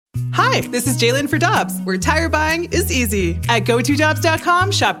Hi, this is Jalen for Dobbs, where tire buying is easy. At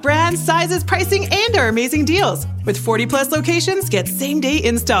GoToDobbs.com, shop brands, sizes, pricing, and our amazing deals. With 40-plus locations, get same-day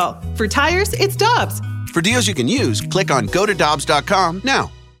install. For tires, it's Dobbs. For deals you can use, click on GoToDobbs.com now.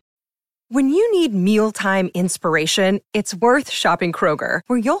 When you need mealtime inspiration, it's worth shopping Kroger,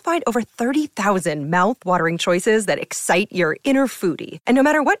 where you'll find over 30,000 mouth-watering choices that excite your inner foodie. And no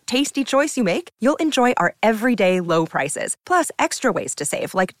matter what tasty choice you make, you'll enjoy our everyday low prices, plus extra ways to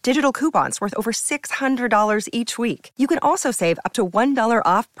save, like digital coupons worth over $600 each week. You can also save up to $1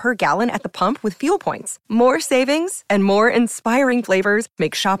 off per gallon at the pump with fuel points. More savings and more inspiring flavors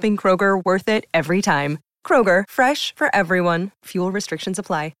make shopping Kroger worth it every time. Kroger, fresh for everyone. Fuel restrictions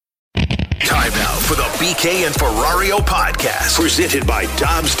apply. Time now for the BK and Ferrario podcast, presented by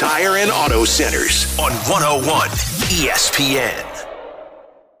Dobbs Tire and Auto Centers on 101 ESPN.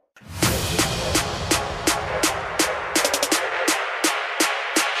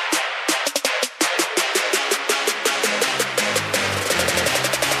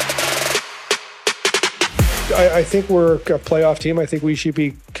 I think we're a playoff team. I think we should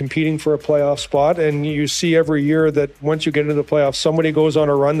be competing for a playoff spot. And you see every year that once you get into the playoffs, somebody goes on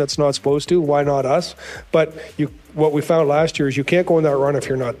a run that's not supposed to. Why not us? But what we found last year is you can't go on that run if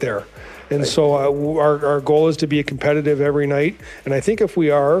you're not there. And so our goal is to be competitive every night. And I think if we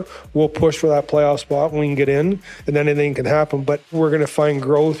are, we'll push for that playoff spot when we can get in, and then anything can happen. But we're going to find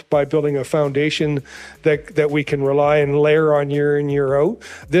growth by building a foundation that we can rely and layer on year in, year out.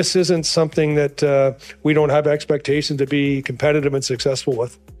 This isn't something that we don't have expectations to be competitive and successful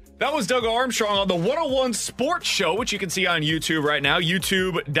with. That was Doug Armstrong on the 101 Sports Show, which you can see on YouTube right now,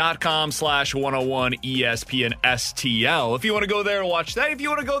 youtube.com/101ESPN STL. If you want to go there to watch that, if you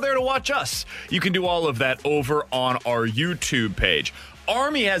want to go there to watch us, you can do all of that over on our YouTube page.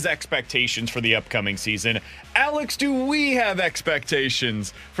 Army has expectations for the upcoming season. Alex, do we have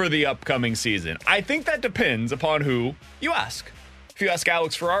expectations for the upcoming season? I think that depends upon who you ask. If you ask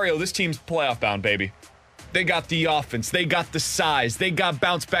Alex Ferrario, this team's playoff bound, baby. They got the offense. They got the size. They got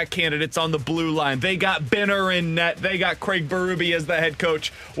bounce-back candidates on the blue line. They got Benner in net. They got Craig Berube as the head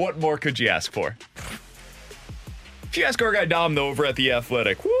coach. What more could you ask for? If you ask our guy Dom, though, over at The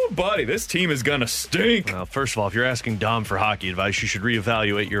Athletic, whoo, buddy, this team is going to stink. Well, first of all, if you're asking Dom for hockey advice, you should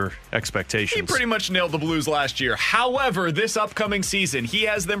reevaluate your expectations. He pretty much nailed the Blues last year. However, this upcoming season, he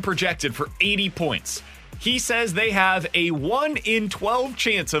has them projected for 80 points. He says they have a 1 in 12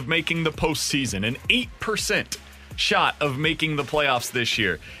 chance of making the postseason, an 8% shot of making the playoffs this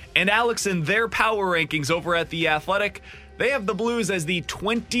year. And Alex, in their power rankings over at The Athletic, they have the Blues as the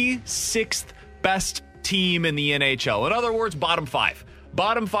 26th best team in the NHL. In other words, bottom 5.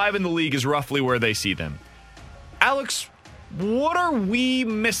 Bottom 5 in the league is roughly where they see them. Alex, what are we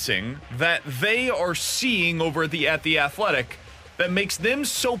missing that they are seeing over at the Athletic that makes them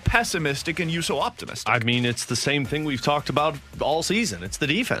so pessimistic and you so optimistic? I mean, it's the same thing we've talked about all season. It's the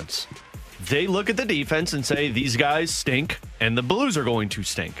defense. They look at the defense and say, these guys stink, and the Blues are going to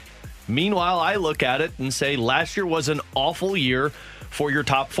stink. Meanwhile, I look at it and say, last year was an awful year for your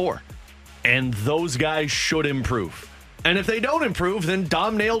top 4, and those guys should improve. And if they don't improve, then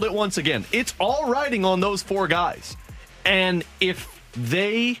Dom nailed it once again. It's all riding on those 4 guys. And if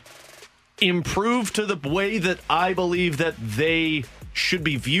they improve to the way that I believe that they should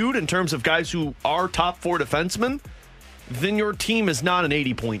be viewed in terms of guys who are top 4 defensemen, then your team is not an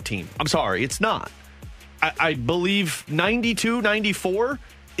 80-point team. I'm sorry, it's not. I believe 92, 94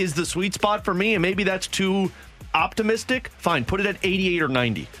 is the sweet spot for me, and maybe that's too optimistic. Fine, put it at 88 or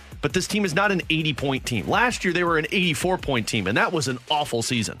 90. But this team is not an 80-point team. Last year, they were an 84-point team, and that was an awful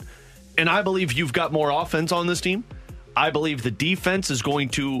season. And I believe you've got more offense on this team. I believe the defense is going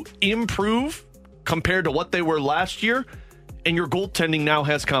to improve compared to what they were last year, and your goaltending now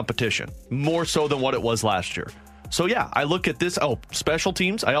has competition, more so than what it was last year. So, yeah, I look at this. Special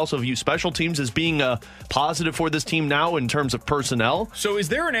teams. I also view special teams as being a positive for this team now in terms of personnel. So is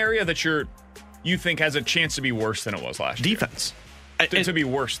there an area that you think has a chance to be worse than it was last year? Defense. To be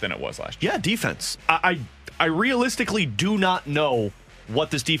worse than it was last year? Yeah, defense. I realistically do not know what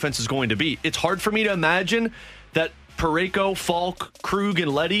this defense is going to be. It's hard for me to imagine that Parayko, Falk, Krug, and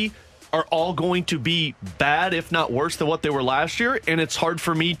Leddy are all going to be bad, if not worse, than what they were last year. And it's hard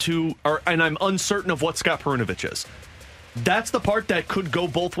for me and I'm uncertain of what Scott Perunovich is. That's the part that could go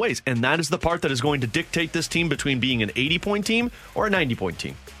both ways. And that is the part that is going to dictate this team between being an 80-point team or a 90-point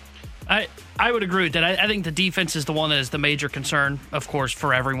team. I would agree with that. I think the defense is the one that is the major concern, of course,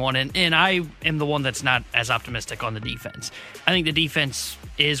 for everyone. And I am the one that's not as optimistic on the defense. I think the defense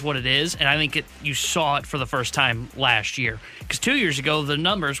is what it is, and I think you saw it for the first time last year. Because 2 years ago, the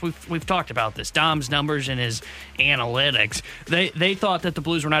numbers, we've talked about this, Dom's numbers and his analytics, they thought that the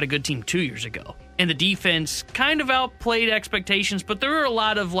Blues were not a good team 2 years ago. And the defense kind of outplayed expectations, but there were a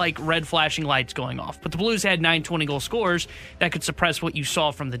lot of red flashing lights going off. But the Blues had 9 20-goal scorers that could suppress what you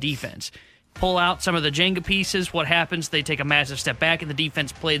saw from the defense. Pull out some of the Jenga pieces, what happens? They take a massive step back, and the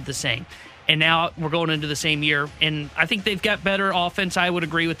defense played the same. And now we're going into the same year, and I think they've got better offense. I would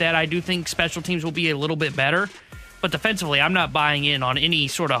agree with that. I do think special teams will be a little bit better. But defensively, I'm not buying in on any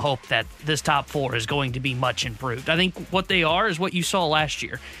sort of hope that this top four is going to be much improved. I think what they are is what you saw last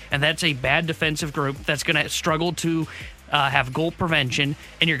year, and that's a bad defensive group that's going to struggle to have goal prevention,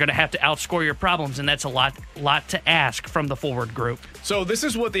 and you're going to have to outscore your problems, and that's a lot to ask from the forward group. So this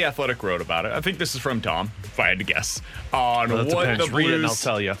is what The Athletic wrote about it. I think this is from Tom, if I had to guess, on what depends. the Read it and I'll Blues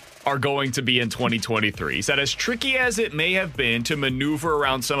tell you. Are going to be in 2023. He said, as tricky as it may have been to maneuver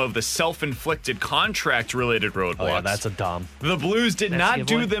around some of the self-inflicted contract-related roadblocks, Oh, yeah, that's a Dom. the Blues did not do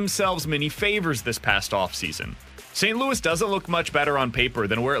giveaway. themselves many favors this past offseason. St. Louis doesn't look much better on paper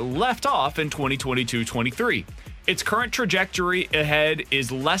than where it left off in 2022-23. Its current trajectory ahead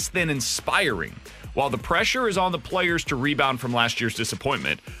is less than inspiring. While the pressure is on the players to rebound from last year's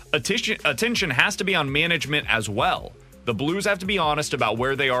disappointment, attention has to be on management as well. The Blues have to be honest about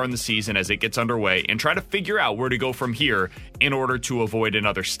where they are in the season as it gets underway and try to figure out where to go from here in order to avoid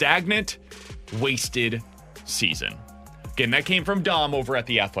another stagnant, wasted season. Again, that came from Dom over at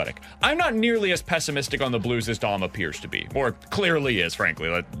The Athletic. I'm not nearly as pessimistic on the Blues as Dom appears to be, or clearly is, frankly.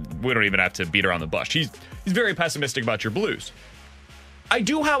 We don't even have to beat around the bush. He's very pessimistic about your Blues. I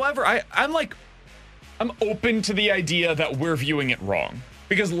do, however, I'm open to the idea that we're viewing it wrong.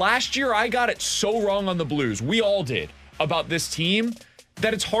 Because last year I got it so wrong on the Blues. We all did. About this team,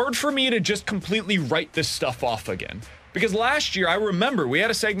 that it's hard for me to just completely write this stuff off again. Because last year, I remember we had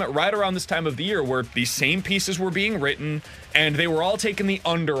a segment right around this time of the year where these same pieces were being written and they were all taking the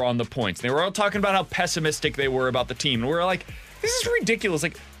under on the points. They were all talking about how pessimistic they were about the team. And we were like, this is ridiculous.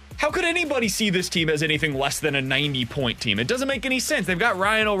 How could anybody see this team as anything less than a 90-point team? It doesn't make any sense. They've got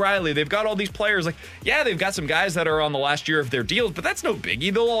Ryan O'Reilly. They've got all these players. Yeah, they've got some guys that are on the last year of their deals, but that's no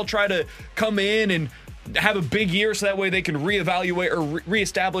biggie. They'll all try to come in and have a big year so that way they can reevaluate or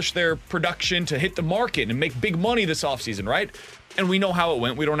reestablish their production to hit the market and make big money this offseason, right? And we know how it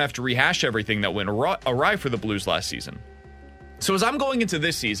went. We don't have to rehash everything that went awry for the Blues last season. So as I'm going into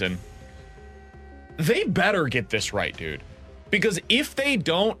this season, they better get this right, dude. Because if they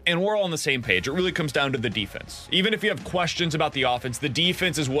don't, and we're all on the same page, it really comes down to the defense. Even if you have questions about the offense, the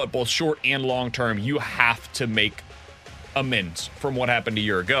defense is what both short and long term you have to make amends from what happened a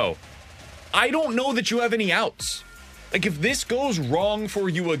year ago. I don't know that you have any outs. If this goes wrong for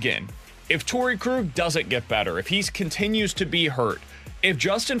you again, if Torrey Krug doesn't get better, if he continues to be hurt, if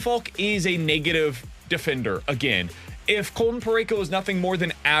Justin Falk is a negative defender again, if Colton Parayko is nothing more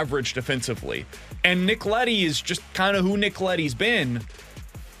than average defensively, and Nick Leddy is just kind of who Nick Leddy's been,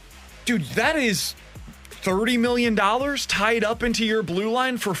 dude, that is $30 million tied up into your blue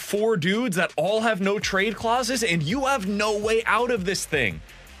line for 4 dudes that all have no trade clauses, and you have no way out of this thing.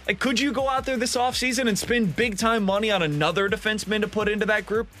 Could you go out there this offseason and spend big-time money on another defenseman to put into that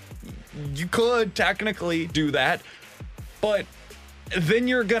group? You could technically do that, but then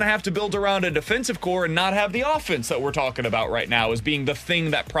you're going to have to build around a defensive core and not have the offense that we're talking about right now as being the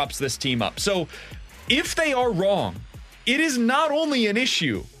thing that props this team up. So if they are wrong, it is not only an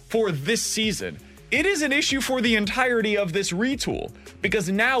issue for this season, it is an issue for the entirety of this retool, because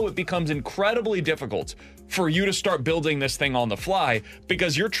now it becomes incredibly difficult for you to start building this thing on the fly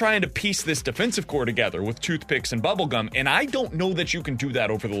because you're trying to piece this defensive core together with toothpicks and bubblegum, and I don't know that you can do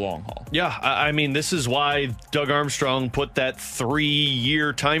that over the long haul. Yeah, I mean, this is why Doug Armstrong put that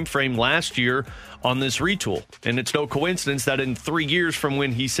 3-year time frame last year on this retool, and it's no coincidence that in 3 years from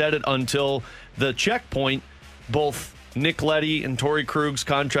when he said it until the checkpoint, both Nick Leddy and Torrey Krug's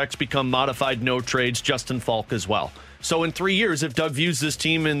contracts become modified no trades, Justin Falk as well. So in 3 years, if Doug views this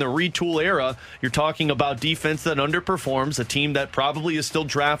team in the retool era, you're talking about defense that underperforms, a team that probably is still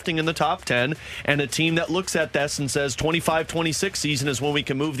drafting in the top 10, and a team that looks at this and says 25-26 season is when we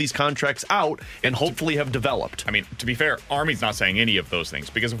can move these contracts out and hopefully have developed. I mean, to be fair, Army's not saying any of those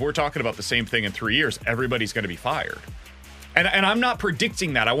things, because if we're talking about the same thing in 3 years, everybody's going to be fired. And I'm not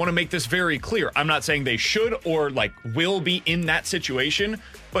predicting that. I want to make this very clear. I'm not saying they should or will be in that situation,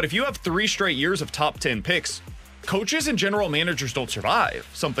 but if you have 3 straight years of top 10 picks, coaches and general managers don't survive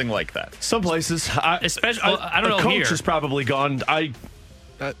something like that. Some places, Especially, I don't know a coach here. has probably gone.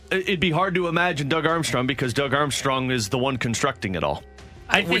 It'd be hard to imagine Doug Armstrong because Doug Armstrong is the one constructing it all.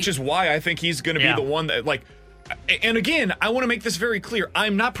 Which is why I think he's going to be the one that, like, and again, I want to make this very clear.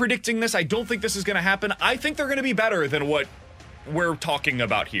 I'm not predicting this. I don't think this is going to happen. I think they're going to be better than what we're talking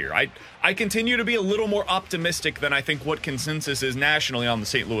about here. I continue to be a little more optimistic than I think what consensus is nationally on the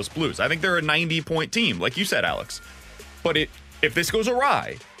St. Louis Blues. I think they're a 90-point team, like you said, Alex. But if this goes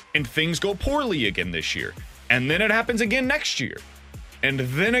awry and things go poorly again this year, and then it happens again next year, and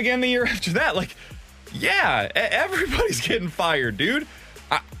then again the year after that, like, yeah, everybody's getting fired, dude.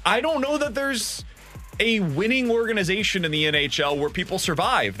 I don't know that there's a winning organization in the NHL where people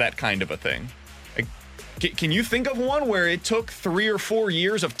survive that kind of a thing. Can you think of one where it took 3 or 4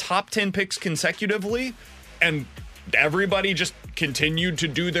 years of top 10 picks consecutively and everybody just continued to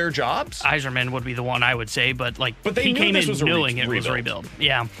do their jobs? Yzerman would be the one I would say, but they he came in knowing it was a rebuild.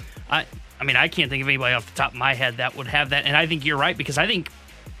 Yeah. I mean, I can't think of anybody off the top of my head that would have that. And I think you're right, because I think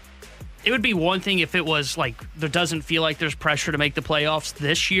it would be one thing if it was like there doesn't feel like there's pressure to make the playoffs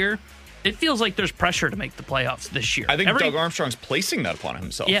this year. It feels like there's pressure to make the playoffs this year. I think Doug Armstrong's placing that upon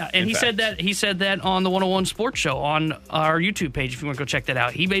himself. Yeah, and he said that on the 101 Sports Show on our YouTube page, if you want to go check that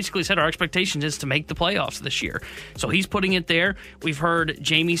out. He basically said our expectation is to make the playoffs this year. So he's putting it there. We've heard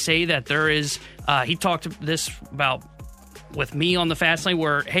Jamie say that there is, he talked this about with me on the Fast Lane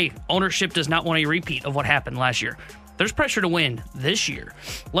where, hey, ownership does not want a repeat of what happened last year. There's pressure to win this year,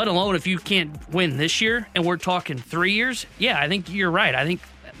 let alone if you can't win this year and we're talking 3 years. Yeah, I think you're right. I think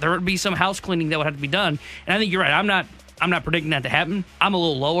there would be some house cleaning that would have to be done. And I think you're right. I'm not predicting that to happen. I'm a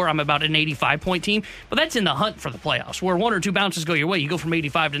little lower. I'm about an 85-point team. But that's in the hunt for the playoffs. Where 1 or 2 bounces go your way, you go from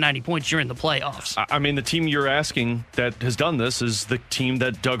 85 to 90 points, you're in the playoffs. I mean, the team you're asking that has done this is the team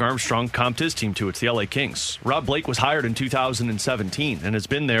that Doug Armstrong comped his team to. It's the LA Kings. Rob Blake was hired in 2017 and has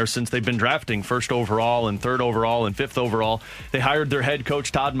been there since they've been drafting 1st overall and 3rd overall and 5th overall. They hired their head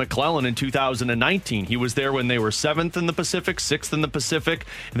coach, Todd McClellan, in 2019. He was there when they were 7th in the Pacific, 6th in the Pacific,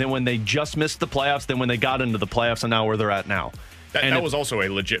 and then when they just missed the playoffs, then when they got into the playoffs, and now where they're at now. That was also a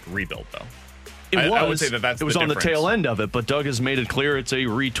legit rebuild, though. I would say that's it was the on difference. the tail end of it, but Doug has made it clear it's a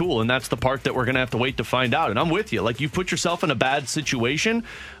retool, and that's the part that we're going to have to wait to find out. And I'm with you. Like, you've put yourself in a bad situation,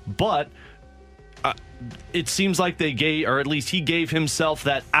 but it seems like they gave, or at least he gave himself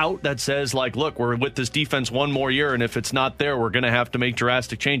that out that says, like, look, we're with this defense one more year, and if it's not there, we're going to have to make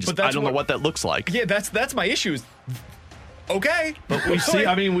drastic changes. But I don't know what that looks like. Yeah, that's my issue. Okay. But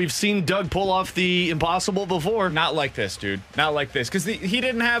we've seen Doug pull off the impossible before. Not like this, dude. Not like this. Because he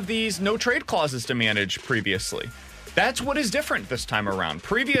didn't have these no trade clauses to manage previously. That's what is different this time around.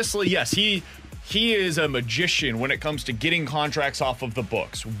 Previously, yes, he is a magician when it comes to getting contracts off of the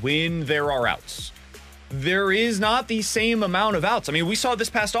books when there are outs. There is not the same amount of outs. I mean, we saw this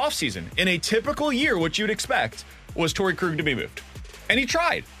past offseason. In a typical year, what you'd expect was Torrey Krug to be moved. And he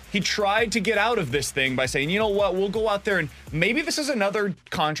tried. He tried to get out of this thing by saying, you know what, we'll go out there and maybe this is another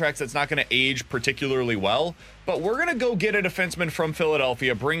contract that's not going to age particularly well, but we're going to go get a defenseman from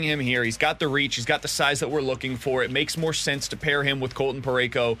Philadelphia, bring him here. He's got the reach. He's got the size that we're looking for. It makes more sense to pair him with Colton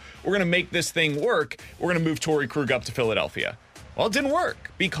Parayko. We're going to make this thing work. We're going to move Torrey Krug up to Philadelphia. Well, it didn't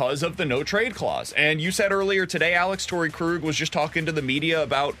work because of the no trade clause. And you said earlier today, Alex, Torrey Krug was just talking to the media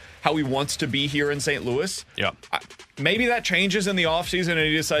about how he wants to be here in St. Louis. Yeah. Maybe that changes in the offseason and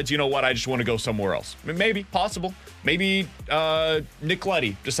he decides, you know what, I just want to go somewhere else. Maybe, possible. Maybe Nick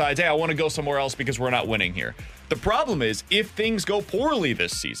Leddy decides, hey, I want to go somewhere else because we're not winning here. The problem is, if things go poorly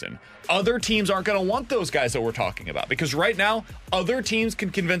this season, other teams aren't going to want those guys that we're talking about. Because right now, other teams can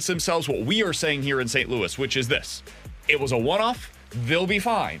convince themselves what we are saying here in St. Louis, which is this. It was a one-off. They'll be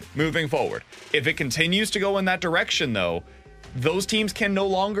fine moving forward. If it continues to go in that direction, though, those teams can no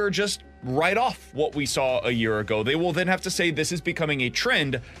longer just write off what we saw a year ago. They will then have to say this is becoming a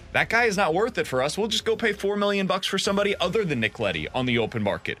trend. That guy is not worth it for us. We'll just go pay $4 million for somebody other than Nick Leddy on the open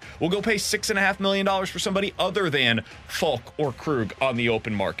market. We'll go pay $6.5 million for somebody other than Falk or Krug on the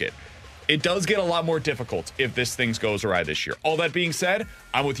open market. It does get a lot more difficult if this thing goes awry this year. All that being said,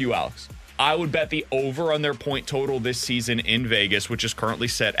 I'm with you, Alex. I would bet the over on their point total this season in Vegas, which is currently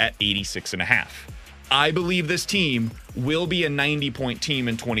set at 86.5. I believe this team will be a 90-point team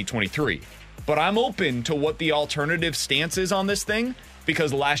in 2023. But I'm open to what the alternative stance is on this thing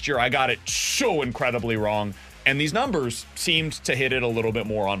because last year I got it so incredibly wrong, and these numbers seemed to hit it a little bit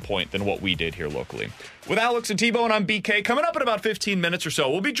more on point than what we did here locally. With Alex and T-Bone, I'm BK. Coming up in about 15 minutes or so,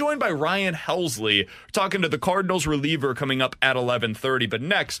 we'll be joined by Ryan Helsley, talking to the Cardinals reliever coming up at 11:30. But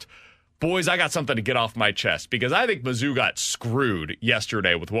next, boys, I got something to get off my chest because I think Mizzou got screwed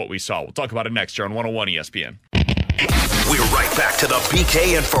yesterday with what we saw. We'll talk about it next year on 101 ESPN. We're right back to the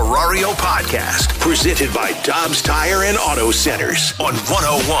BK and Ferrario podcast, presented by Dobbs Tire and Auto Centers on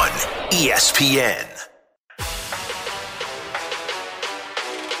 101 ESPN.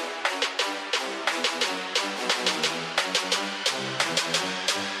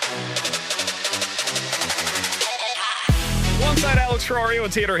 Alongside Alex Ferrario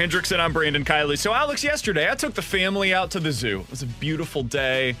and Taylor Hendrickson, I'm Brandon Kiley. So, Alex, yesterday I took the family out to the zoo. It was a beautiful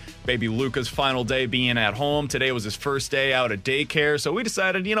day. Baby Luca's final day being at home. Today was his first day out of daycare. So we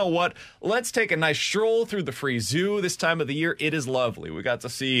decided, you know what? Let's take a nice stroll through the free zoo this time of the year. It is lovely. We got to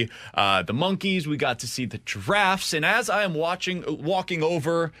see the monkeys. We got to see the giraffes. And as I am walking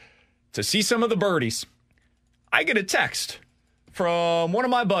over to see some of the birdies, I get a text from one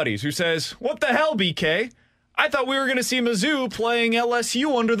of my buddies who says, "What the hell, BK? I thought we were going to see Mizzou playing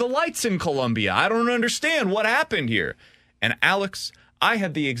LSU under the lights in Columbia. I don't understand what happened here." And Alex, I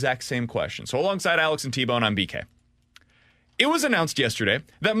had the exact same question. So alongside Alex and T-Bone, I'm BK. It was announced yesterday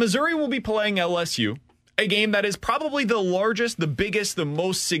that Missouri will be playing LSU, a game that is probably the largest, the biggest, the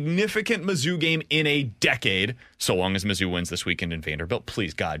most significant Mizzou game in a decade, so long as Mizzou wins this weekend in Vanderbilt.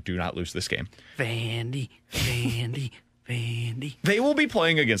 Please, God, do not lose this game. Vandy. They will be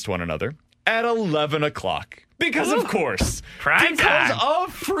playing against one another at 11 o'clock. Because of course. Prime because time.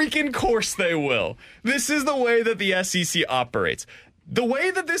 of freaking course they will. This is the way that the SEC operates. The way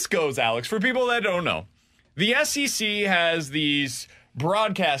that this goes, Alex, for people that don't know, the SEC has these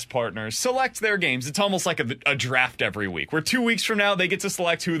broadcast partners select their games. It's almost like a draft every week, where 2 weeks from now they get to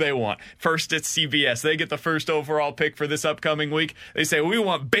select who they want. First, it's CBS. They get the first overall pick for this upcoming week. They say, we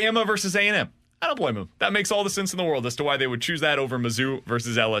want Bama versus A&M. I don't blame them. That makes all the sense in the world as to why they would choose that over Mizzou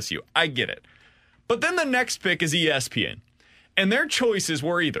versus LSU. I get it. But then the next pick is ESPN. And their choices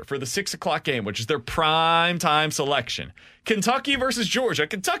were either for the 6 o'clock game, which is their prime time selection, Kentucky versus Georgia.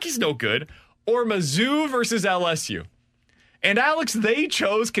 Kentucky's no good. Or Mizzou versus LSU. And Alex, they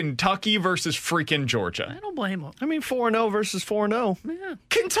chose Kentucky versus freaking Georgia. I don't blame them. I mean, 4-0 versus 4-0. Yeah.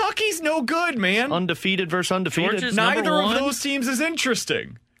 Kentucky's no good, man. Undefeated versus undefeated. Georgia's Neither number of one. those teams is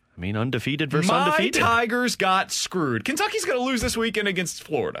interesting. I mean, undefeated versus My undefeated. Tigers got screwed. Kentucky's going to lose this weekend against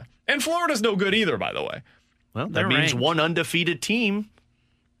Florida. And Florida's no good either, by the way. Well, that They're means ranked. one undefeated team.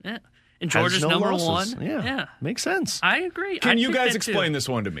 Yeah. And has Georgia's no number losses. one. Yeah. Makes sense. I agree. Can I you think guys that explain too. this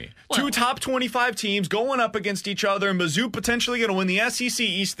one to me? Well- 2 top 25 teams going up against each other. Mizzou potentially going to win the SEC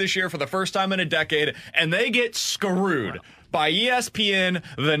East this year for the first time in a decade, and they get screwed by ESPN,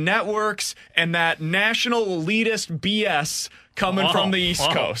 the networks, and that national elitist BS coming from the East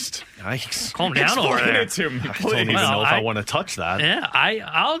Coast. Yikes. Calm down over Explain there. it to me, I don't please. even know if I want to touch that. Yeah,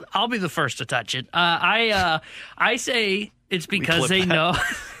 I'll be the first to touch it. I say it's because clip they that. know.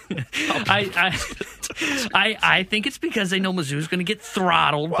 I think it's because they know Mizzou's going to get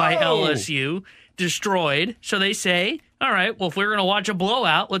throttled by Whoa. LSU, destroyed. So they say, all right, well, if we're going to watch a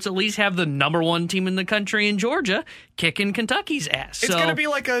blowout, let's at least have the number one team in the country in Georgia kicking Kentucky's ass. It's so going to be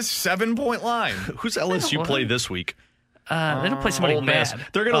like a 7-point line. Who's LSU play this week? they don't play somebody Ole Miss. bad.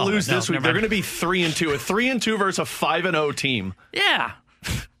 They're going to Oh, lose no, this week. never They're mind. going to be 3-2. A 3-2 versus a 5-0 team. Yeah.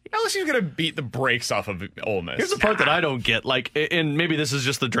 LSU's going to beat the brakes off of Ole Miss. Here's the part that I don't get. Like, and maybe this is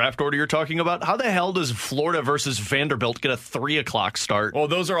just the draft order you're talking about. How the hell does Florida versus Vanderbilt get a 3 o'clock start? Well,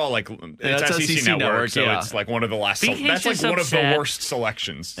 those are all like it's that's SEC, SEC Network, so yeah. it's like one of the last. BK's That's like just one of the upset. worst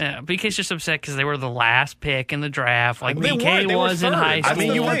selections. Yeah, BK's just upset because they were the last pick in the draft, like They BK were. They were was in third. high That's school. I mean,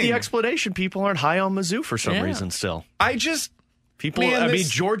 the you want the thing. explanation. People aren't high on Mizzou for some Yeah. reason still. I just People, Man, I mean, this-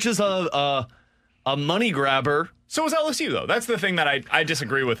 Georgia's a money grabber. So is LSU, though. That's the thing that I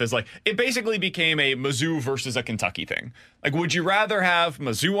disagree with is, like, it basically became a Mizzou versus a Kentucky thing. Like, would you rather have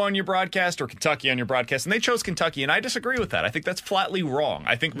Mizzou on your broadcast or Kentucky on your broadcast? And they chose Kentucky, and I disagree with that. I think that's flatly wrong.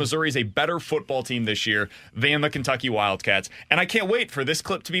 I think Missouri is a better football team this year than the Kentucky Wildcats. And I can't wait for this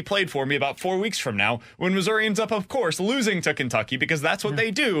clip to be played for me about 4 weeks from now when Missouri ends up, of course, losing to Kentucky because that's what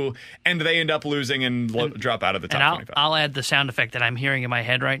they do, and they end up losing and drop out of the top And 25. I'll add the sound effect that I'm hearing in my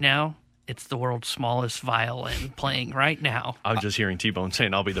head right now. It's the world's smallest violin playing right now. I'm just hearing T-Bone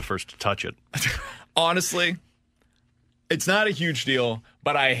saying I'll be the first to touch it. Honestly, it's not a huge deal,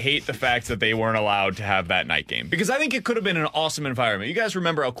 but I hate the fact that they weren't allowed to have that night game because I think it could have been an awesome environment. You guys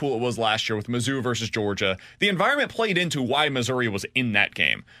remember how cool it was last year with Mizzou versus Georgia. The environment played into why Missouri was in that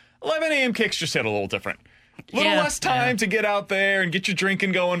game. 11 a.m. kicks just hit a little different. Little less time to get out there and get your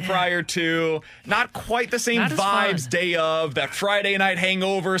drinking going prior to. Not quite the same vibes day of. That Friday night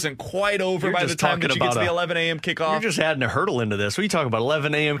hangover isn't quite over by the time that you get to the 11 a.m. kickoff. You're just adding a hurdle into this. What are you talking about,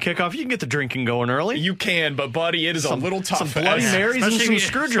 11 a.m. kickoff? You can get the drinking going early. You can, but, buddy, it is a little tough. Some Bloody Marys and some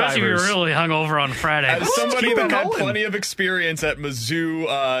screwdrivers. Especially if you're really hungover on Friday. As somebody that had plenty of experience at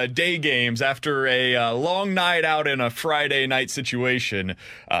Mizzou day games after a long night out in a Friday night situation,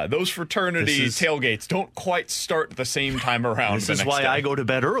 those fraternity tailgates don't quite start the same time around. This is why I go to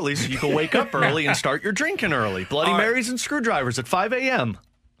bed early, so you can wake up early and start your drinking early. Bloody Marys and screwdrivers at 5 a.m.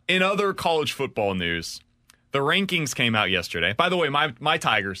 In other college football news, the rankings came out yesterday. By the way, my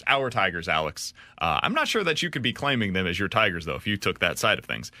Tigers, our Tigers, Alex, I'm not sure that you could be claiming them as your Tigers, though, if you took that side of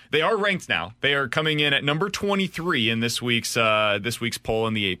things. They are ranked now. They are coming in at number 23 in this week's poll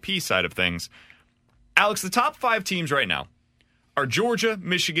in the AP side of things. Alex, the top 5 teams right now are Georgia,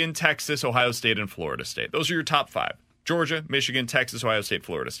 Michigan, Texas, Ohio State, and Florida State. Those are your top 5. Georgia, Michigan, Texas, Ohio State,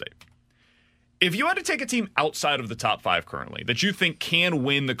 Florida State. If you had to take a team outside of the top 5 currently that you think can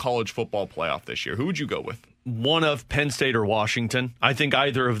win the college football playoff this year, who would you go with? One of Penn State or Washington. I think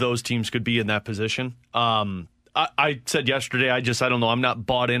either of those teams could be in that position. I said yesterday, I don't know. I'm not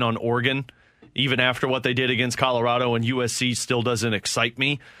bought in on Oregon. Even after what they did against Colorado, and USC still doesn't excite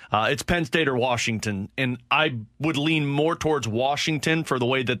me. It's Penn State or Washington, and I would lean more towards Washington for the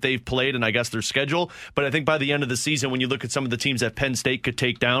way that they've played and I guess their schedule. But I think by the end of the season, when you look at some of the teams that Penn State could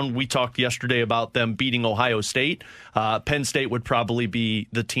take down, we talked yesterday about them beating Ohio State. Penn State would probably be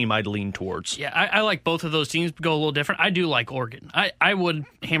the team I'd lean towards. Yeah, I like both of those teams, go a little different. I do like Oregon. I would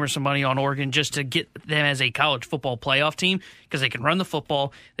hammer some money on Oregon just to get them as a college football playoff team because they can run the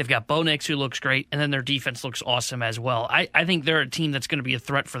football. They've got Bo Nix, who looks great, and then their defense looks awesome as well. I think they're a team that's going to be a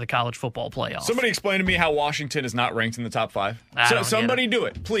threat for the college football playoff. Somebody explain to me how Washington is not ranked in the top 5. Somebody do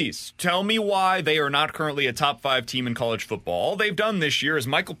it, please. Tell me why they are not currently a top 5 team in college football. All they've done this year is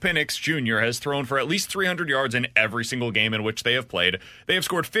Michael Penix Jr. has thrown for at least 300 yards in every single game in which they have played. They have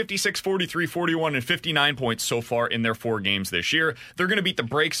scored 56, 43, 41, and 59 points so far in their 4 games this year. They're going to beat the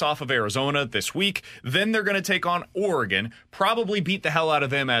brakes off of Arizona this week. Then they're going to take on Oregon, probably beat the hell out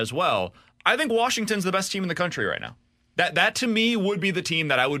of them as well. I think Washington's the best team in the country right now. That to me would be the team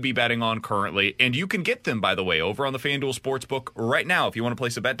that I would be betting on currently. And you can get them, by the way, over on the FanDuel Sportsbook right now if you want to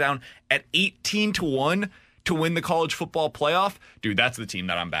place a bet down at 18-1 to win the college football playoff. Dude, that's the team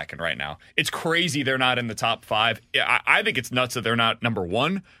that I'm backing right now. It's crazy they're not in the top 5. I think it's nuts that they're not number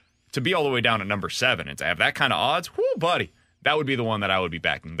 1. To be all the way down at number 7 and to have that kind of odds, whoo, buddy. That would be the one that I would be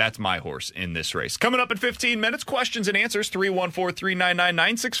backing. That's my horse in this race. Coming up in 15 minutes, questions and answers.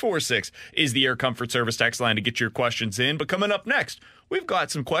 314-399-9646 is the Air Comfort Service text line to get your questions in. But coming up next, we've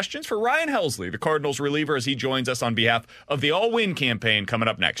got some questions for Ryan Helsley, the Cardinals reliever, as he joins us on behalf of the All Win campaign coming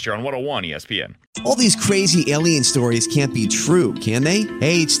up next here on 101 ESPN. All these crazy alien stories can't be true, can they?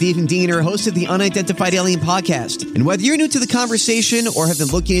 Hey, it's Stephen Diener, host of the Unidentified Alien Podcast. And whether you're new to the conversation or have been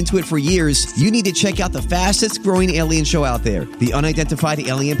looking into it for years, you need to check out the fastest growing alien show out there, the Unidentified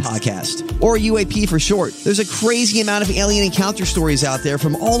Alien Podcast, or UAP for short. There's a crazy amount of alien encounter stories out there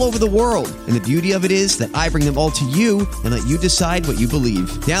from all over the world. And the beauty of it is that I bring them all to you and let you decide what you believe.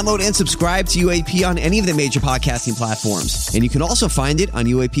 Download and subscribe to UAP on any of the major podcasting platforms. And you can also find it on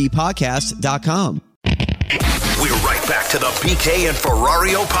UAPpodcast.com. We're right back to the BK and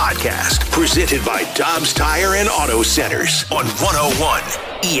Ferrario podcast, presented by Dobbs Tire and Auto Centers on 101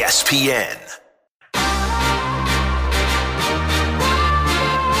 ESPN.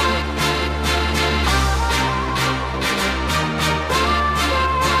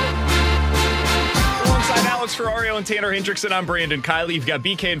 Ferrario and Tanner Hendrickson. I'm Brandon Kiley. You've got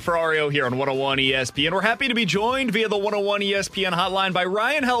BK and Ferrario here on 101 ESPN. We're happy to be joined via the 101 ESPN hotline by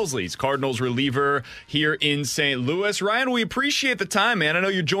Ryan Helsley, Cardinals reliever here in St. Louis. Ryan, we appreciate the time, man. I know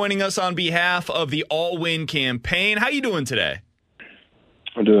you're joining us on behalf of the All Win campaign. How you doing today?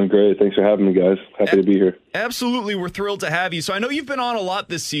 I'm doing great. Thanks for having me, guys. Happy to be here. Absolutely. We're thrilled to have you. So I know you've been on a lot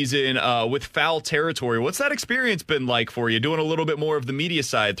this season with Foul Territory. What's that experience been like for you, doing a little bit more of the media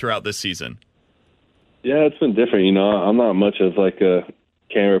side throughout this season? Yeah, it's been different. I'm not much of like a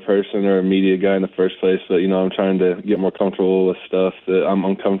camera person or a media guy in the first place, but, I'm trying to get more comfortable with stuff that I'm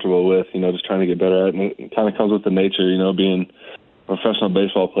uncomfortable with, just trying to get better at it. And it kind of comes with the nature, being a professional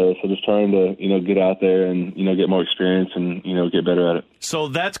baseball player. So just trying to, get out there and, get more experience and, get better at it. So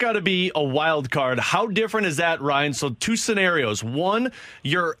that's got to be a wild card. How different is that, Ryan? So 2 scenarios. One,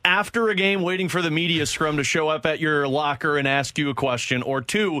 you're after a game waiting for the media scrum to show up at your locker and ask you a question. Or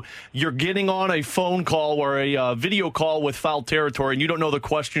 2, you're getting on a phone call or a video call with Foul Territory and you don't know the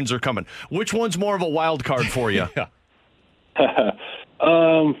questions are coming. Which one's more of a wild card for you?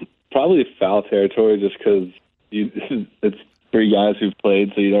 Probably foul territory, just because it's three guys who've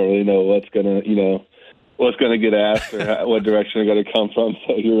played, so you don't really know what's gonna get asked or what direction they're gonna come from.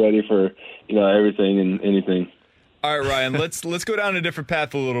 So you're ready for everything and anything. All right, Ryan, let's go down a different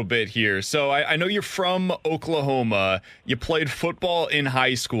path a little bit here. So I know you're from Oklahoma. You played football in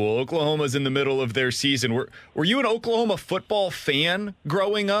high school. Oklahoma's in the middle of their season. Were you an Oklahoma football fan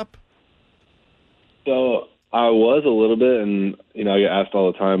growing up? So I was a little bit, and I get asked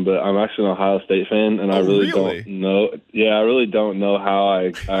all the time, but I'm actually an Ohio State fan, and I really don't know. Yeah, I really don't know how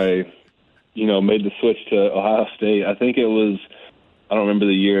I made the switch to Ohio State. I think it was, I don't remember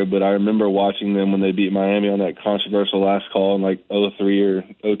the year, but I remember watching them when they beat Miami on that controversial last call in like 03 or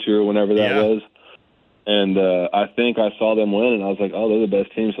 02 or whenever that was. And I think I saw them win, and I was like, oh, they're the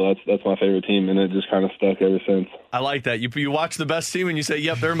best team, so that's my favorite team, and it just kind of stuck ever since. I like that. You watch the best team, and you say,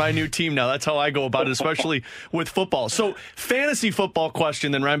 yep, they're my new team now. That's how I go about it, especially with football. So fantasy football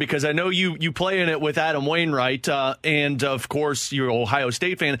question then, Ryan, because I know you play in it with Adam Wainwright, and, of course, you're an Ohio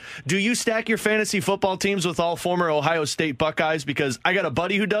State fan. Do you stack your fantasy football teams with all former Ohio State Buckeyes? Because I got a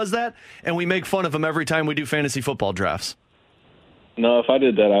buddy who does that, and we make fun of him every time we do fantasy football drafts. No, if I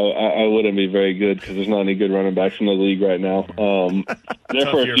did that, I wouldn't be very good because there's not any good running backs in the league right now. There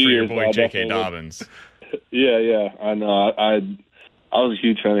Tough for a year few for your years, boy J.K. Dobbins. Yeah, I know. I was a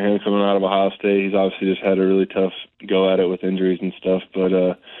huge fan of him coming out of Ohio State. He's obviously just had a really tough go at it with injuries and stuff. But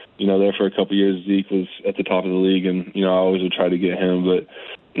there for a couple of years, Zeke was at the top of the league, and I always would try to get him. But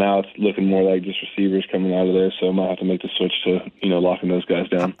now it's looking more like just receivers coming out of there, so I might have to make the switch to locking those guys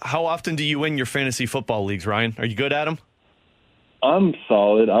down. How often do you win your fantasy football leagues, Ryan? Are you good at them? I'm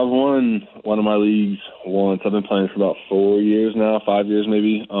solid. I've won one of my leagues once. I've been playing for about 4 years now, 5 years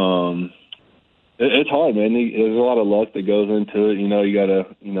maybe. It's hard, man. There's a lot of luck that goes into it. You got to,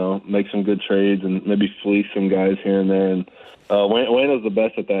 make some good trades and maybe fleece some guys here and there. And Wayne is the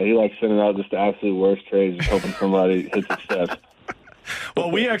best at that. He likes sending out just the absolute worst trades, just hoping somebody hits success.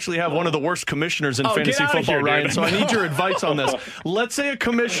 Well, we actually have one of the worst commissioners in fantasy football, here, Ryan, dude. so I need your advice on this. Let's say a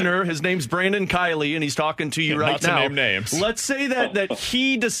commissioner, his name's Brandon Kiley, and he's talking to you right now. Not to name names. Let's say that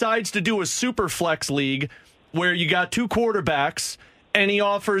he decides to do a super flex league where you got two quarterbacks, and he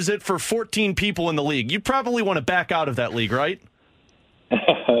offers it for 14 people in the league. You'd probably want to back out of that league, right?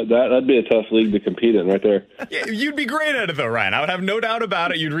 That'd be a tough league to compete in right there. Yeah, you'd be great at it, though, Ryan. I would have no doubt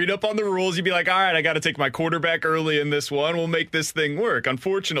about it. You'd read up on the rules. You'd be like, all right, I got to take my quarterback early in this one. We'll make this thing work.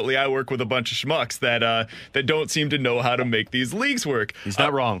 Unfortunately, I work with a bunch of schmucks that don't seem to know how to make these leagues work. He's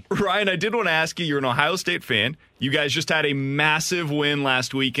not wrong. Ryan, I did want to ask you, you're an Ohio State fan. You guys just had a massive win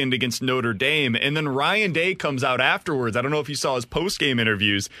last weekend against Notre Dame. And then Ryan Day comes out afterwards. I don't know if you saw his post-game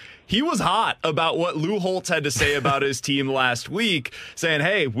interviews. He was hot about what Lou Holtz had to say about his team last week, saying,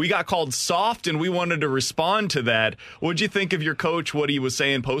 hey, we got called soft and we wanted to respond to that. What'd you think of your coach, what he was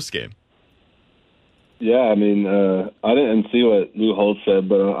saying post-game? Yeah, I mean, I didn't see what Lou Holtz said,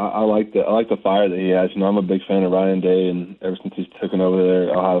 but I like the fire that he has. I'm a big fan of Ryan Day, and ever since he's taken over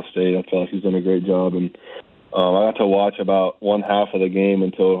there at Ohio State, I feel like he's done a great job. And I got to watch about one half of the game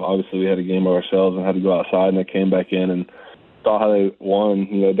until obviously we had a game of ourselves and had to go outside, and I came back in and saw how they won,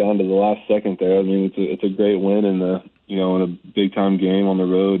 down to the last second there. I mean, it's a great win in in a big time game on the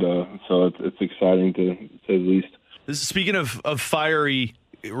road. So it's exciting to say the least. Speaking of fiery,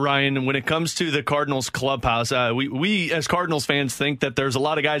 Ryan, when it comes to the Cardinals clubhouse, we as Cardinals fans think that there's a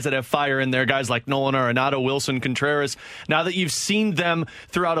lot of guys that have fire in there, guys like Nolan Arenado, Wilson Contreras. Now that you've seen them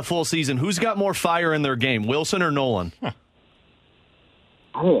throughout a full season, who's got more fire in their game, Wilson or Nolan?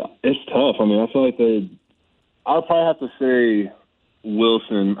 It's tough. I mean, I feel like I'll probably have to say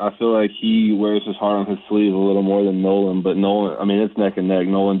Wilson. I feel like he wears his heart on his sleeve a little more than Nolan, but Nolan, I mean, it's neck and neck.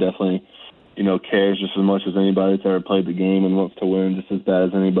 Nolan definitely cares just as much as anybody that's ever played the game and wants to win just as bad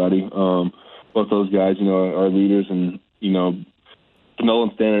as anybody. Both those guys, are leaders, and,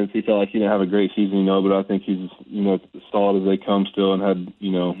 Nolan standards, he felt like he didn't have a great season, but I think he's, solid as they come still and had,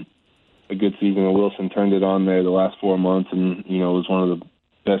 a good season. And Wilson turned it on there the last 4 months and, was one of the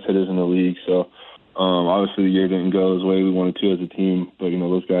best hitters in the league. So, obviously the year didn't go the way we wanted to as a team, but,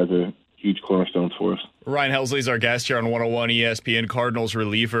 those guys are huge cornerstones for us. Ryan Helsley's our guest here on 101 ESPN, Cardinals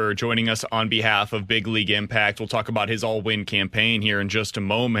reliever, joining us on behalf of Big League Impact. We'll talk about his all-win campaign here in just a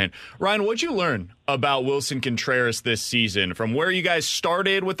moment. Ryan, what'd you learn about Wilson Contreras this season, from where you guys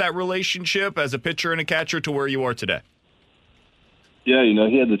started with that relationship as a pitcher and a catcher to where you are today? Yeah,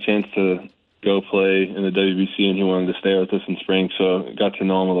 he had the chance to go play in the WBC, and he wanted to stay with us in spring, so got to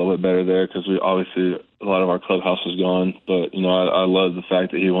know him a little bit better there because we obviously a lot of our clubhouse was gone. But, I love the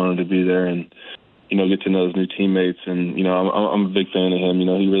fact that he wanted to be there and, get to know his new teammates. And, I'm a big fan of him.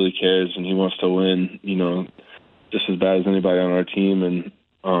 He really cares and he wants to win, just as bad as anybody on our team. And,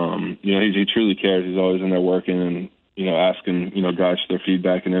 He truly cares. He's always in there working and, asking, guys for their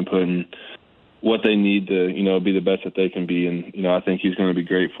feedback and input and what they need to, be the best that they can be. And, I think he's going to be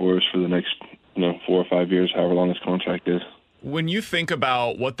great for us for the next, 4 or 5 years, however long his contract is. When you think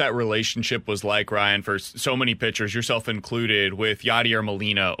about what that relationship was like, Ryan, for so many pitchers, yourself included, with Yadier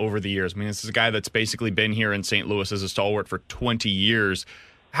Molina over the years, I mean, this is a guy that's basically been here in St. Louis as a stalwart for 20 years.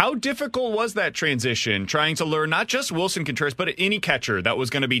 How difficult was that transition, trying to learn not just Wilson Contreras, but any catcher that was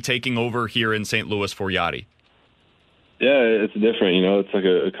going to be taking over here in St. Louis for Yadi? Yeah, it's different. It's like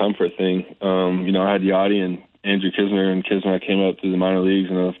a comfort thing. I had Yadi and Andrew Kisner, and Kisner I came up through the minor leagues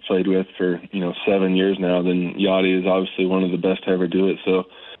and I've played with for, 7 years now. Then Yadi is obviously one of the best to ever do it. So,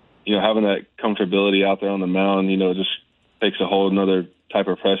 having that comfortability out there on the mound, just takes a whole another type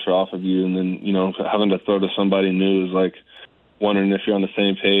of pressure off of you. And then, having to throw to somebody new is like wondering if you're on the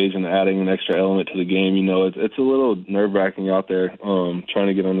same page and adding an extra element to the game. It's a little nerve-wracking out there, trying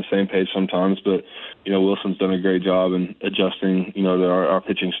to get on the same page sometimes. But, Wilson's done a great job in adjusting, to our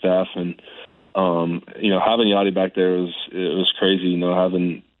pitching staff. And, having Yadi back there was crazy,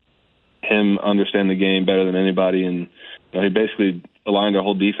 having him understand the game better than anybody. And he basically aligned our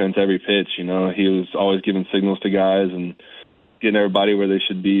whole defense every pitch. He was always giving signals to guys and getting everybody where they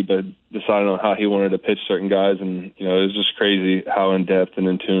should be, but deciding on how he wanted to pitch certain guys. And, it was just crazy how in-depth and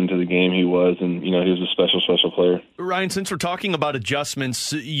in tune to the game he was. And, he was a special, special player. Ryan, since we're talking about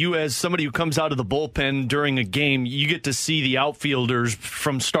adjustments, you as somebody who comes out of the bullpen during a game, you get to see the outfielders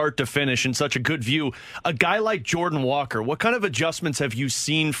from start to finish in such a good view. A guy like Jordan Walker, what kind of adjustments have you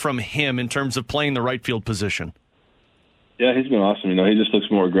seen from him in terms of playing the right field position? Yeah, he's been awesome. He just looks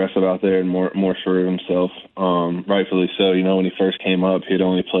more aggressive out there and more sure of himself. Rightfully so. When he first came up, he had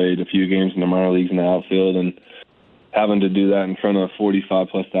only played a few games in the minor leagues in the outfield, and having to do that in front of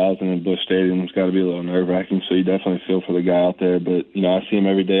 45,000+ in Busch Stadium has got to be a little nerve-wracking. So you definitely feel for the guy out there. But I see him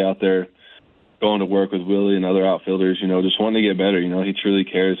every day out there going to work with Willie and other outfielders. Just wanting to get better. He truly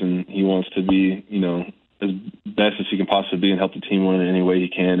cares and he wants to be as best as he can possibly be and help the team win in any way he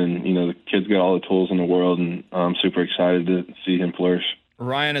can. And, the kid's got all the tools in the world, and I'm super excited to see him flourish.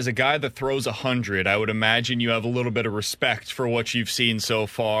 Ryan, as a guy that throws 100, I would imagine you have a little bit of respect for what you've seen so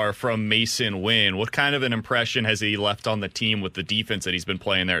far from Mason Wynn. What kind of an impression has he left on the team with the defense that he's been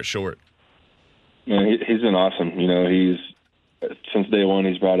playing there at short? Man, he's been awesome. Since day one,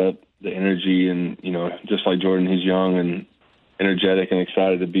 he's brought up the energy, and, just like Jordan, he's young and energetic and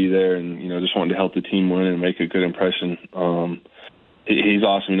excited to be there, and just wanting to help the team win and make a good impression. He's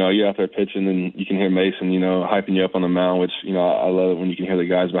awesome. You're out there pitching and you can hear Mason, hyping you up on the mound, which I love it when you can hear the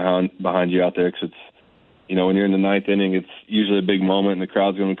guys behind you out there, because it's when you're in the ninth inning, it's usually a big moment and the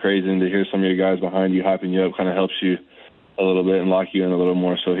crowd's going crazy, and to hear some of your guys behind you hyping you up kind of helps you a little bit and lock you in a little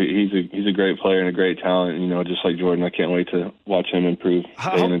more. So he's a great player and a great talent. Just like Jordan, I can't wait to watch him improve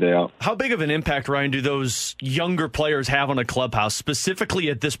day in and day out. How big of an impact, Ryan, do those younger players have on a clubhouse, specifically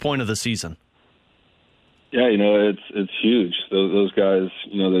at this point of the season? Yeah, it's huge. Those guys,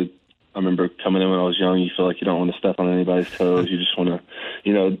 I remember coming in when I was young, you feel like you don't want to step on anybody's toes. You just want to,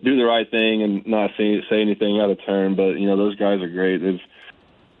 do the right thing and not say anything out of turn. But, those guys are great. They've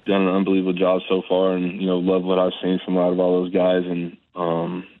done an unbelievable job so far, and, love what I've seen from a lot of all those guys. And,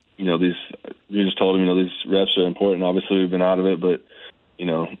 you just told them, these reps are important. Obviously, we've been out of it, but,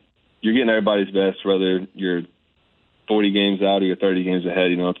 you're getting everybody's best, whether you're 40 games out or you're 30 games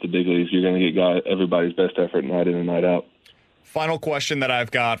ahead. It's the big leagues. You're going to get everybody's best effort night in and night out. Final question that I've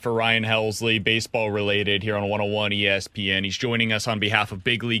got for Ryan Helsley, baseball related, here on 101 ESPN. He's joining us on behalf of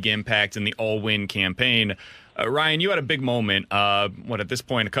Big League Impact and the All-Win campaign. Ryan, you had a big moment, at this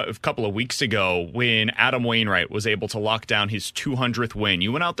point, a couple of weeks ago, when Adam Wainwright was able to lock down his 200th win.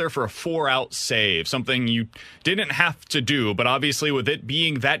 You went out there for a 4-out save, something you didn't have to do, but obviously with it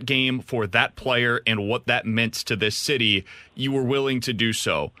being that game for that player and what that meant to this city, you were willing to do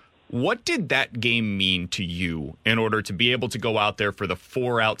so. What did that game mean to you in order to be able to go out there for the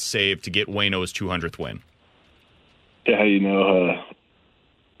 4-out save to get Waino's 200th win? Yeah,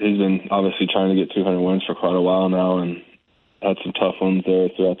 he's been obviously trying to get 200 wins for quite a while now, and had some tough ones there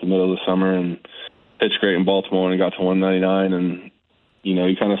throughout the middle of the summer, and pitched great in Baltimore and got to 199. And,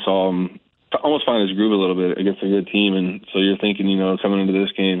 you kind of saw him almost find his groove a little bit against a good team. And so you're thinking, coming into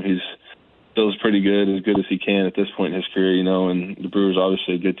this game, he's feels pretty good as he can at this point in his career, and the Brewers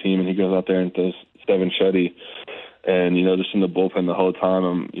obviously a good team, and he goes out there and does 7 shutty. And, just in the bullpen the whole time,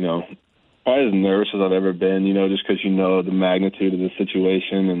 I'm, probably as nervous as I've ever been, just because the magnitude of the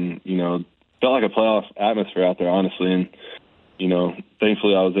situation, and, felt like a playoff atmosphere out there, honestly. And,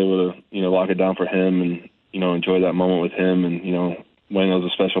 thankfully I was able to, lock it down for him and, enjoy that moment with him. And, Waino's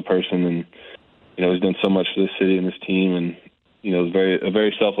a special person, and, he's done so much for this city and this team. And, is a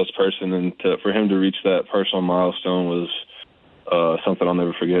very selfless person, and for him to reach that personal milestone was something I'll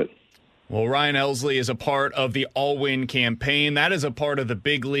never forget. Well, Ryan Helsley is a part of the all-win campaign. That is a part of the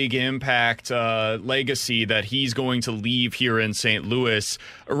big league impact legacy that he's going to leave here in St. Louis.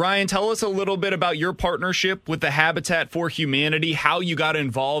 Ryan, tell us a little bit about your partnership with the Habitat for Humanity, how you got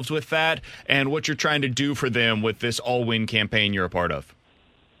involved with that, and what you're trying to do for them with this all-win campaign you're a part of.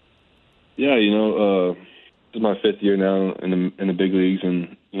 Yeah, this is my 5th year now in the big leagues,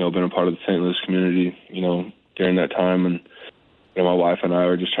 and been a part of the St. Louis community, during that time, and my wife and I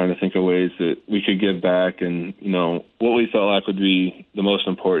were just trying to think of ways that we could give back, and what we felt like would be the most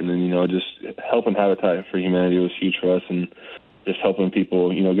important, and just helping Habitat for Humanity was huge for us, and just helping people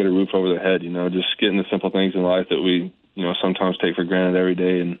get a roof over their head, just getting the simple things in life that we sometimes take for granted every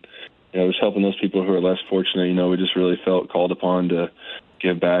day, and just helping those people who are less fortunate. We just really felt called upon to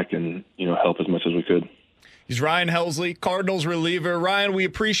give back and help as much as we could. He's Ryan Helsley, Cardinals reliever. Ryan, we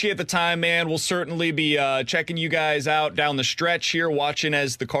appreciate the time, man. We'll certainly be checking you guys out down the stretch here, watching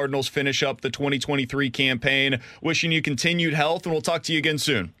as the Cardinals finish up the 2023 campaign. Wishing you continued health, and we'll talk to you again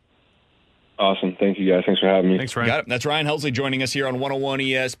soon. Awesome. Thank you, guys. Thanks for having me. Thanks, Ryan. Got it. That's Ryan Helsley joining us here on 101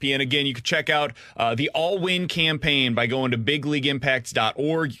 ESPN. Again, you can check out the All-Win campaign by going to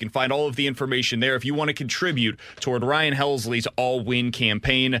bigleagueimpacts.org. You can find all of the information there. If you want to contribute toward Ryan Helsley's All-Win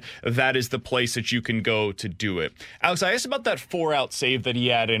campaign, that is the place that you can go to do it. Alex, I asked about that 4-out save that he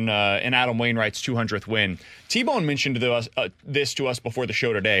had in Adam Wainwright's 200th win. T-Bone mentioned this to us before the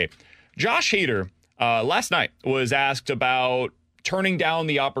show today. Josh Hader last night was asked about turning down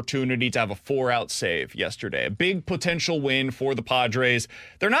the opportunity to have a 4-out save yesterday. A big potential win for the Padres.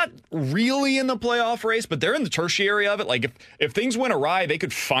 They're not really in the playoff race, but they're in the tertiary of it. Like, if things went awry, they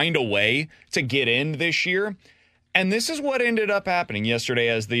could find a way to get in this year. And this is what ended up happening yesterday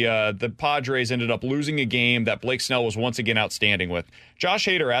as the Padres ended up losing a game that Blake Snell was once again outstanding with. Josh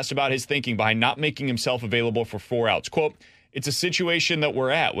Hader asked about his thinking behind not making himself available for 4 outs. Quote, "It's a situation that we're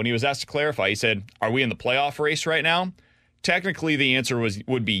at." When he was asked to clarify, he said, "Are we in the playoff race right now?" Technically, the answer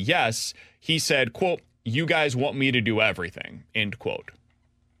would be yes. He said, quote, "You guys want me to do everything," end quote.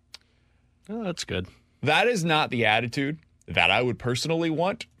 Oh, that's good. That is not the attitude that I would personally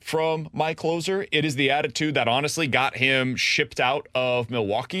want from my closer. It is the attitude that honestly got him shipped out of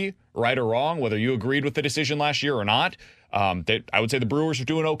Milwaukee, right or wrong, whether you agreed with the decision last year or not. I would say the Brewers are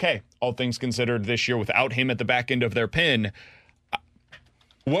doing okay, all things considered, this year without him at the back end of their pen.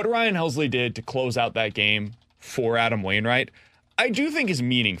 What Ryan Helsley did to close out that game for Adam Wainwright, I do think is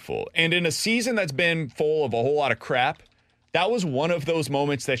meaningful. And in a season that's been full of a whole lot of crap, that was one of those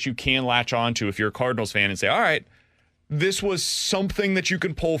moments that you can latch on to if you're a Cardinals fan and say, all right, this was something that you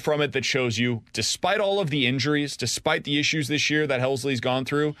can pull from it that shows you, despite all of the injuries, despite the issues this year that Helsley's gone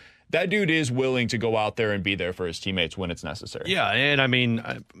through, that dude is willing to go out there and be there for his teammates when it's necessary. Yeah, and I mean,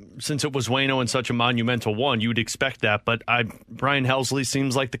 since it was Waino in such a monumental one, you'd expect that. But Brian Helsley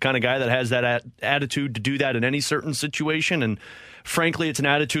seems like the kind of guy that has that attitude to do that in any certain situation. And frankly, it's an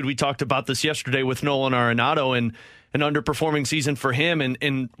attitude. We talked about this yesterday with Nolan Arenado and an underperforming season for him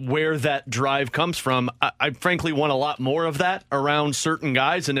and where that drive comes from. I frankly want a lot more of that around certain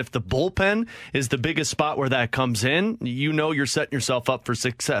guys. And if the bullpen is the biggest spot where that comes in, you're setting yourself up for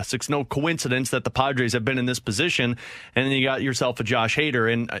success. It's no coincidence that the Padres have been in this position, and then you got yourself a Josh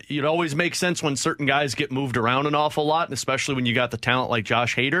Hader. And it always makes sense when certain guys get moved around an awful lot, and especially when you got the talent like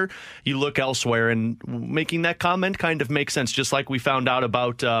Josh Hader, you look elsewhere, and making that comment kind of makes sense, just like we found out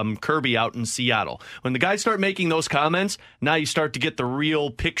about Kirby out in Seattle. When the guys start making those comments, now you start to get the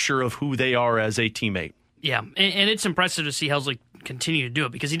real picture of who they are as a teammate. Yeah, and it's impressive to see Helsley continue to do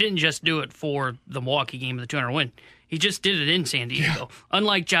it, because he didn't just do it for the Milwaukee game of the 200 win. He just did it in San Diego. Yeah.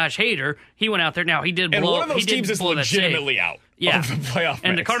 Unlike Josh Hader, he went out there. Now, he did blow. And one of those teams is legitimately out of the playoff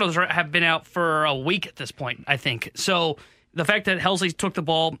And mix. the Cardinals have been out for a week at this point, I think. So the fact that Helsley took the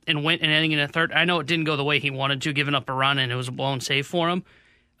ball and went an inning in a third, I know it didn't go the way he wanted to, giving up a run, and it was a blown save for him.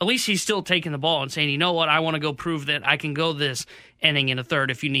 At least he's still taking the ball and saying, you know what, I want to go prove that I can go this inning in a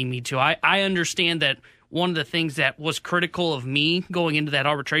third if you need me to. I understand that one of the things that was critical of me going into that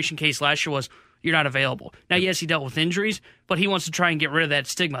arbitration case last year was you're not available. Now, yes, he dealt with injuries, but he wants to try and get rid of that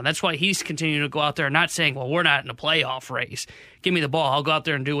stigma. That's why he's continuing to go out there and not saying, well, we're not in a playoff race. Give me the ball. I'll go out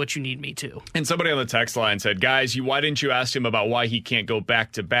there and do what you need me to. And somebody on the text line said, guys, why didn't you ask him about why he can't go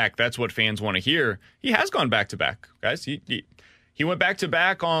back-to-back? That's what fans want to hear. He has gone back-to-back, guys. He went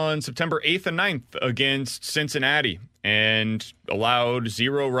back-to-back on September 8th and 9th against Cincinnati and allowed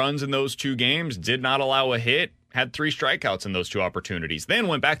 0 runs in those 2 games, did not allow a hit, had 3 strikeouts in those 2 opportunities. Then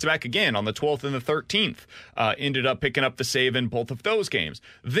went back-to-back again on the 12th and the 13th. Ended up picking up the save in both of those games.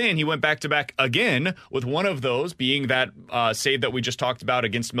 Then he went back-to-back again, with one of those being that save that we just talked about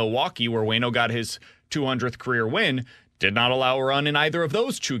against Milwaukee, where Waino got his 200th career win. Did not allow a run in either of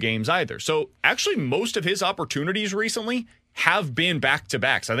those 2 games either. So actually most of his opportunities recently have been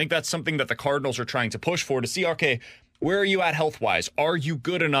back-to-backs. I think that's something that the Cardinals are trying to push for, to see, okay, where are you at health-wise? Are you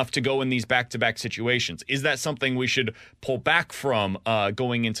good enough to go in these back-to-back situations? Is that something we should pull back from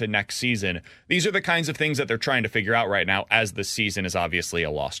going into next season? These are the kinds of things that they're trying to figure out right now, as the season is obviously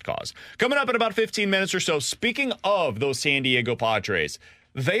a lost cause. Coming up in about 15 minutes or so, speaking of those San Diego Padres,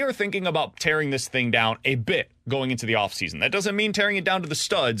 they are thinking about tearing this thing down a bit going into the offseason. That doesn't mean tearing it down to the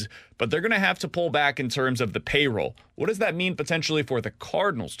studs, but they're going to have to pull back in terms of the payroll. What does that mean potentially for the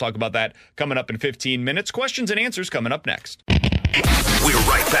Cardinals? Talk about that coming up in 15 minutes. Questions and answers coming up next. We're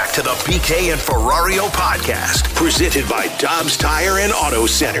right back to the BK and Ferrario podcast, presented by Dobbs Tire and Auto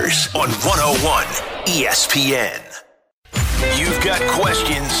Centers on 101 ESPN. You've got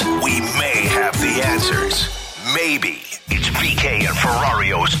questions, we may have the answers. Maybe. It's BK and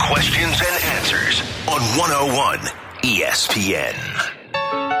Ferrario's Questions and Answers on 101 ESPN.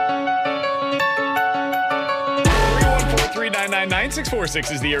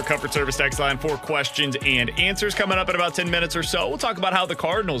 314-399-9646 is the Air Comfort Service text line for questions and answers. Coming up in about 10 minutes or so, we'll talk about how the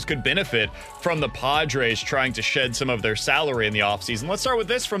Cardinals could benefit from the Padres trying to shed some of their salary in the offseason. Let's start with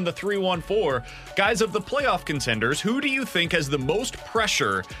this from the 314. Guys, of the playoff contenders, who do you think has the most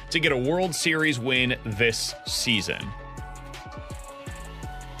pressure to get a World Series win this season?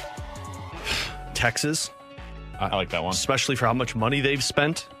 Texas. I like that one. Especially for how much money they've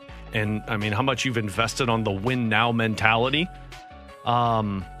spent. And, I mean, how much you've invested on the win now mentality. I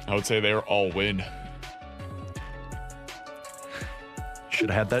would say they're all win. Should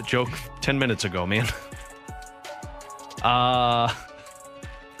have had that joke 10 minutes ago, man.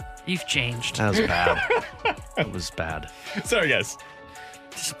 You've changed. That was bad. It was bad. Sorry, guys.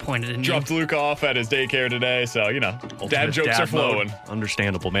 Disappointed in you. Dropped Luke off at his daycare today, so, you know, dad jokes are flowing. Mode.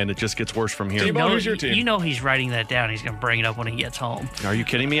 Understandable, man. It just gets worse from here. T-Bone, who's your team? You know he's writing that down. He's going to bring it up when he gets home. Are you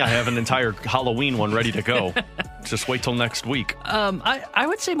kidding me? I have an entire Halloween one ready to go. Just wait till next week. I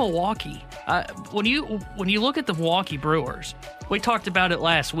would say Milwaukee. When you look at the Milwaukee Brewers, we talked about it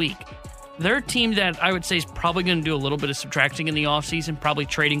last week. They're a team that I would say is probably going to do a little bit of subtracting in the offseason, probably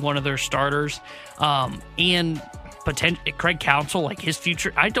trading one of their starters. And Craig Counsell, like his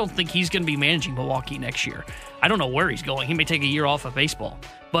future, I don't think he's going to be managing Milwaukee next year. I don't know where he's going. He may take a year off of baseball.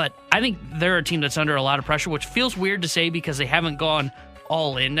 But I think they're a team that's under a lot of pressure, which feels weird to say because they haven't gone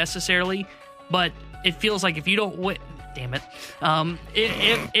all in necessarily. But it feels like if you don't win, damn it,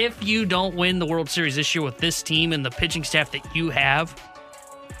 if you don't win the World Series this year with this team and the pitching staff that you have,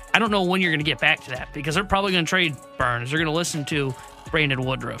 I don't know when you're going to get back to that because they're probably going to trade Burns. They're going to listen to Brandon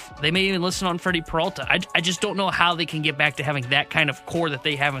Woodruff. They may even listen on Freddie Peralta. I just don't know how they can get back to having that kind of core that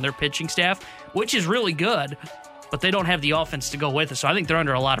they have in their pitching staff, which is really good, but they don't have the offense to go with it. So I think they're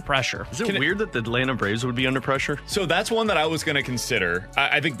under a lot of pressure. Is it weird that the Atlanta Braves would be under pressure? So that's one that I was going to consider.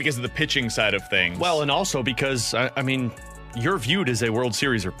 I think because of the pitching side of things. Well, and also because, I mean, you're viewed as a World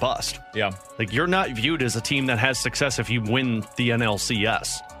Series or bust. Yeah. Like, you're not viewed as a team that has success if you win the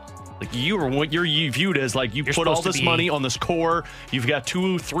NLCS. Like you're viewed as like you put all this money on this core. You've got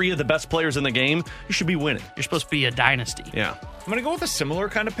 2-3 of the best players in the game. You should be winning. You're supposed to be a dynasty. Yeah. I'm going to go with a similar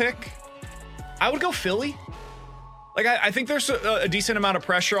kind of pick. I would go Philly. Like, I think there's a decent amount of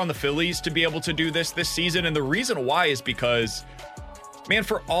pressure on the Phillies to be able to do this season. And the reason why is because, man,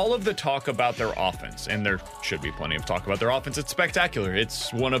 for all of the talk about their offense, and there should be plenty of talk about their offense, it's spectacular.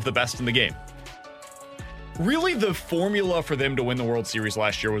 It's one of the best in the game. Really, the formula for them to win the World Series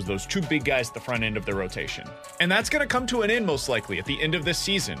last year was those 2 big guys at the front end of their rotation. And that's going to come to an end most likely at the end of this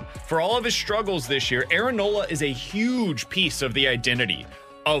season. For all of his struggles this year, Aaron Nola is a huge piece of the identity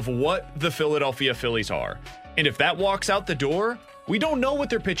of what the Philadelphia Phillies are. And if that walks out the door, we don't know what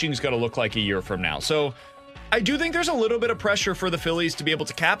their pitching is going to look like a year from now. So I do think there's a little bit of pressure for the Phillies to be able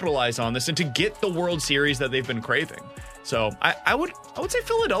to capitalize on this and to get the World Series that they've been craving. So I would say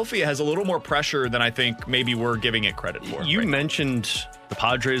Philadelphia has a little more pressure than I think maybe we're giving it credit for. You mentioned the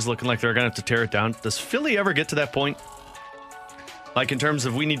Padres looking like they're going to have to tear it down. Does Philly ever get to that point? Like in terms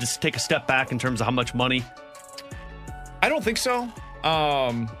of we need to take a step back in terms of how much money? I don't think so.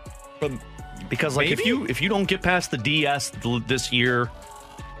 But because like maybe? if you don't get past the DS this year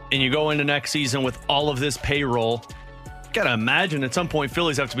and you go into next season with all of this payroll, you got to imagine at some point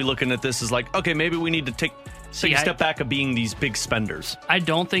Phillies have to be looking at this as like, okay, maybe we need to take Take a step back of being these big spenders. I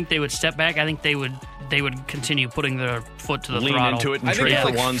don't think they would step back. I think they would continue putting their foot to the Lean throttle. into it and I think trade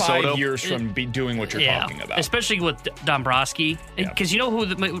they're for Juan 5 Soto. years from doing what you're talking about. Especially with Dombrowski. Because you know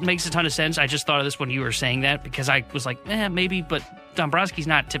who makes a ton of sense? I just thought of this when you were saying that because I was like, maybe, but Dombrowski's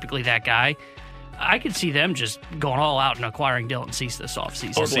not typically that guy. I could see them just going all out and acquiring Dylan Cease this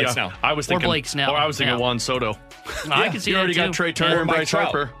offseason. Or Blake Snell. I was thinking, Blake Snell. Or I was thinking Juan Soto. I could see you that already too. got Trey Turner and Mike Bryce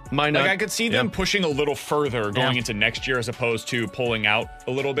Trout. Harper. Like I could see them pushing a little further going into next year as opposed to pulling out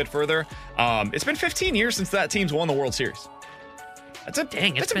a little bit further. It's been 15 years since that team's won the World Series.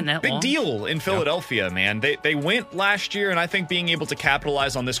 It's been that big deal in Philadelphia, man. They went last year, and I think being able to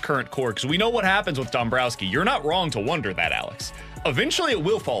capitalize on this current core, because we know what happens with Dombrowski. You're not wrong to wonder that, Alex. Eventually, it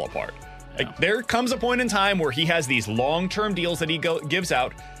will fall apart. Like, there comes a point in time where he has these long-term deals that he gives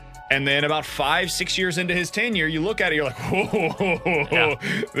out, and then about 5-6 years into his tenure, you look at it, you're like, whoa,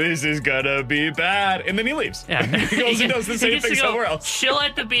 this is gonna be bad. And then he leaves. Yeah. He goes and does the same thing somewhere else. Chill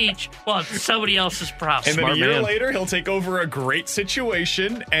at the beach while it's somebody else's props. And then a year later, he'll take over a great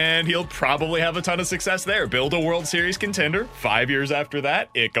situation, and he'll probably have a ton of success there. Build a World Series contender. 5 years after that,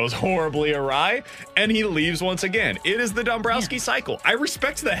 it goes horribly awry, and he leaves once again. It is the Dombrowski cycle. I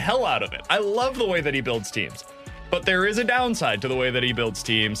respect the hell out of it. I love the way that he builds teams. But there is a downside to the way that he builds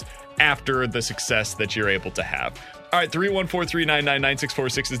teams after the success that you're able to have. All right,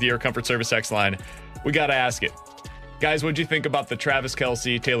 314-399-9646 is the Air Comfort Service X line. We got to ask it. Guys, what'd you think about the Travis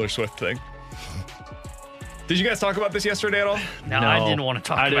Kelce, Taylor Swift thing? Did you guys talk about this yesterday at all? No, I didn't want to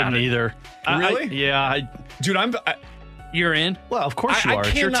talk about it. I didn't either. Really? Dude, You're in? Well, of course you are.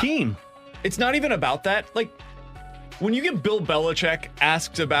 It's your team. It's not even about that. Like, when you get Bill Belichick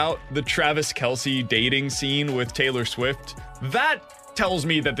asked about the Travis Kelce dating scene with Taylor Swift, that tells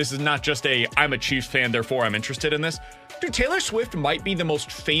me that this is not just I'm a Chiefs fan, therefore I'm interested in this. Dude, Taylor Swift might be the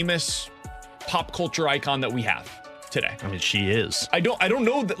most famous pop culture icon that we have today. I mean, she is. I don't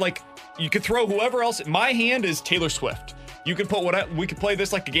know that, like, you could throw whoever else. My hand is Taylor Swift. You could put we could play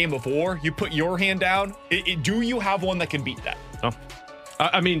this like a game of war. You put your hand down. Do you have one that can beat that? No.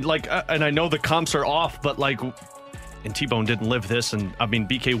 I mean, like, and I know the comps are off, but like, and T-Bone didn't live this, and I mean,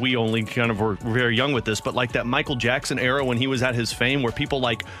 BK, we only kind of were very young with this, but like that Michael Jackson era when he was at his fame where people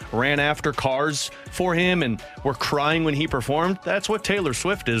like ran after cars for him and were crying when he performed, that's what Taylor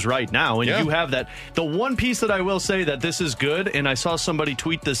Swift is right now. And you have that. The one piece that I will say that this is good, and I saw somebody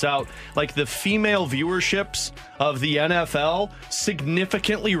tweet this out, like the female viewerships of the NFL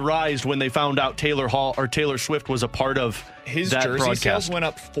significantly rised when they found out Taylor Swift was a part of his that jersey broadcast. sales went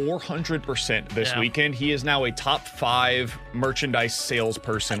up 400% this weekend. He is now a top 5 merchandise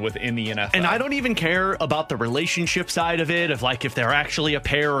salesperson within the NFL. And I don't even care about the relationship side of it, of like if they're actually a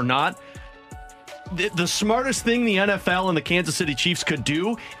pair or not. The smartest thing the NFL and the Kansas City Chiefs could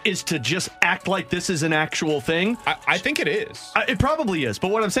do is to just act like this is an actual thing. I think it is. It probably is. But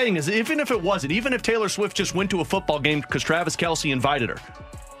what I'm saying is, even if it wasn't, even if Taylor Swift just went to a football game because Travis Kelce invited her,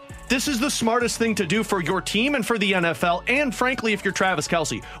 this is the smartest thing to do for your team and for the NFL, and frankly, if you're Travis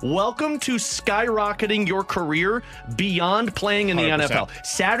Kelce. Welcome to skyrocketing your career beyond playing in the 100%. NFL.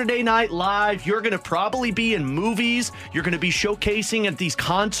 Saturday Night Live, you're going to probably be in movies, you're going to be showcasing at these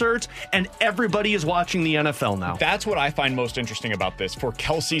concerts, and everybody is watching the NFL now. That's what I find most interesting about this, for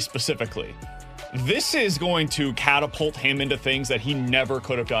Kelce specifically. This is going to catapult him into things that he never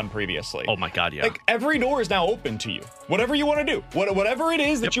could have done previously. Oh my God, yeah. Like, every door is now open to you. Whatever you want to do, whatever it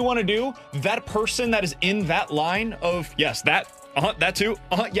is that you want to do, that person that is in that line of, yes, that too,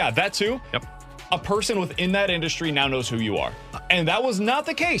 that too. Yep. A person within that industry now knows who you are. And that was not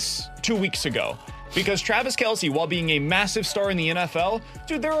the case 2 weeks ago. Because Travis Kelce, while being a massive star in the NFL,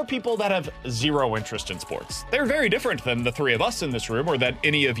 dude, there are people that have zero interest in sports. They're very different than the three of us in this room or than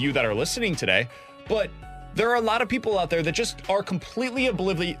any of you that are listening today. But there are a lot of people out there that just are completely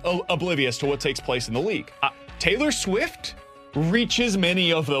oblivious to what takes place in the league. Taylor Swift reaches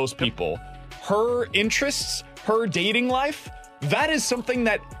many of those people. Her interests, her dating life, that is something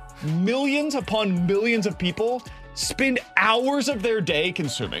that millions upon millions of people spend hours of their day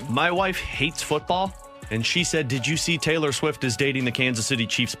consuming. My wife hates football, and she said, "Did you see Taylor Swift is dating the Kansas City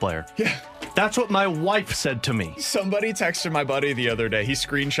Chiefs player?" Yeah. That's what my wife said to me. Somebody texted my buddy the other day. He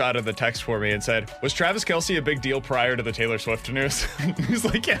screenshotted the text for me and said, "Was Travis Kelce a big deal prior to the Taylor Swift news?" He's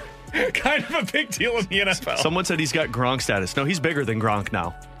like, "Yeah, kind of a big deal in the NFL." Someone said he's got Gronk status. No, he's bigger than Gronk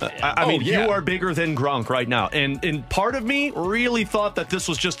now. I mean, you are bigger than Gronk right now. And part of me really thought that this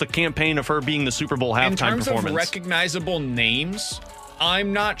was just a campaign of her being the Super Bowl halftime performance. In terms of recognizable names,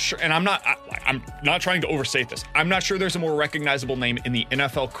 I'm not sure, and I'm not trying to overstate this. I'm not sure there's a more recognizable name in the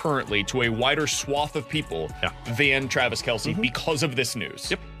NFL currently to a wider swath of people than Travis Kelce because of this news.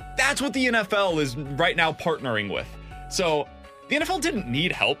 Yep. That's what the NFL is right now partnering with. So the NFL didn't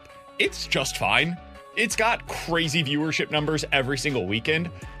need help. It's just fine. It's got crazy viewership numbers every single weekend.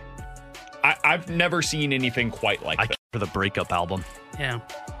 I've never seen anything quite like that. For the breakup album. Yeah.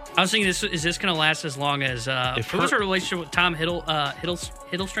 I was thinking, is this going to last as long as... what was her relationship with Tom Hiddleston?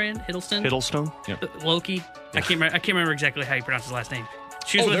 Yeah. Loki? Yeah. I can't remember exactly how you pronounce his last name.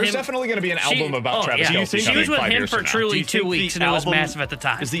 There's definitely going to be an album about Travis Kelce. She was with him for truly 2 weeks, and it was massive at the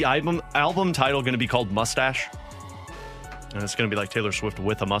time. Is the album title going to be called Mustache? And it's going to be like Taylor Swift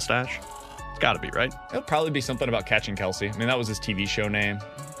with a mustache? It's got to be, right? It'll probably be something about Catching Kelce. I mean, that was his TV show name.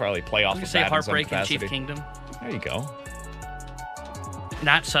 Probably play off of that. Say Heartbreak and Chief Kingdom. There you go.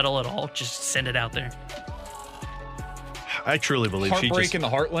 Not subtle at all. Just send it out there. I truly believe Heartbreak in the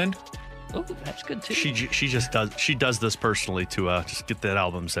Heartland. Oh, that's good too. She does this personally to just get that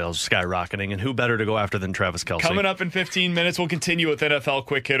album sales skyrocketing, and who better to go after than Travis Kelce? Coming up in 15 minutes, we'll continue with NFL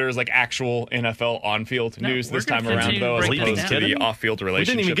quick hitters, like actual NFL on-field news this time around, though, as opposed to the off-field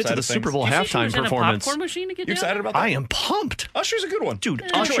relationship. We didn't even get to the Super Bowl halftime performance. You excited about that? I am pumped. Usher's a good one, dude.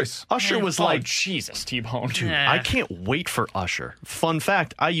 Usher was like Jesus, T-Bone. Dude, I can't wait for Usher. Fun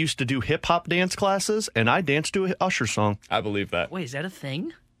fact: I used to do hip hop dance classes, and I danced to an Usher song. I believe that. Wait, is that a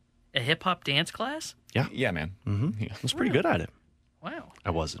thing? A hip-hop dance class? Yeah, man. Mm-hmm. Yeah. I was pretty good at it. Wow. I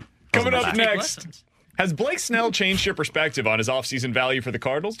wasn't. Coming up next, has Blake Snell changed your perspective on his offseason value for the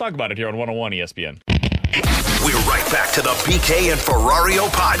Cardinals? Talk about it here on 101 ESPN. We're right back to the BK and Ferrario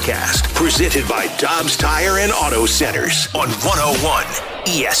podcast, presented by Dobbs Tire and Auto Centers on 101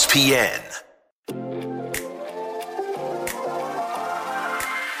 ESPN.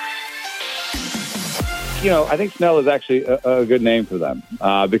 I think Snell is actually a good name for them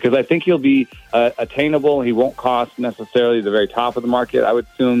because I think he'll be attainable. He won't cost necessarily the very top of the market. I would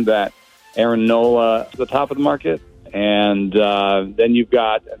assume that Aaron Nola is the top of the market, and then you've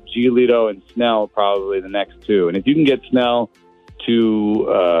got Giolito and Snell probably the next two. And if you can get Snell to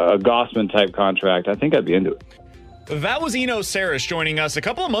a Gossman-type contract, I think I'd be into it. That was Eno Saris joining us a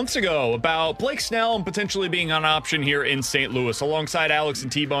couple of months ago about Blake Snell and potentially being an option here in St. Louis. Alongside Alex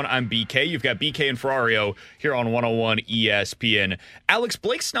and T-Bone, I'm BK. You've got BK and Ferrario here on 101 ESPN. Alex,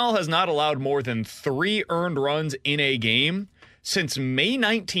 Blake Snell has not allowed more than 3 earned runs in a game since May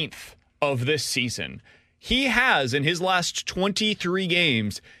 19th of this season. He has, in his last 23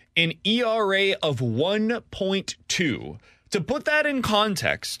 games, an ERA of 1.2. To put that in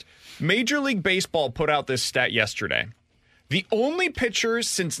context, Major League Baseball put out this stat yesterday. The only pitchers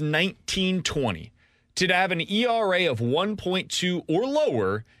since 1920 to have an ERA of 1.2 or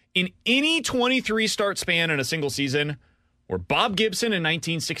lower in any 23-start span in a single season were Bob Gibson in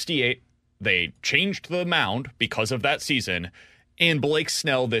 1968. They changed the mound because of that season, and Blake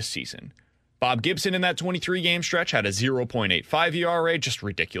Snell this season. Bob Gibson in that 23-game stretch had a 0.85 ERA, just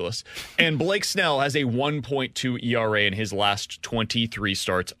ridiculous. And Blake Snell has a 1.2 ERA in his last 23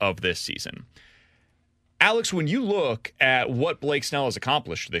 starts of this season. Alex, when you look at what Blake Snell has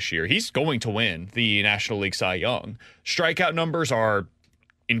accomplished this year, he's going to win the National League Cy Young. Strikeout numbers are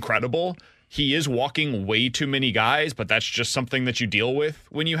incredible. He is walking way too many guys, but that's just something that you deal with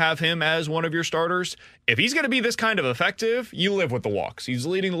when you have him as one of your starters. If he's going to be this kind of effective, you live with the walks. He's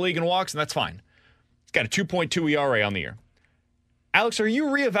leading the league in walks, and that's fine. He's got a 2.2 ERA on the year. Alex, are you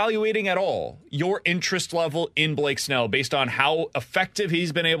reevaluating at all your interest level in Blake Snell based on how effective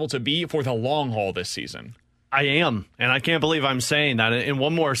he's been able to be for the long haul this season? I am, and I can't believe I'm saying that. And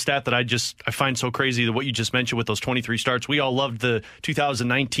one more stat that I find so crazy, that what you just mentioned with those 23 starts. We all loved the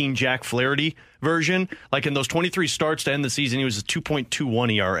 2019 Jack Flaherty version. Like in those 23 starts to end the season, he was a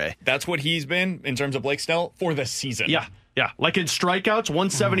 2.21 ERA. That's what he's been in terms of Blake Snell for the season. Yeah. Like in strikeouts,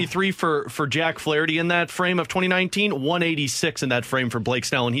 173 for Jack Flaherty in that frame of 2019, 186 in that frame for Blake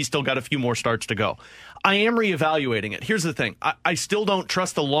Snell, and he's still got a few more starts to go. I am reevaluating it. Here's the thing. I still don't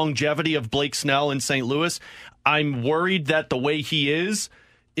trust the longevity of Blake Snell in St. Louis. I'm worried that the way he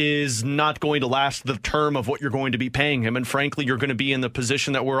is not going to last the term of what you're going to be paying him. And frankly, you're going to be in the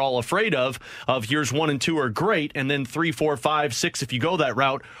position that we're all afraid of years 1 and 2 are great, and then 3, 4, 5, 6, if you go that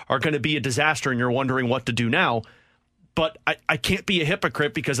route, are going to be a disaster, and you're wondering what to do now. But I can't be a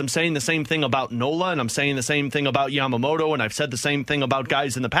hypocrite because I'm saying the same thing about Nola, and I'm saying the same thing about Yamamoto, and I've said the same thing about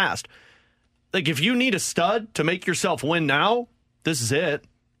guys in the past. Like, if you need a stud to make yourself win now, this is it.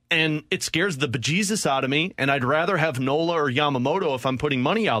 And it scares the bejesus out of me, and I'd rather have Nola or Yamamoto if I'm putting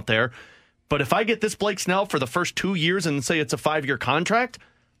money out there. But if I get this Blake Snell for the first 2 years and say it's a 5-year contract,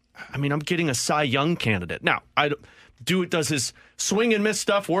 I mean, I'm getting a Cy Young candidate. Now, Does his swing and miss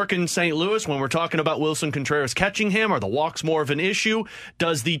stuff work in St. Louis when we're talking about Wilson Contreras catching him? Are the walks more of an issue?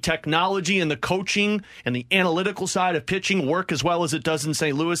 Does the technology and the coaching and the analytical side of pitching work as well as it does in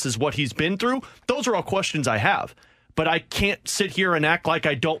St. Louis as what he's been through? Those are all questions I have. But I can't sit here and act like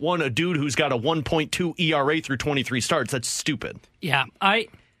I don't want a dude who's got a 1.2 ERA through 23 starts. That's stupid. Yeah, I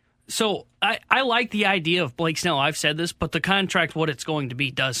like the idea of Blake Snell. I've said this, but the contract, what it's going to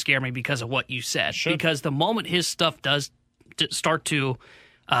be, does scare me because of what you said. Sure. Because the moment his stuff does start to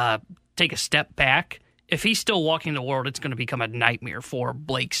take a step back, if he's still walking the world, it's going to become a nightmare for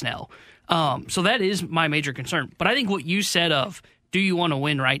Blake Snell. So that is my major concern. But I think what you said of, do you want to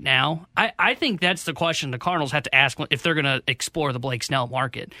win right now? I think that's the question the Cardinals have to ask if they're going to explore the Blake Snell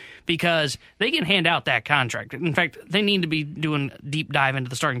market, because they can hand out that contract. In fact, they need to be doing a deep dive into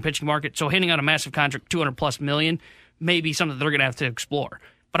the starting pitching market. So handing out a massive contract, $200+ million, may be something they're going to have to explore.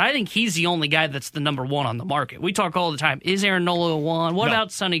 But I think he's the only guy that's the number one on the market. We talk all the time. Is Aaron Nola one? What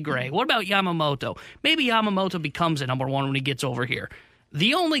about Sonny Gray? What about Yamamoto? Maybe Yamamoto becomes a number one when he gets over here.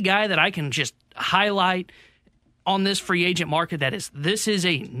 The only guy that I can just highlight on this free agent market this is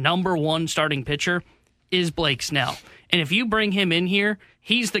a number one starting pitcher is Blake Snell. And if you bring him in here,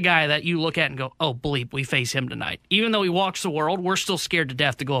 he's the guy that you look at and go, oh, bleep, we face him tonight. Even though he walks the world, we're still scared to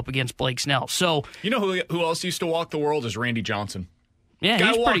death to go up against Blake Snell. So you know who else used to walk the world is Randy Johnson. Yeah, guy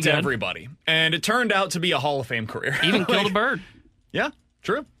he's pretty walked good. Everybody. And it turned out to be a Hall of Fame career. Even killed a bird. Yeah,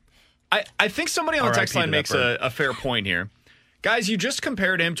 true. I think somebody on the text line makes a fair point here. Guys, you just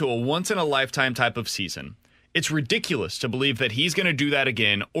compared him to a once-in-a-lifetime type of season. It's ridiculous to believe that he's going to do that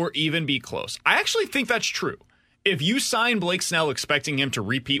again or even be close. I actually think that's true. If you sign Blake Snell expecting him to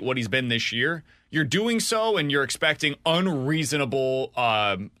repeat what he's been this year, you're doing so and you're expecting unreasonable,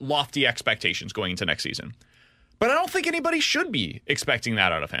 lofty expectations going into next season. But I don't think anybody should be expecting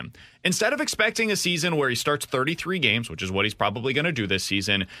that out of him. Instead of expecting a season where he starts 33 games, which is what he's probably going to do this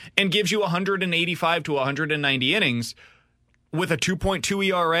season, and gives you 185 to 190 innings with a 2.2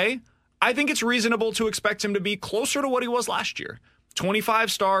 ERA, I think it's reasonable to expect him to be closer to what he was last year.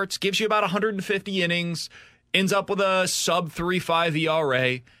 25 starts, gives you about 150 innings, ends up with a sub 3.5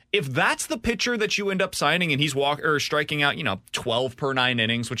 ERA. If that's the pitcher that you end up signing and he's striking out, 12 per 9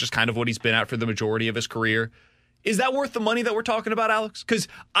 innings, which is kind of what he's been at for the majority of his career, is that worth the money that we're talking about, Alex? Because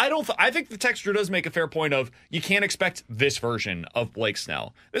I think the texture does make a fair point of you can't expect this version of Blake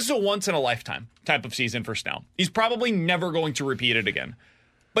Snell. This is a once-in-a-lifetime type of season for Snell. He's probably never going to repeat it again.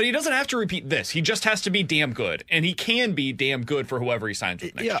 But he doesn't have to repeat this. He just has to be damn good. And he can be damn good for whoever he signs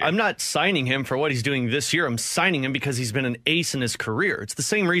with next year. I'm not signing him for what he's doing this year. I'm signing him because he's been an ace in his career. It's the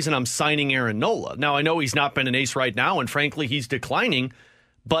same reason I'm signing Aaron Nola. Now, I know he's not been an ace right now, and frankly, he's declining.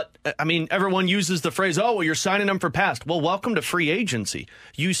 But, I mean, everyone uses the phrase, oh, well, you're signing him for past. Well, welcome to free agency.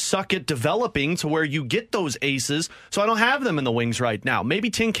 You suck at developing to where you get those aces, so I don't have them in the wings right now. Maybe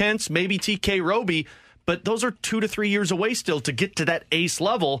Tin Kent's, maybe TK Roby, but those are 2 to 3 years away still to get to that ace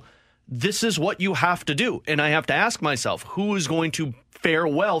level. This is what you have to do. And I have to ask myself, who is going to fare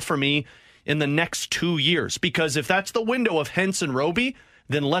well for me in the next 2 years? Because if that's the window of Hentz and Roby,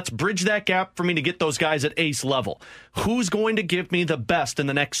 then let's bridge that gap for me to get those guys at ace level. Who's going to give me the best in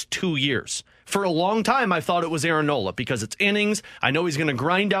the next 2 years? For a long time, I thought it was Aaron Nola because it's innings. I know he's going to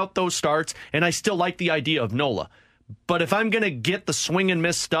grind out those starts, and I still like the idea of Nola. But if I'm going to get the swing and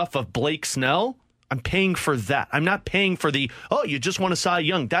miss stuff of Blake Snell, I'm paying for that. I'm not paying for you just want to Cy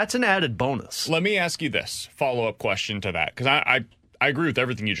Young. That's an added bonus. Let me ask you this follow-up question to that, because I agree with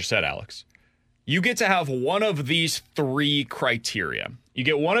everything you just said, Alex. You get to have one of these 3 criteria. You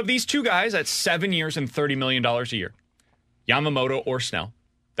get one of these 2 guys at 7 years and $30 million a year. Yamamoto or Snell.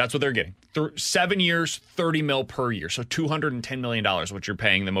 That's what they're getting. 7 years, $30 mil per year. So $210 million, what you're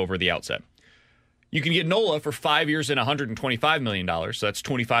paying them over the outset. You can get Nola for 5 years and $125 million. So that's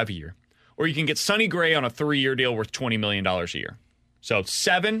 $25 a year. Or you can get Sonny Gray on a 3-year deal worth $20 million a year. So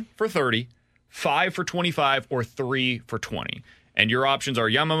 7 for 30, 5 for 25, or 3 for 20. And your options are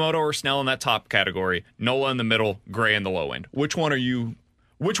Yamamoto or Snell in that top category, Nola in the middle, Gray in the low end. Which one are you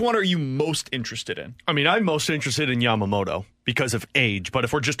most interested in? I mean, I'm most interested in Yamamoto because of age. But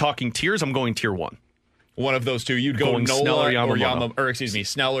if we're just talking tiers, I'm going tier 1. One of those 2. You'd go Nola Snell or Yamamoto.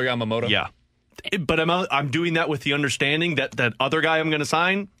 Snell or Yamamoto? Yeah. But I'm doing that with the understanding that that other guy I'm going to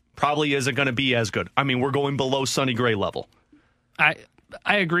sign probably isn't going to be as good. I mean, we're going below Sonny Gray level. I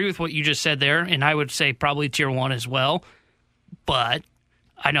agree with what you just said there, and I would say probably tier 1 as well. But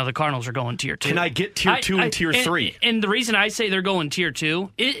I know the Cardinals are going tier 2. Can I get tier 2 and tier 3? And the reason I say they're going tier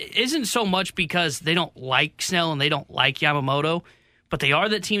 2 it isn't so much because they don't like Snell and they don't like Yamamoto, but they are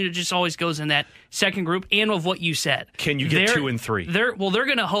that team that just always goes in that second group. And of what you said, can you get 2 and 3? They're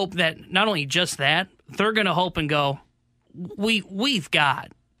going to hope that not only just that, they're going to hope and go, we've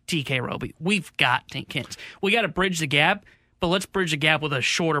got TK Roby. We've got Tank Kins. We got to bridge the gap, but let's bridge the gap with a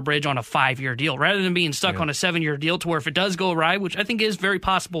shorter bridge on a 5-year deal rather than being stuck on a 7-year deal to where if it does go awry, which I think is very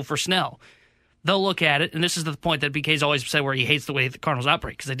possible for Snell, they'll look at it, and this is the point that BK's always said where he hates the way the Cardinals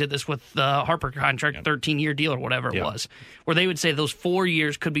operate because they did this with the Harper contract, 13-year deal or whatever it was, where they would say those 4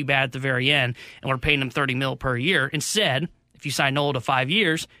 years could be bad at the very end, and we're paying them $30 million per year. Instead, if you sign Nola to 5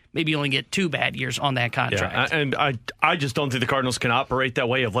 years, maybe you only get 2 bad years on that contract. Yeah, and I just don't think the Cardinals can operate that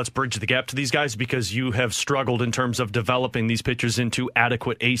way of let's bridge the gap to these guys because you have struggled in terms of developing these pitchers into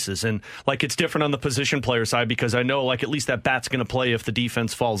adequate aces. And like it's different on the position player side because I know like at least that bat's going to play if the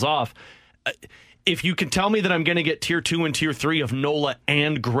defense falls off. If you can tell me that I'm going to get tier 2 and tier 3 of Nola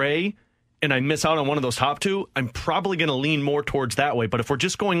and Gray, and I miss out on one of those top 2, I'm probably going to lean more towards that way. But if we're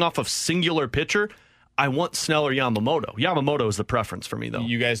just going off of singular pitcher, I want Snell or Yamamoto. Yamamoto is the preference for me, though.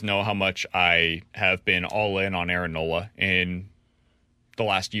 You guys know how much I have been all in on Aaron Nola in the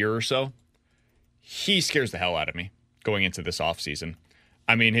last year or so. He scares the hell out of me going into this offseason.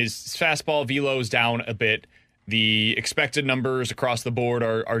 I mean, his fastball velo is down a bit. The expected numbers across the board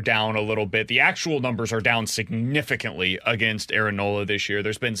are down a little bit. The actual numbers are down significantly against Aaron Nola this year.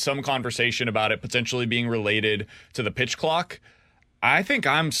 There's been some conversation about it potentially being related to the pitch clock. I think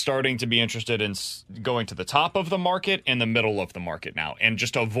I'm starting to be interested in going to the top of the market and the middle of the market now and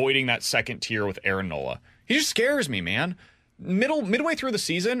just avoiding that second tier with Aaron Nola. He just scares me, man. Midway through the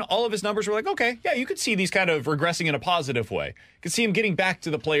season, all of his numbers were like, okay, yeah, you could see these kind of regressing in a positive way. You could see him getting back to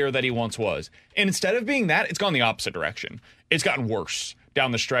the player that he once was. And instead of being that, it's gone the opposite direction. It's gotten worse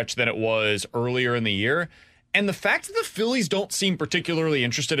down the stretch than it was earlier in the year. And the fact that the Phillies don't seem particularly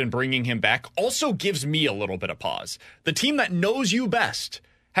interested in bringing him back also gives me a little bit of pause. The team that knows you best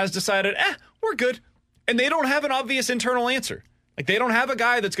has decided, we're good. And they don't have an obvious internal answer. Like, they don't have a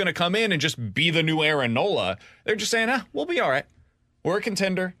guy that's going to come in and just be the new Aaron Nola. They're just saying, we'll be all right. We're a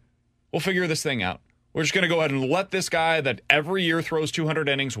contender. We'll figure this thing out. We're just going to go ahead and let this guy that every year throws 200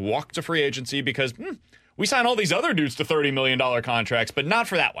 innings walk to free agency because we sign all these other dudes to $30 million contracts, but not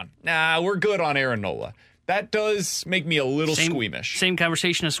for that one. Nah, we're good on Aaron Nola. That does make me a little squeamish. Same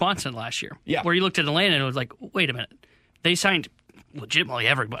conversation as Swanson last year. Yeah. Where you looked at Atlanta and it was like, wait a minute. They signed legitimately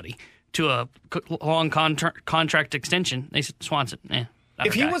everybody to a long contract extension. They said, Swanson,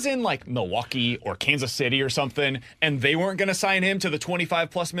 if he was in like Milwaukee or Kansas City or something, and they weren't going to sign him to the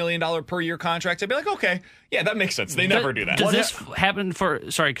 $25+ million per year contract, I'd be like, okay, yeah, that makes sense. They never do that. Does this happen for?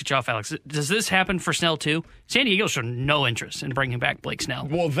 Sorry, cut you off, Alex. Does this happen for Snell too? San Diego showed no interest in bringing back Blake Snell.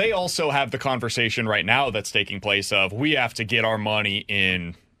 Well, they also have the conversation right now that's taking place of we have to get our money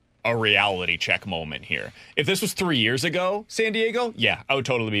in a reality check moment here. If this was 3 years ago, San Diego, yeah, I would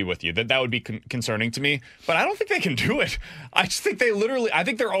totally be with you. That would be concerning to me, but I don't think they can do it. I just think I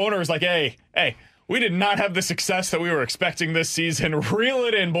think their owner is like, hey, we did not have the success that we were expecting this season. Reel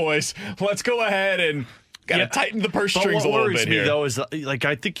it in, boys. Let's go ahead and gotta tighten the purse strings a little bit here. What worries me, though, is like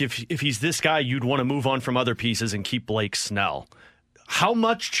I think if he's this guy, you'd want to move on from other pieces and keep Blake Snell. How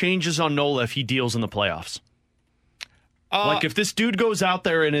much changes on Nola if he deals in the playoffs? Like, if this dude goes out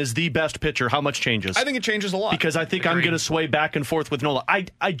there and is the best pitcher, how much changes? I think it changes a lot. Because I think I'm going to sway back and forth with Nola.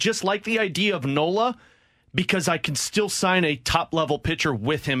 I just like the idea of Nola because I can still sign a top-level pitcher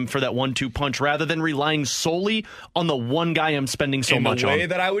with him for that 1-2 punch rather than relying solely on the one guy I'm spending so much on. In the way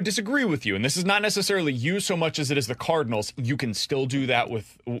that I would disagree with you, and this is not necessarily you so much as it is the Cardinals, you can still do that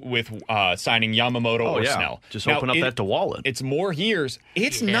with signing Yamamoto or Snell. Just open up that wallet. It's more years.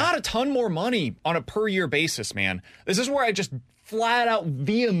 It's not a ton more money on a per-year basis, man. This is where I just flat out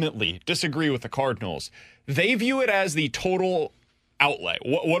vehemently disagree with the Cardinals. They view it as the total outlay.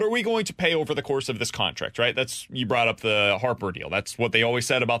 What are we going to pay over the course of this contract, right? You brought up the Harper deal. That's what they always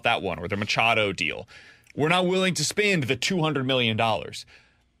said about that one, or the Machado deal. We're not willing to spend the $200 million.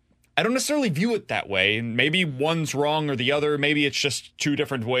 I don't necessarily view it that way, and maybe one's wrong or the other. Maybe it's just two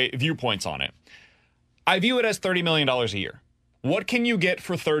different viewpoints on it. I view it as $30 million a year. What can you get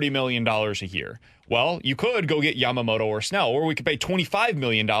for $30 million a year? Well, you could go get Yamamoto or Snell, or we could pay $25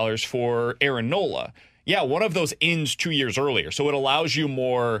 million for Aaron Nola. Yeah, one of those ends 2 years earlier, so it allows you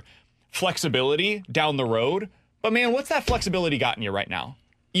more flexibility down the road. But man, what's that flexibility gotten you right now?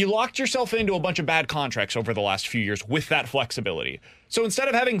 You locked yourself into a bunch of bad contracts over the last few years with that flexibility. So instead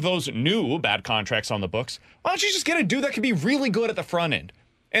of having those new bad contracts on the books, why don't you just get a dude that could be really good at the front end?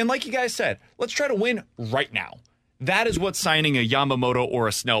 And like you guys said, let's try to win right now. That is what signing a Yamamoto or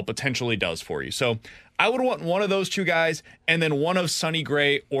a Snell potentially does for you. So I would want one of those two guys and then one of Sonny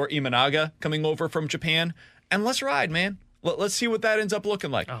Gray or Imanaga coming over from Japan. And let's ride, man. Let's see what that ends up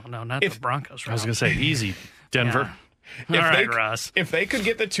looking like. Oh, no, not the Broncos. I was going to say, easy, Denver. Russ. If they could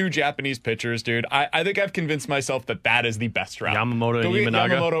get the 2 Japanese pitchers, dude, I think I've convinced myself that is the best route.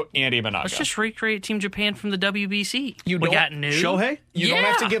 Yamamoto and Imanaga. Let's just recreate Team Japan from the WBC. We got new Shohei? You don't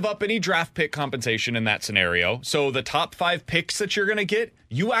have to give up any draft pick compensation in that scenario. So the top 5 picks that you're going to get,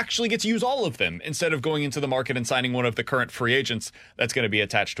 you actually get to use all of them instead of going into the market and signing one of the current free agents that's going to be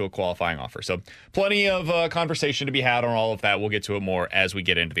attached to a qualifying offer. So plenty of conversation to be had on all of that. We'll get to it more as we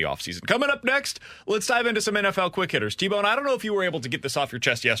get into the offseason. Coming up next, let's dive into some NFL quick hitters. T-Bone, I don't know if you were able to get this off your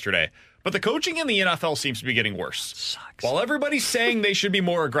chest yesterday, but the coaching in the NFL seems to be getting worse. Sucks. While everybody's saying they should be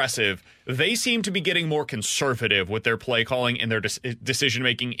more aggressive, they seem to be getting more conservative with their play calling and their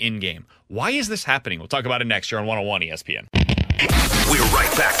decision-making in-game. Why is this happening? We'll talk about it next year on 101 ESPN. We're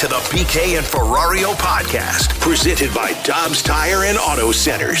right back to the BK and Ferrario podcast, presented by Dobbs Tire and Auto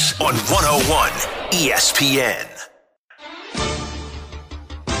Centers on 101 ESPN.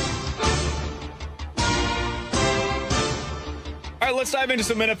 All right, let's dive into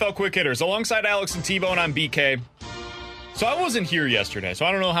some NFL quick hitters. Alongside Alex and T-Bone, I'm BK. So I wasn't here yesterday, so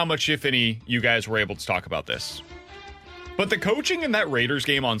I don't know how much, if any, you guys were able to talk about this. But the coaching in that Raiders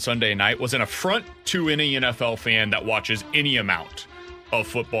game on Sunday night was an affront to any NFL fan that watches any amount of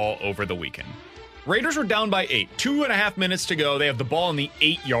football over the weekend. Raiders were down by 8, 2.5 minutes to go. They have the ball on the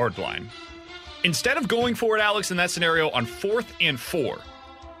 8-yard line. Instead of going for it, Alex, in that scenario on 4th and 4,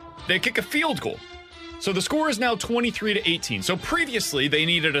 they kick a field goal. So the score is now 23-18. So previously, they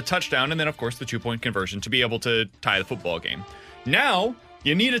needed a touchdown and then, of course, the 2-point conversion to be able to tie the football game. Now,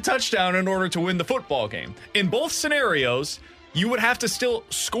 you need a touchdown in order to win the football game. In both scenarios, you would have to still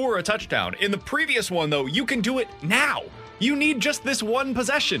score a touchdown. In the previous one, though, you can do it now. You need just this one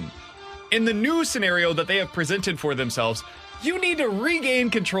possession. In the new scenario that they have presented for themselves, you need to regain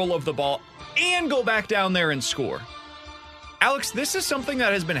control of the ball and go back down there and score. Alex, this is something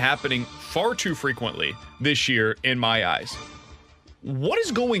that has been happening far too frequently this year in my eyes. What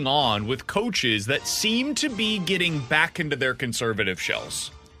is going on with coaches that seem to be getting back into their conservative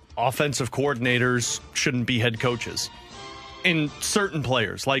shells? Offensive coordinators shouldn't be head coaches. And certain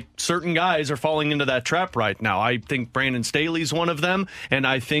players, like certain guys, are falling into that trap right now. I think Brandon Staley's one of them, and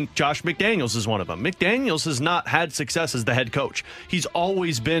I think Josh McDaniels is one of them. McDaniels has not had success as the head coach. He's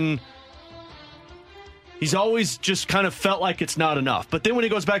always just kind of felt like it's not enough. But then when he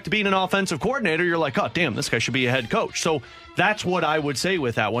goes back to being an offensive coordinator, you're like, oh, damn, this guy should be a head coach. So that's what I would say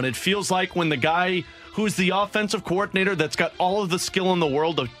with that one. It feels like when the guy who's the offensive coordinator that's got all of the skill in the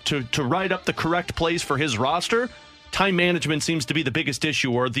world to write up the correct plays for his roster, time management seems to be the biggest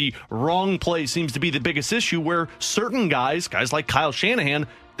issue, or the wrong play seems to be the biggest issue, where certain guys like Kyle Shanahan,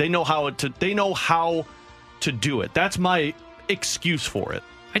 they know how to do it. That's my excuse for it.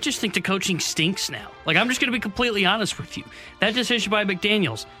 I just think the coaching stinks now. Like, I'm just going to be completely honest with you. That decision by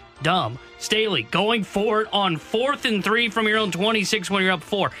McDaniels, dumb. Staley, going for it on 4th and 3 from your own 26 when you're up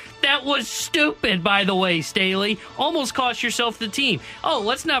 4. That was stupid, by the way, Staley. Almost cost yourself the team. Oh,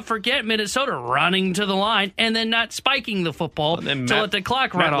 let's not forget Minnesota running to the line and then not spiking the football to let the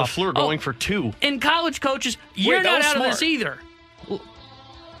clock run off. Matt LaFleur going for 2. And college coaches, you're not out of this either.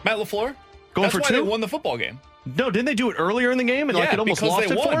 Matt LaFleur? Going for 2? That's why they won the football game. No, didn't they do it earlier in the game and it almost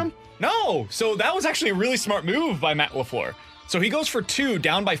lost it for him? No, so that was actually a really smart move by Matt LaFleur. So he goes for 2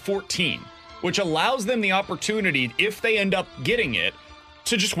 down by 14, which allows them the opportunity, if they end up getting it,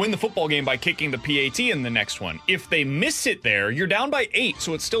 to just win the football game by kicking the PAT in the next one. If they miss it there, you're down by 8,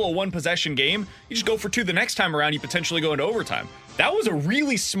 so it's still a 1-possession game. You just go for 2 the next time around, you potentially go into overtime. That was a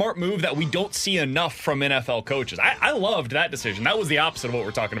really smart move that we don't see enough from NFL coaches. I loved that decision. That was the opposite of what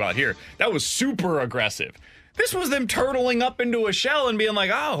we're talking about here. That was super aggressive. This was them turtling up into a shell and being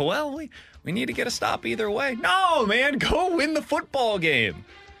like, oh, well, we need to get a stop either way. No, man, go win the football game.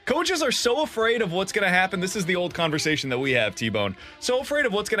 Coaches are so afraid of what's going to happen. This is the old conversation that we have, T-Bone. So afraid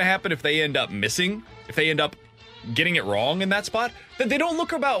of what's going to happen if they end up missing, if they end up getting it wrong in that spot, that they don't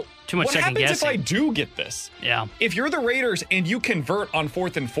look about too much what happens if I do get this. Yeah. If you're the Raiders and you convert on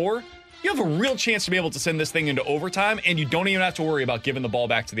 4th and 4, you have a real chance to be able to send this thing into overtime, and you don't even have to worry about giving the ball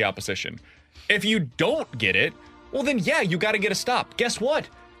back to the opposition. If you don't get it, well then, yeah, you got to get a stop. Guess what?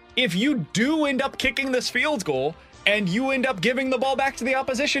 If you do end up kicking this field goal and you end up giving the ball back to the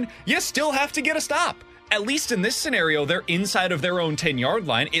opposition, you still have to get a stop. At least in this scenario, they're inside of their own 10-yard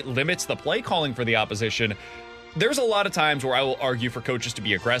line. It limits the play calling for the opposition. There's a lot of times where I will argue for coaches to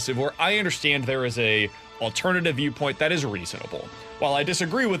be aggressive, where I understand there is a alternative viewpoint that is reasonable. While I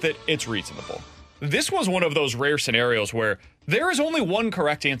disagree with it, it's reasonable. This was one of those rare scenarios where there is only one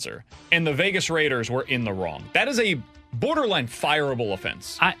correct answer, and the Vegas Raiders were in the wrong. That is a borderline fireable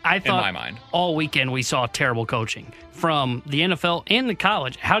offense. I thought in my mind, all weekend we saw terrible coaching from the NFL and the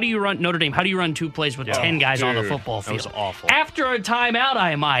college. How do you run Notre Dame? How do you run 2 plays with 10 guys on the football field? That was awful. After a timeout,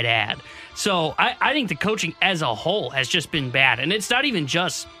 I might add. So I think the coaching as a whole has just been bad. And it's not even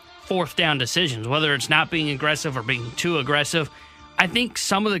just fourth down decisions, whether it's not being aggressive or being too aggressive. I think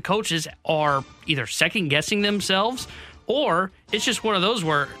some of the coaches are either second-guessing themselves or it's just one of those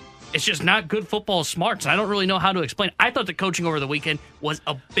where it's just not good football smarts. I don't really know how to explain it. I thought the coaching over the weekend was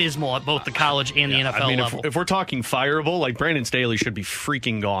abysmal at both the college and the NFL level. If we're talking fireable, like Brandon Staley should be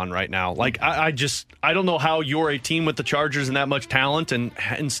freaking gone right now. Like I don't know how you're a team with the Chargers and that much talent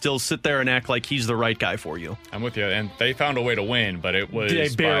and still sit there and act like he's the right guy for you. I'm with you. And they found a way to win, but it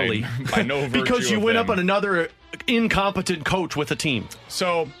was barely by no virtue because you of went them. up on another incompetent coach with a team.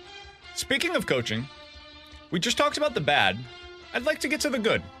 So, speaking of coaching, we just talked about the bad. I'd like to get to the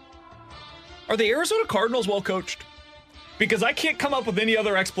good. Are the Arizona Cardinals well coached? Because I can't come up with any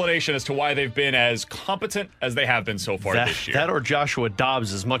other explanation as to why they've been as competent as they have been so far this year. That or Joshua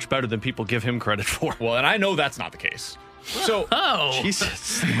Dobbs is much better than people give him credit for. Well, and I know that's not the case. So,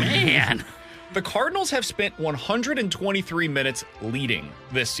 Jesus, man. The Cardinals have spent 123 minutes leading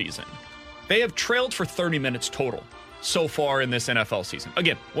this season. They have trailed for 30 minutes total so far in this NFL season.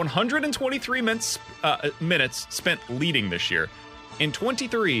 Again, 123 minutes spent leading this year. In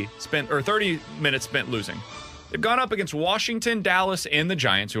 30 minutes spent losing. They've gone up against Washington, Dallas, and the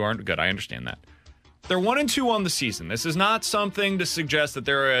Giants, who aren't good. I understand that. They're 1-2 on the season. This is not something to suggest that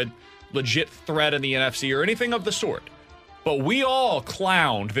they're a legit threat in the NFC or anything of the sort. But we all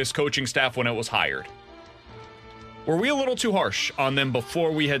clowned this coaching staff when it was hired. Were we a little too harsh on them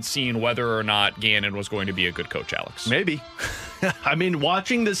before we had seen whether or not Gannon was going to be a good coach, Alex? Maybe. I mean,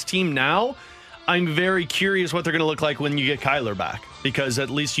 watching this team now, I'm very curious what they're going to look like when you get Kyler back, because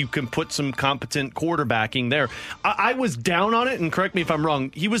at least you can put some competent quarterbacking there. I was down on it, and correct me if I'm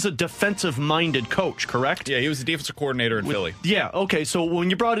wrong, he was a defensive-minded coach, correct? Yeah, he was the defensive coordinator in Philly. Yeah, okay, so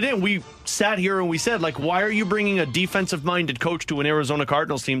when you brought it in, we sat here and we said, like, why are you bringing a defensive-minded coach to an Arizona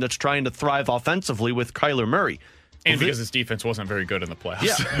Cardinals team that's trying to thrive offensively with Kyler Murray? And because his defense wasn't very good in the playoffs.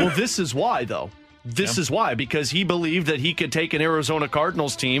 Yeah, well, this is why, though. This is why, because he believed that he could take an Arizona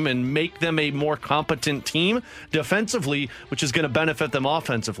Cardinals team and make them a more competent team defensively, which is going to benefit them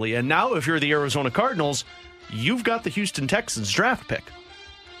offensively. And now if you're the Arizona Cardinals, you've got the Houston Texans draft pick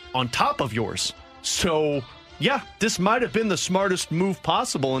on top of yours. So, yeah, this might have been the smartest move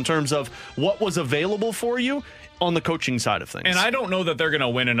possible in terms of what was available for you on the coaching side of things. And I don't know that they're going to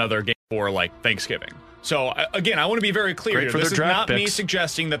win another game for, like, Thanksgiving. So, again, I want to be very clear here. This is not me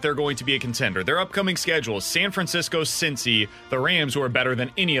suggesting that they're going to be a contender. Their upcoming schedule is San Francisco, Cincy, the Rams, who are better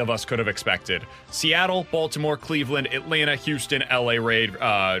than any of us could have expected. Seattle, Baltimore, Cleveland, Atlanta, Houston, LA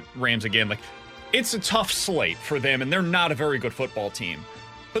Rams again. Like, it's a tough slate for them, and they're not a very good football team.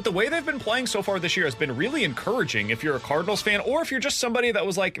 But the way they've been playing so far this year has been really encouraging if you're a Cardinals fan or if you're just somebody that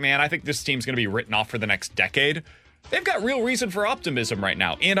was like, man, I think this team's going to be written off for the next decade. They've got real reason for optimism right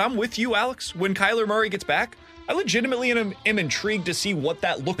now. And I'm with you, Alex. When Kyler Murray gets back, I legitimately am intrigued to see what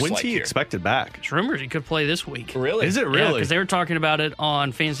that looks like. When's he expected back? It's rumored he could play this week. Really? Is it really? Yeah, because they were talking about it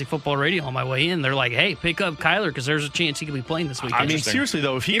on Fantasy Football Radio on my way in. They're like, hey, pick up Kyler because there's a chance he could be playing this week. I mean, seriously,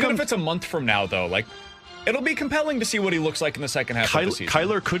 though, if it's a month from now, though, like, it'll be compelling to see what he looks like in the second half of the season.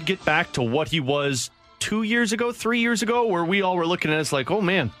 Kyler could get back to what he was 2 years ago, 3 years ago, where we all were looking at it as like, oh,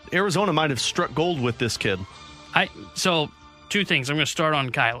 man, Arizona might have struck gold with this kid. So, two things. I'm going to start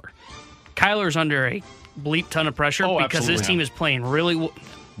on Kyler. Kyler's under a bleep ton of pressure because this team is playing really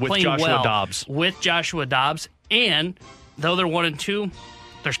with Joshua Dobbs. With Joshua Dobbs. And though they're 1-2,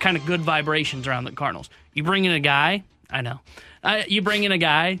 there's kind of good vibrations around the Cardinals. You bring in a guy, you bring in a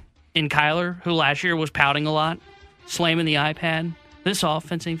guy in Kyler who last year was pouting a lot, slamming the iPad. This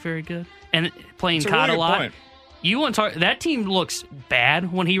offense ain't very good. And playing COD a lot. Point. You want to talk, that team looks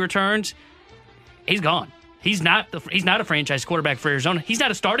bad when he returns. He's gone. He's not a franchise quarterback for Arizona. He's not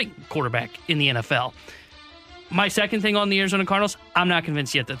a starting quarterback in the NFL. My second thing on the Arizona Cardinals, I'm not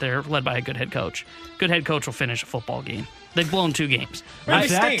convinced yet that they're led by a good head coach. Good head coach will finish a football game. They've blown 2 games.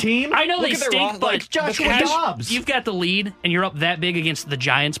 That team? I know they stink, but like Joshua Dobbs. You've got the lead, and you're up that big against the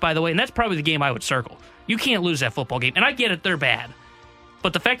Giants, by the way, and that's probably the game I would circle. You can't lose that football game. And I get it, they're bad.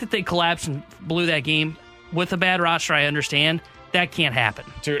 But the fact that they collapsed and blew that game with a bad roster, I understand. That can't happen.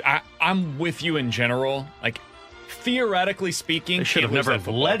 Dude, I'm with you in general. Like, theoretically speaking, they should have never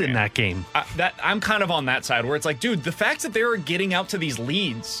led in that game. I'm kind of on that side where it's like, dude, the fact that they're getting out to these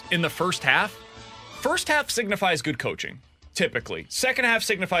leads in the first half signifies good coaching, typically. Second half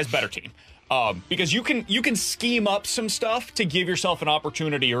signifies better team. Because you can scheme up some stuff to give yourself an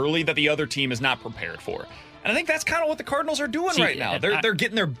opportunity early that the other team is not prepared for. And I think that's kind of what the Cardinals are doing right now. They're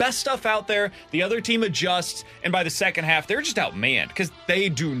getting their best stuff out there. The other team adjusts, and by the second half, they're just outmanned because they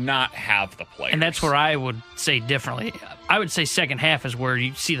do not have the players. And that's where I would say differently. I would say second half is where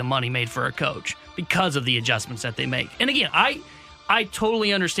you see the money made for a coach because of the adjustments that they make. And again, I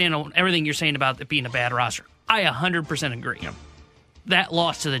totally understand everything you're saying about it being a bad roster. I 100% agree. Yep. That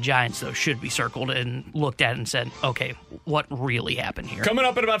loss to the Giants, though, should be circled and looked at and said, okay, what really happened here? Coming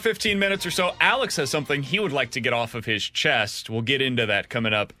up in about 15 minutes or so, Alex has something he would like to get off of his chest. We'll get into that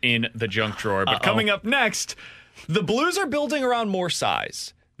coming up in the junk drawer. But coming up next, the Blues are building around more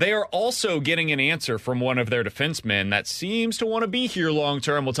size. They are also getting an answer from one of their defensemen that seems to want to be here long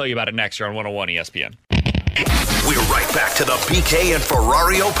term. We'll tell you about it next year on 101 ESPN. We're right back to the BK and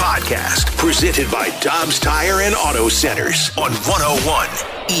Ferrario podcast, presented by Dobbs Tire and Auto Centers on 101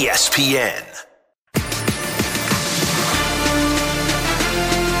 ESPN.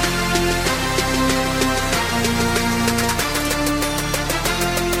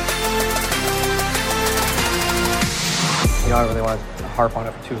 I don't really want to harp on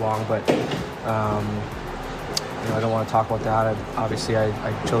it for too long, but I don't want to talk about that. Obviously,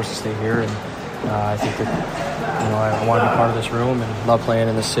 I chose to stay here, and I think that I want to be part of this room and love playing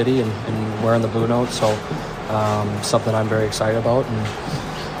in this city and wearing the blue notes. So something I'm very excited about, and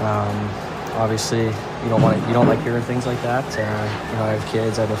obviously you don't like hearing things like that. I have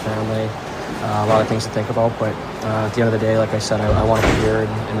kids, I have a family, a lot of things to think about. But at the end of the day, like I said, I want to be here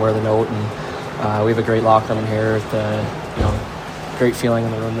and wear the note. And we have a great locker room here. Great feeling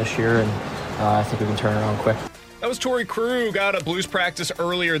in the room this year, and I think we can turn it around quick. That was Torrey Krug out at Blues practice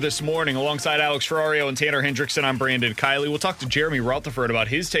earlier this morning alongside Alex Ferrario and Tanner Hendrickson. I'm Brandon Kiley. We'll talk to Jeremy Rutherford about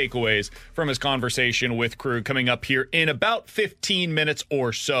his takeaways from his conversation with Krug coming up here in about 15 minutes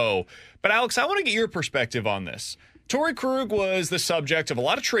or so. But Alex, I want to get your perspective on this. Torrey Krug was the subject of a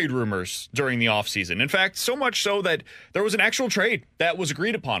lot of trade rumors during the offseason. In fact, so much so that there was an actual trade that was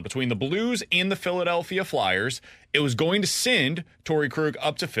agreed upon between the Blues and the Philadelphia Flyers. It was going to send Torrey Krug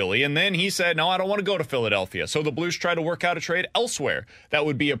up to Philly, and then he said, no, I don't want to go to Philadelphia. So the Blues tried to work out a trade elsewhere that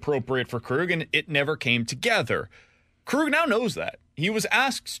would be appropriate for Krug, and it never came together. Krug now knows that. He was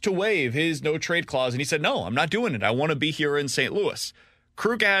asked to waive his no-trade clause, and he said, no, I'm not doing it. I want to be here in St. Louis.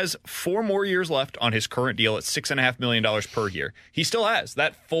 Krug has 4 more years left on his current deal at $6.5 million per year. He still has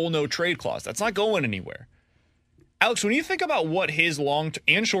that full no-trade clause. That's not going anywhere. Alex, when you think about what his long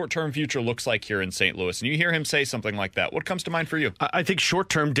and short-term future looks like here in St. Louis, and you hear him say something like that, what comes to mind for you? I think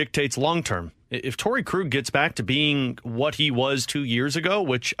short-term dictates long-term. If Torrey Krug gets back to being what he was 2 years ago,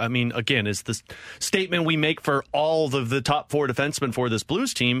 which, I mean, again, is the statement we make for all of the top 4 defensemen for this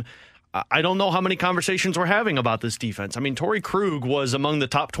Blues team, I don't know how many conversations we're having about this defense. I mean, Torrey Krug was among the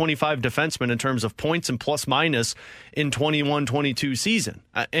top 25 defensemen in terms of points and plus-minus in 21-22 season,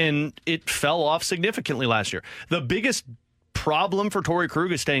 and it fell off significantly last year. The biggest problem for Torrey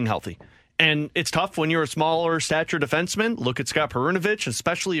Krug is staying healthy, and it's tough when you're a smaller stature defenseman. Look at Scott Perunovich,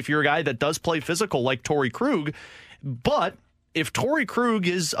 especially if you're a guy that does play physical like Torrey Krug, but if Torrey Krug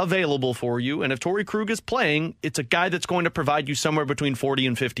is available for you, and if Torrey Krug is playing, it's a guy that's going to provide you somewhere between 40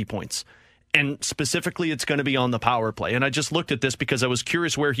 and 50 points. And specifically, it's going to be on the power play. And I just looked at this because I was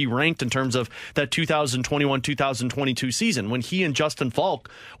curious where he ranked in terms of that 2021-2022 season, when he and Justin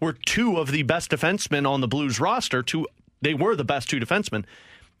Falk were 2 of the best defensemen on the Blues roster. They were the best 2 defensemen.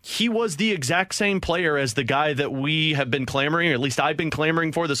 He was the exact same player as the guy that we have been clamoring, or at least I've been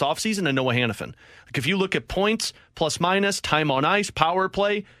clamoring for this offseason, and Noah Hannafin. Like, if you look at points, plus minus, time on ice, power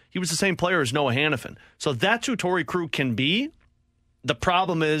play, he was the same player as Noah Hannafin. So that's who Torrey Krug can be. The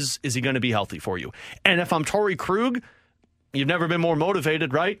problem is he going to be healthy for you? And if I'm Torrey Krug, you've never been more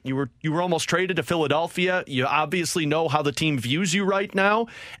motivated, right? You were almost traded to Philadelphia. You obviously know how the team views you right now.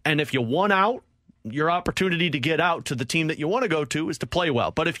 And if you want out, your opportunity to get out to the team that you want to go to is to play well.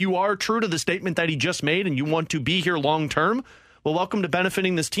 But if you are true to the statement that he just made and you want to be here long term, well, welcome to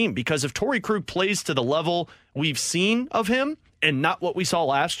benefiting this team. Because if Torrey Krug plays to the level we've seen of him and not what we saw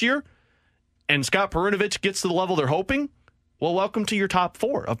last year, and Scott Perunovich gets to the level they're hoping, well, welcome to your top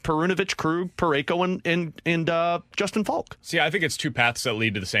 4 of Perunovich, Krug, Parayko, and Justin Falk. See, I think it's 2 paths that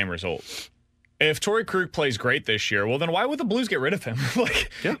lead to the same result. If Torrey Krug plays great this year, well, then why would the Blues get rid of him?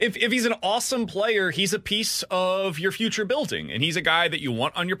 If he's an awesome player, he's a piece of your future building, and he's a guy that you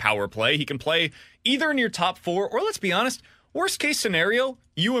want on your power play. He can play either in your top 4, or let's be honest, Worst case scenario,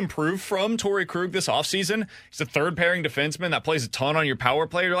 you improve from Torrey Krug this offseason. He's a third pairing defenseman that plays a ton on your power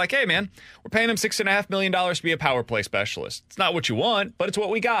play. You're like, hey, man, we're paying him $6.5 million to be a power play specialist. It's not what you want, but it's what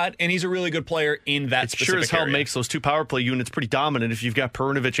we got, and he's a really good player in that specific area. It sure as hell makes those two power play units pretty dominant if you've got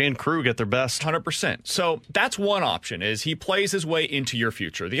Perunovic and Krug at their best. 100%. So that's one option, is he plays his way into your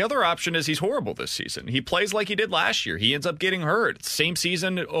future. The other option is he's horrible this season. He plays like he did last year. He ends up getting hurt. Same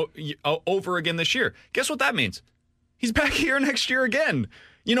season over again this year. Guess what that means? He's back here next year again.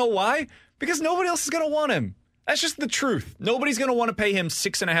 You know why? Because nobody else is going to want him. That's just the truth. Nobody's going to want to pay him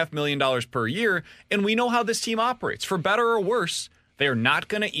 $6.5 million per year, and we know how this team operates. For better or worse, they are not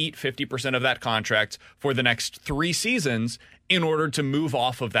going to eat 50% of that contract for the next 3 seasons in order to move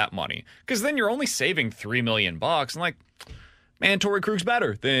off of that money. Because then you're only saving $3 million. And like, man, Torrey Krug's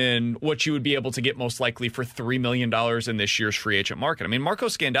better than what you would be able to get most likely for $3 million in this year's free agent market. I mean, Marco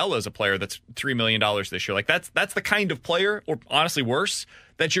Scandella is a player that's $3 million this year. Like, that's the kind of player, or honestly worse,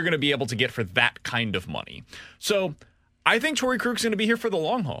 that you're going to be able to get for that kind of money. So I think Torrey Krug's going to be here for the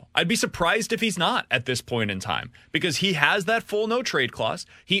long haul. I'd be surprised if he's not at this point in time, because he has that full no-trade clause.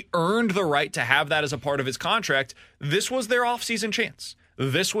 He earned the right to have that as a part of his contract. This was their offseason chance.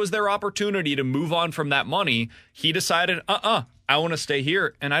 This was their opportunity to move on from that money. He decided, I want to stay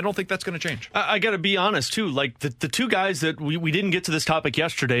here, and I don't think that's going to change. I got to be honest, too. Like, the two guys that we didn't get to this topic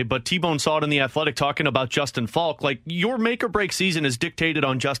yesterday, but T-Bone saw it in The Athletic talking about Justin Falk. Like, your make-or-break season is dictated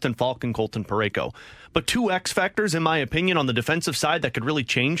on Justin Falk and Colton Parayko. But two X factors, in my opinion, on the defensive side that could really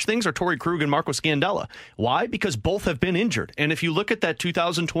change things are Torrey Krug and Marco Scandella. Why? Because both have been injured. And if you look at that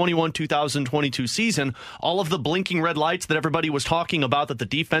 2021-2022 season, all of the blinking red lights that everybody was talking about, that the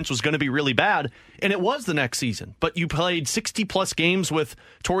defense was going to be really bad, and it was the next season. But you played 60-plus games with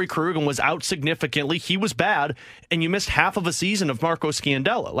Torrey Krug and was out significantly. He was bad, and you missed half of a season of Marco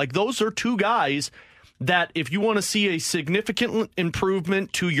Scandella. Like, those are two guys that if you want to see a significant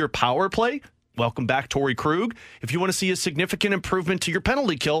improvement to your power play, welcome back Torrey Krug. If you want to see a significant improvement to your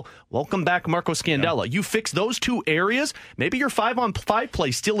penalty kill, welcome back Marco Scandella. Yeah. You fix those two areas, maybe your 5-on-5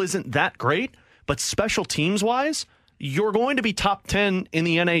 play still isn't that great, but special teams-wise, you're going to be top 10 in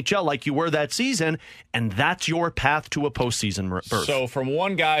the NHL like you were that season, and that's your path to a postseason berth. So from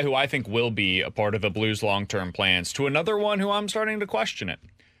one guy who I think will be a part of the Blues' long-term plans to another one who I'm starting to question it.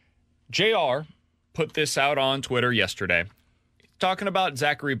 JR put this out on Twitter yesterday, talking about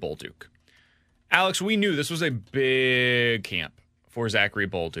Zachary Bolduc. Alex, we knew this was a big camp for Zachary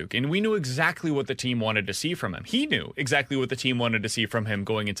Bolduc, and we knew exactly what the team wanted to see from him. He knew exactly what the team wanted to see from him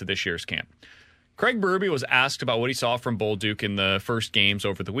going into this year's camp. Craig Berube was asked about what he saw from Bolduc in the first games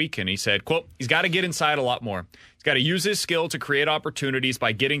over the weekend. He said, quote, he's got to get inside a lot more. He's got to use his skill to create opportunities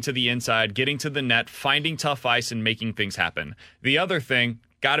by getting to the inside, getting to the net, finding tough ice, and making things happen. The other thing,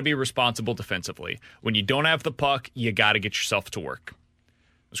 got to be responsible defensively. When you don't have the puck, you got to get yourself to work.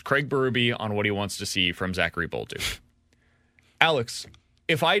 It was Craig Berube on what he wants to see from Zachary Bolduc. Alex,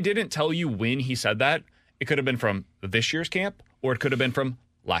 if I didn't tell you when he said that, it could have been from this year's camp, or it could have been from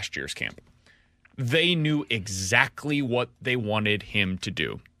last year's camp. They knew exactly what they wanted him to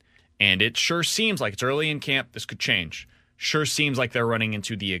do. And it sure seems like it's early in camp. This could change. Sure seems like they're running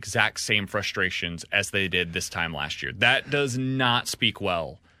into the exact same frustrations as they did this time last year. That does not speak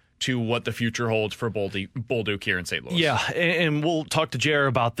well to what the future holds for Bolduc here in St. Louis. Yeah, and we'll talk to Jer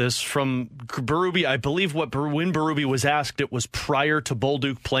about this. From Berube, I believe when Berube was asked, it was prior to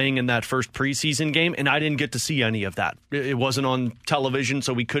Bolduc playing in that first preseason game, and I didn't get to see any of that. It wasn't on television,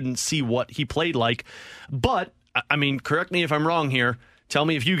 so we couldn't see what he played like. But, I mean, correct me if I'm wrong here. Tell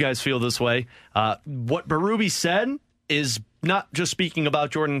me if you guys feel this way. What Berube said is not just speaking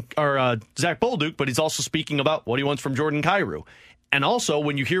about Zach Bolduc, but he's also speaking about what he wants from Jordan Kyrou. And also,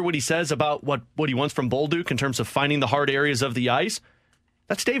 when you hear what he says about what he wants from Bolduc in terms of finding the hard areas of the ice,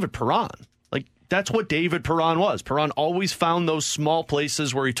 that's David Perron. Like, that's what David Perron was. Perron always found those small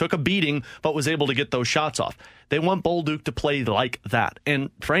places where he took a beating but was able to get those shots off. They want Bolduc to play like that. And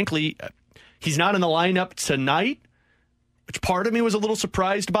frankly, he's not in the lineup tonight, which part of me was a little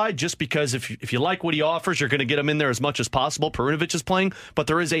surprised by, just because if you like what he offers, you're going to get him in there as much as possible. Perunovic is playing, but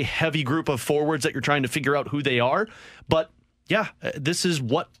there is a heavy group of forwards that you're trying to figure out who they are. But yeah, this is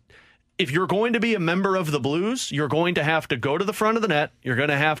what, if you're going to be a member of the Blues, you're going to have to go to the front of the net. You're going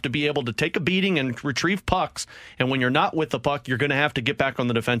to have to be able to take a beating and retrieve pucks. And when you're not with the puck, you're going to have to get back on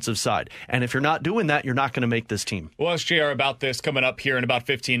the defensive side. And if you're not doing that, you're not going to make this team. We'll ask JR about this coming up here in about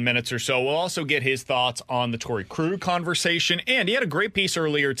 15 minutes or so. We'll also get his thoughts on the Torrey Krug conversation. And he had a great piece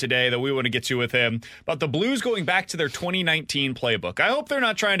earlier today that we want to get to with him about the Blues going back to their 2019 playbook. I hope they're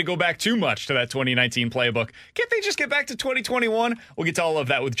not trying to go back too much to that 2019 playbook. Can't they just get back to 2021? We'll get to all of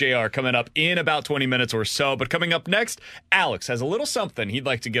that with JR coming coming up in about 20 minutes or so. But coming up next, Alex has a little something he'd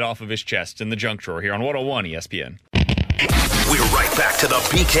like to get off of his chest in the junk drawer here on 101 ESPN. We're right back to the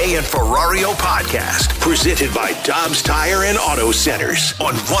BK and Ferrario podcast, presented by Dobbs Tire and Auto Centers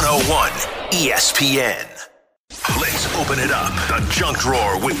on 101 ESPN. Let's open it up. The junk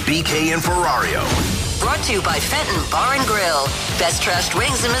drawer with BK and Ferrario. Brought to you by Fenton Bar and Grill. Best trashed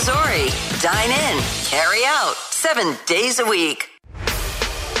wings in Missouri. Dine in, carry out, 7 days a week.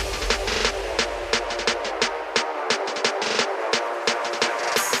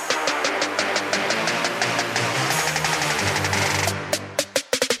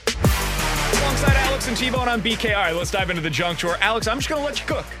 Alongside Alex and T-Bone on BK. All right, let's dive into the junk drawer. Alex, I'm just going to let you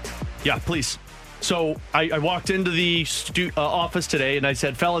cook. Yeah, please. So I walked into the office today and I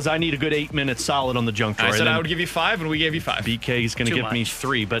said, fellas, I need a good 8 minutes solid on the junk drawer. I said I would give you 5, and we gave you 5. BK is going to give me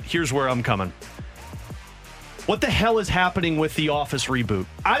 3, but here's where I'm coming. What the hell is happening with the Office reboot?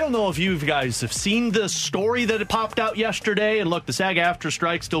 I don't know if you guys have seen the story that popped out yesterday. And look, the SAG-AFTRA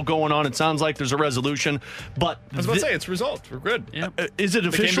strike's still going on. It sounds like there's a resolution. But I was about to say, it's resolved. We're good. Yeah. Is it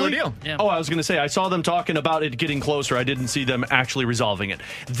officially? They came to a deal. Yeah. Oh, I was going to say, I saw them talking about it getting closer. I didn't see them actually resolving it.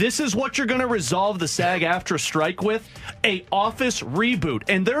 This is what you're going to resolve the SAG-AFTRA strike with? A Office reboot.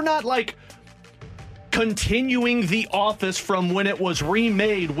 And they're not like continuing The Office from when it was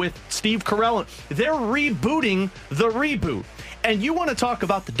remade with Steve Carell. They're rebooting the reboot. And you want to talk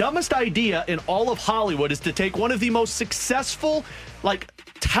about the dumbest idea in all of Hollywood is to take one of the most successful,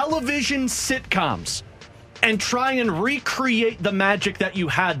 television sitcoms and try and recreate the magic that you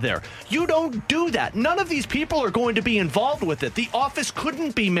had there. You don't do that. None of these people are going to be involved with it. The Office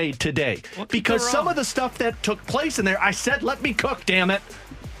couldn't be made today because some of the stuff that took place in there, I said, let me cook, damn it.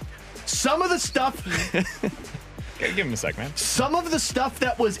 Some of the stuff... Give him a sec, man. Some of the stuff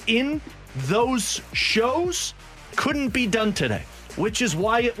that was in those shows couldn't be done today, which is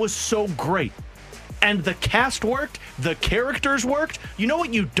why it was so great. And the cast worked, the characters worked. You know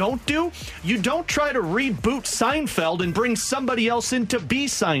what you don't do? You don't try to reboot Seinfeld and bring somebody else in to be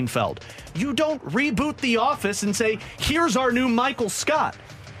Seinfeld. You don't reboot The Office and say, here's our new Michael Scott.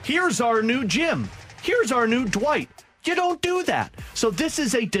 Here's our new Jim. Here's our new Dwight. You don't do that. So this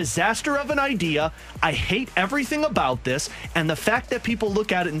is a disaster of an idea. I hate everything about this. And the fact that people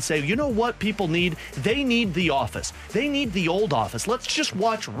look at it and say, you know what people need? They need The Office. They need the old Office. Let's just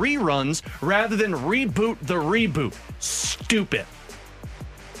watch reruns rather than reboot the reboot. Stupid.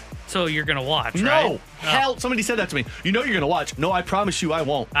 So you're going to watch, right? No. Hell, somebody said that to me. You know you're going to watch. No, I promise you I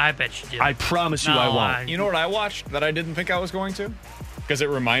won't. I bet you do. I promise you I won't. You know what I watched that I didn't think I was going to? Because it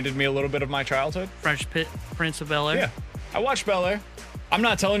reminded me a little bit of my childhood. Prince of Bel-Air? Yeah. I watched Bel-Air. I'm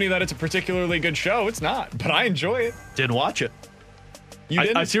not telling you that it's a particularly good show. It's not. But I enjoy it. Didn't watch it. You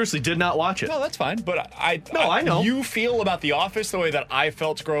didn't? I seriously did not watch it. No, that's fine. But I know. You feel about The Office the way that I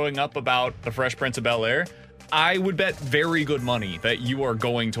felt growing up about The Fresh Prince of Bel-Air. I would bet very good money that you are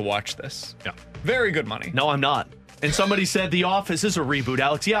going to watch this. Yeah. Very good money. No, I'm not. And somebody said The Office is a reboot,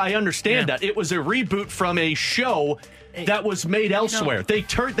 Alex. Yeah, I understand that. It was a reboot from a show that was made elsewhere. They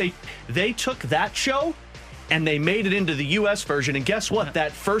took that show and they made it into the U.S. version. And guess what?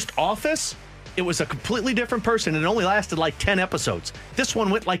 That first Office, it was a completely different person. And it only lasted like 10 episodes. This one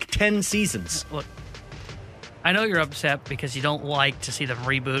went like 10 seasons. Look, I know you're upset because you don't like to see them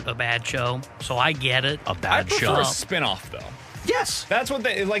reboot a bad show. So I get it. A bad show. I prefer a spinoff, though. Yes. That's what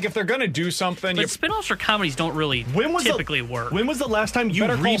they, if they're going to do something. But spinoffs or comedies don't really typically work. When was the last time you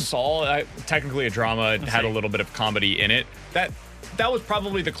Better Call Saul, technically a drama, had a little bit of comedy in it. That was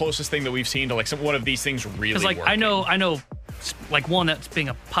probably the closest thing that we've seen to one of these things really working. I know one that's being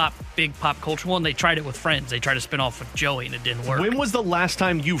a big pop culture one. They tried it with Friends. They tried to spin off with Joey and it didn't work. When was the last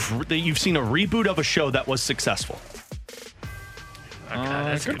time you've seen a reboot of a show that was successful?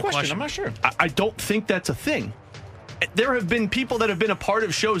 That's a good question. I'm not sure. I don't think that's a thing. There have been people that have been a part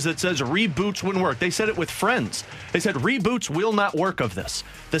of shows that says reboots wouldn't work. They said it with Friends. They said reboots will not work of this.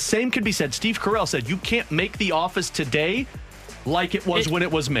 The same could be said. Steve Carell said you can't make The Office today like it was when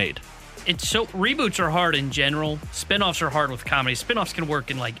it was made. Reboots are hard in general. Spinoffs are hard with comedy. Spinoffs can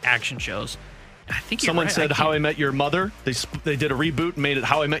work in action shows. I think someone said How I Met Your Mother. They did a reboot and made it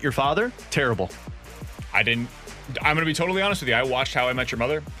How I Met Your Father. Terrible. I didn't. I'm going to be totally honest with you. I watched How I Met Your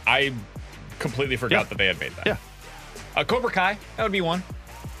Mother. I completely forgot that they had made that. Yeah. Cobra Kai, that would be one.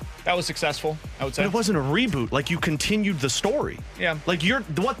 That was successful, I would say. But it wasn't a reboot. You continued the story. Yeah.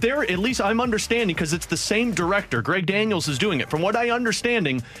 At least I'm understanding, because it's the same director. Greg Daniels is doing it. From what I'm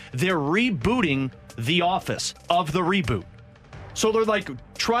understanding, they're rebooting The Office of the reboot. So they're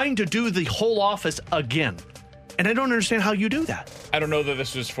trying to do the whole Office again. And I don't understand how you do that. I don't know that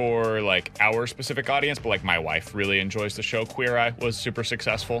this was for like our specific audience, but like my wife really enjoys the show. Queer Eye was super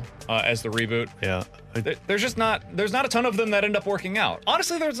successful as the reboot. Yeah. There's not a ton of them that end up working out.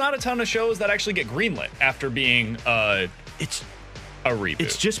 Honestly, there's not a ton of shows that actually get greenlit after being it's a reboot.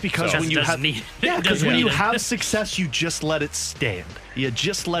 It's just because when you have when you have success, you just let it stand. You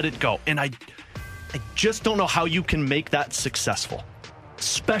just let it go. And I just don't know how you can make that successful,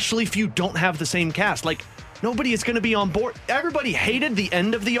 especially if you don't have the same cast. Like, nobody is going to be on board. Everybody hated the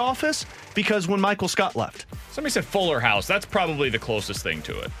end of The Office because when Michael Scott left. Somebody said Fuller House. That's probably the closest thing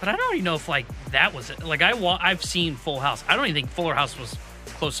to it. But I don't even know if like that was it. Like I've seen Full House. I don't even think Fuller House was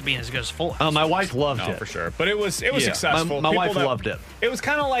close to being as good as Full House. My wife loved it for sure, but it was successful. My wife loved it. It was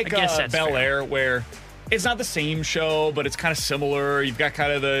kind of like Bel Air, where it's not the same show, but it's kind of similar. You've got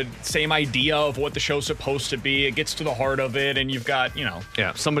kind of the same idea of what the show's supposed to be. It gets to the heart of it, and you've got,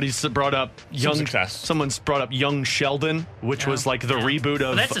 somebody's brought up someone's brought up Young Sheldon, which was like the reboot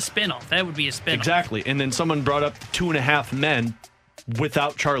of. But that's a spinoff. That would be a spinoff. Exactly, and then someone brought up 2.5 Men.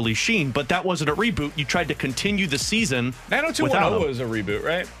 Without Charlie Sheen, but that wasn't a reboot. You tried to continue the season. 90210 was a reboot,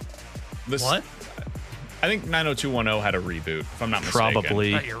 right? What? I think 90210 had a reboot, if I'm not mistaken.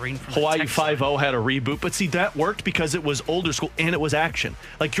 Probably. Hawaii Five-0 had a reboot, but see, that worked because it was older school and it was action.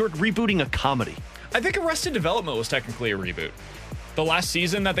 Like, you're rebooting a comedy. I think Arrested Development was technically a reboot. The last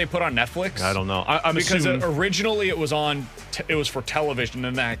season that they put on Netflix. I don't know. I'm because assuming originally it was it was for television,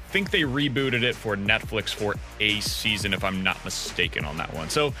 and then I think they rebooted it for Netflix for a season, if I'm not mistaken on that one.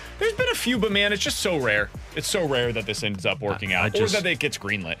 So there's been a few, but man, it's just so rare. It's so rare that this ends up working out, or that it gets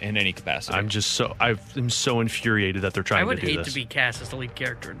greenlit in any capacity. I'm so infuriated that they're trying to do this. I would hate to be cast as the lead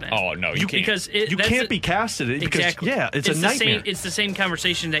character in that. Oh no, you can't. Because you can't be casted. Exactly. It's a nightmare. It's the same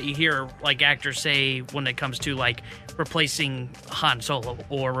conversation that you hear like actors say when it comes to like replacing Han Solo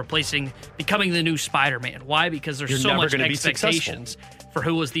or becoming the new Spider-Man. Why? Because there's so much expectations for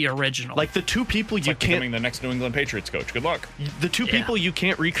who was the original. Like the two people you can't becoming the next New England Patriots coach. Good luck. The two people you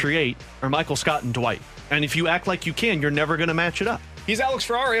can't recreate are Michael Scott and Dwight. And if you act like you can, you're never going to match it up. He's Alex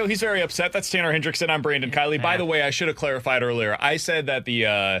Ferrario. He's very upset. That's Tanner Hendrickson. I'm Brandon Kiley. By the way, I should have clarified earlier. I said that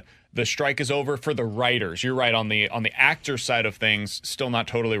the strike is over for the writers. You're right on the actor side of things. Still not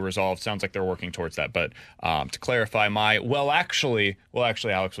totally resolved. Sounds like they're working towards that. But to clarify, actually,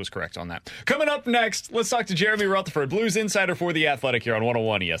 Alex was correct on that. Coming up next, let's talk to Jeremy Rutherford, Blues insider for The Athletic here on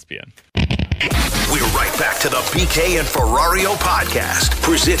 101 ESPN. We're right back to the BK and Ferrario podcast,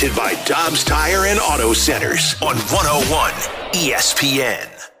 presented by Dobbs Tire and Auto Centers on 101 ESPN.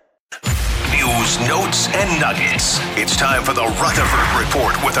 News, notes, and nuggets. It's time for the Rutherford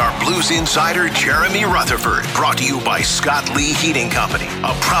Report with our Blues insider, Jeremy Rutherford. Brought to you by Scott Lee Heating Company,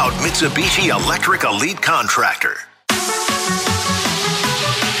 a proud Mitsubishi Electric Elite contractor.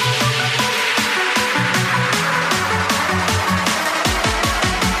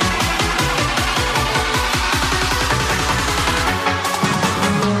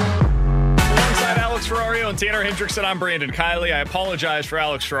 Ferrario and Tanner Hendrickson. I'm Brandon Kiley. I apologize for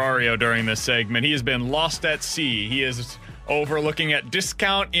Alex Ferrario during this segment. He has been lost at sea. He is over looking at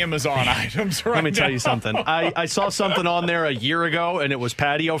discount Amazon items right now. Let me tell you something. I saw something on there a year ago, and it was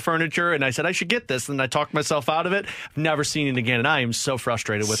patio furniture, and I said I should get this, and I talked myself out of it. I've never seen it again, and I am so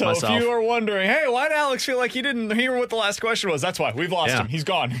frustrated with myself. So if you are wondering, hey, why did Alex feel like he didn't hear what the last question was? That's why. We've lost him. He's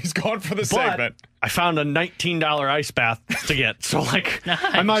gone. He's gone for the segment. I found a $19 ice bath to get. So, nice.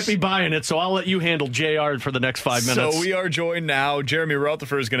 I might be buying it, so I'll let you handle JR for the next 5 minutes. So we are joined now. Jeremy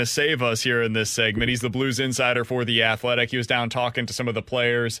Rutherford is going to save us here in this segment. He's the Blues insider for The Athletic. He was down talking to some of the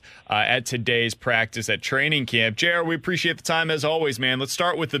players at today's practice at training camp. JR, we appreciate the time as always, man. Let's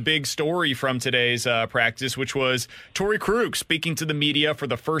start with the big story from today's practice, which was Torrey Krug speaking to the media for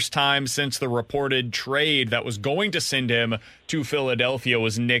the first time since the reported trade that was going to send him to Philadelphia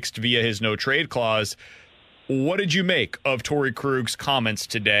was nixed via his no-trade clause. What did you make of Torrey Krug's comments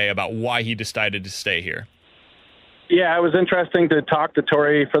today about why he decided to stay here? Yeah, it was interesting to talk to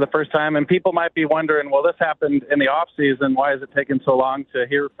Torrey for the first time, and people might be wondering, well, this happened in the offseason. Why is it taking so long to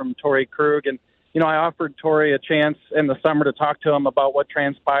hear from Torrey Krug? And, I offered Torrey a chance in the summer to talk to him about what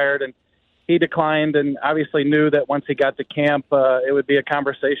transpired, and he declined and obviously knew that once he got to camp, it would be a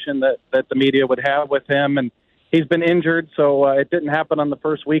conversation that the media would have with him. And he's been injured, so it didn't happen on the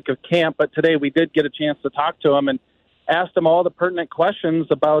first week of camp. But today we did get a chance to talk to him and asked him all the pertinent questions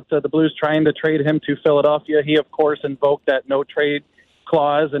about the Blues trying to trade him to Philadelphia. He, of course, invoked that no-trade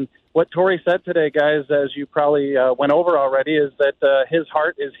clause. And what Torrey said today, guys, as you probably went over already, is that his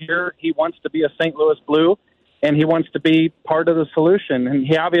heart is here. He wants to be a St. Louis Blue, and he wants to be part of the solution. And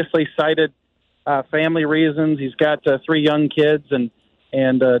he obviously cited family reasons. He's got 3 young kids, and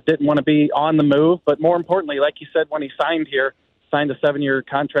and didn't want to be on the move. But more importantly, like you said, when he signed a 7-year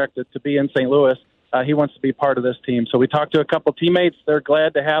contract to be in St. Louis, he wants to be part of this team. So we talked to a couple teammates. They're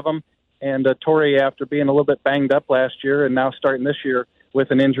glad to have him. And Torrey, after being a little bit banged up last year and now starting this year with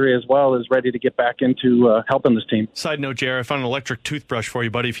an injury as well, is ready to get back into helping this team. Side note, Jared, I found an electric toothbrush for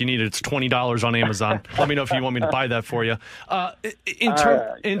you, buddy. If you need it, it's $20 on Amazon. Let me know if you want me to buy that for you. Are you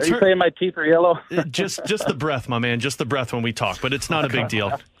saying my teeth are yellow? just the breath, my man. Just the breath when we talk, but it's not a big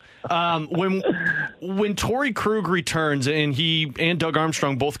deal. When Torrey Krug returns, and he and Doug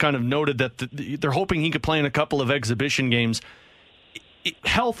Armstrong both kind of noted that they're hoping he could play in a couple of exhibition games.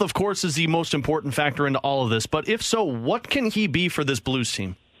 Health, of course, is the most important factor into all of this. But if so, what can he be for this Blues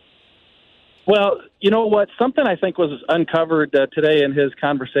team? Well, you know what? Something I think was uncovered today in his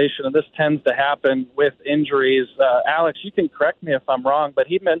conversation, and this tends to happen with injuries. Alex, you can correct me if I'm wrong, but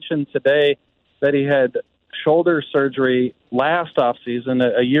he mentioned today that he had shoulder surgery last offseason,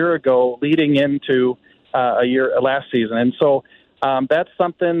 a year ago, leading into last season. And so that's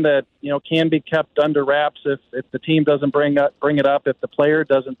something that, can be kept under wraps if the team doesn't bring it up, if the player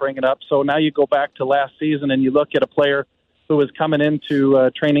doesn't bring it up. So now you go back to last season and you look at a player who was coming into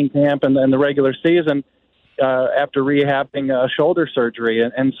training camp and the regular season after rehabbing shoulder surgery.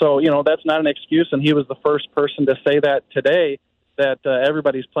 And so, that's not an excuse. And he was the first person to say that today, that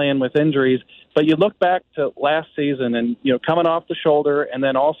everybody's playing with injuries. But you look back to last season and, coming off the shoulder, and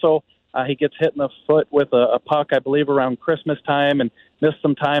then also he gets hit in the foot with a puck, I believe, around Christmas time and missed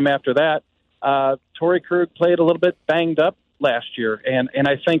some time after that. Torrey Krug played a little bit banged up last year. And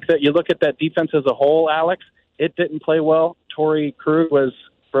I think that you look at that defense as a whole, Alex, it didn't play well. Torrey Krug was,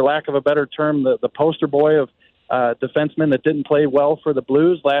 for lack of a better term, the poster boy of defensemen that didn't play well for the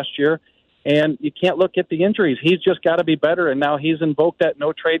Blues last year. And you can't look at the injuries. He's just got to be better. And now he's invoked that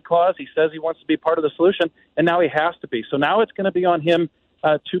no-trade clause. He says he wants to be part of the solution, and now he has to be. So now it's going to be on him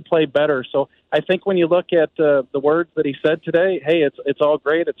to play better. So I think when you look at the words that he said today, hey, it's all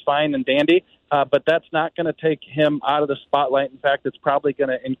great, it's fine and dandy, but that's not going to take him out of the spotlight. In fact, it's probably going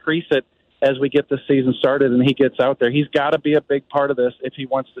to increase it as we get this season started and he gets out there. He's got to be a big part of this if he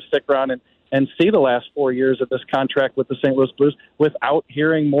wants to stick around and see the last 4 years of this contract with the St. Louis Blues without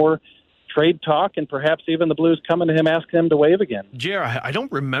hearing more trade talk and perhaps even the Blues coming to him asking him to waive again. JR, I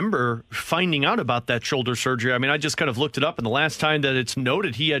don't remember finding out about that shoulder surgery. I mean, I just kind of looked it up, and the last time that it's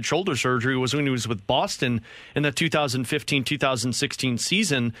noted he had shoulder surgery was when he was with Boston in the 2015-2016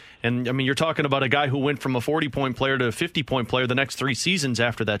 season. And, I mean, you're talking about a guy who went from a 40-point player to a 50-point player the next 3 seasons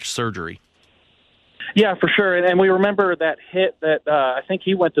after that surgery. Yeah, for sure. And we remember that hit that I think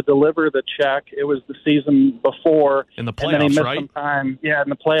he went to deliver the check. It was the season before. In the playoffs, and then he missed right? some time. Yeah, in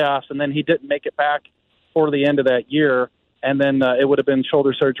the playoffs. And then he didn't make it back for the end of that year. And then it would have been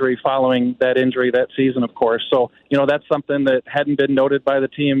shoulder surgery following that injury that season, of course. So, that's something that hadn't been noted by the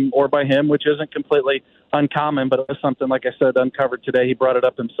team or by him, which isn't completely uncommon, but it was something, like I said, uncovered today. He brought it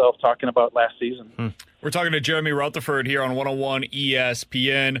up himself talking about last season. We're talking to Jeremy Rutherford here on 101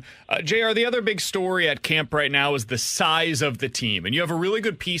 ESPN. JR, the other big story at camp right now is the size of the team. And you have a really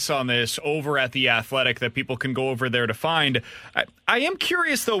good piece on this over at The Athletic that people can go over there to find. I am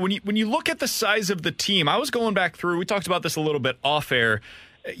curious, though, when you look at the size of the team, I was going back through, we talked about this a little bit off air.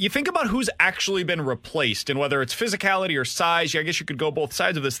 You think about who's actually been replaced and whether it's physicality or size. I guess you could go both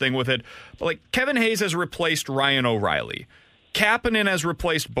sides of this thing with it. But like Kevin Hayes has replaced Ryan O'Reilly. Kapanen has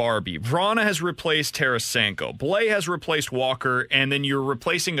replaced Barbie. Vrana has replaced Tarasenko. Blais has replaced Walker. And then you're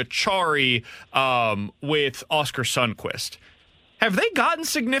replacing Achari with Oscar Sundqvist. Have they gotten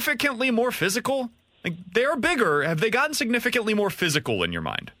significantly more physical? Like, they're bigger. Have they gotten significantly more physical in your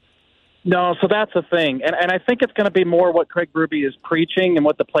mind? No, so that's the thing. And I think it's going to be more what Craig Berube is preaching and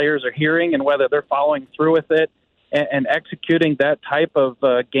what the players are hearing and whether they're following through with it and executing that type of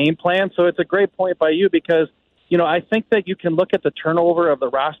game plan. So it's a great point by you because, I think that you can look at the turnover of the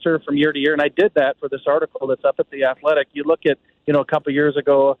roster from year to year, and I did that for this article that's up at The Athletic. You look at, a couple years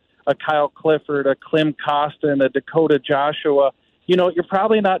ago, a Kyle Clifford, a Klim Kostin, a Dakota Joshua. You're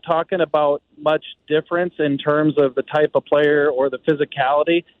probably not talking about much difference in terms of the type of player or the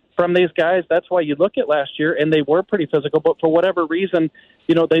physicality from these guys. That's why you look at last year, and they were pretty physical, but for whatever reason,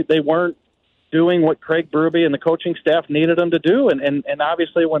 they weren't doing what Craig Berube and the coaching staff needed them to do. And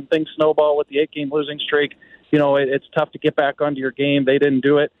obviously when things snowball with the 8-game losing streak, it's tough to get back onto your game. They didn't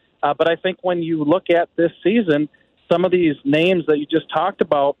do it. But I think when you look at this season, some of these names that you just talked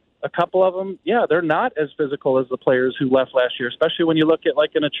about, a couple of them, they're not as physical as the players who left last year, especially when you look at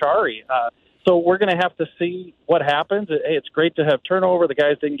like an Achari. So we're going to have to see what happens. Hey, it's great to have turnover. The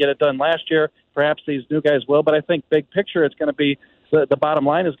guys didn't get it done last year. Perhaps these new guys will. But I think big picture, it's going to be the bottom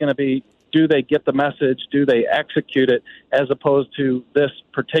line is going to be do they get the message? Do they execute it as opposed to this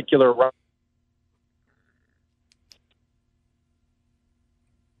particular run?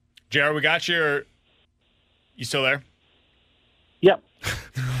 JR, we got your... You still there? Yep.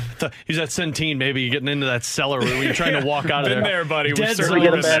 He's at Centene, maybe getting into that cellar where you're trying to walk out of there. Been there, buddy. Dead We Did certainly we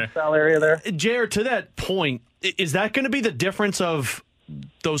get a been bad there. foul area there? JR, to that point, is that going to be the difference of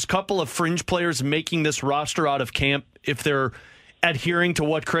those couple of fringe players making this roster out of camp if they're adhering to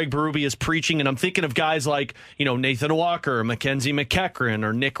what Craig Berube is preaching? And I'm thinking of guys like, Nathan Walker, Mackenzie McEachran,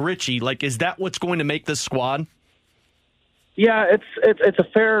 or Nick Ritchie. Like, is that what's going to make this squad? Yeah, it's a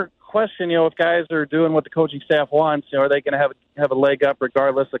fair question. If guys are doing what the coaching staff wants, are they going to have a leg up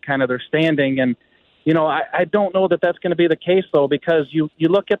regardless of kind of their standing? And I don't know that that's going to be the case though, because you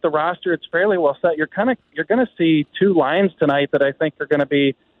look at the roster, it's fairly well set. You're going to see two lines tonight that I think are going to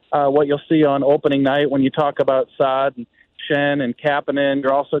be what you'll see on opening night when you talk about Saad and Shen and Kapanen.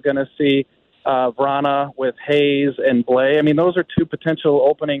 You're also going to see Vrana with Hayes and Blay. I mean, those are two potential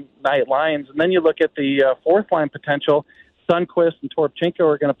opening night lines. And then you look at the fourth line potential. Sundqvist and Toropchenko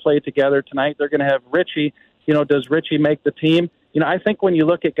are going to play together tonight. They're going to have Ritchie. Does Ritchie make the team? I think when you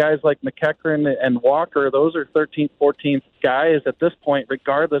look at guys like McEachran and Walker, those are 13th, 14th guys at this point,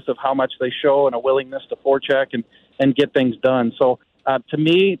 regardless of how much they show and a willingness to forecheck and get things done. So to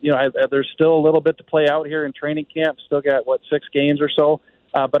me, there's still a little bit to play out here in training camp. Still got, 6 games or so.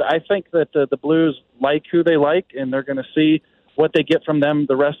 But I think that the Blues like who they like, and they're going to see what they get from them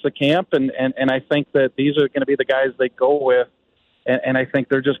the rest of the camp. And I think that these are going to be the guys they go with. And I think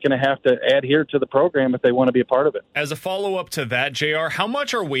they're just going to have to adhere to the program if they want to be a part of it. As a follow-up to that, JR, how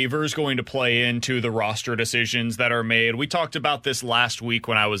much are waivers going to play into the roster decisions that are made? We talked about this last week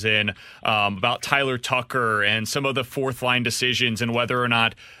when I was in, about Tyler Tucker and some of the fourth-line decisions and whether or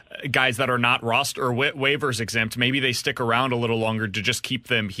not guys that are not roster or waivers exempt, maybe they stick around a little longer to just keep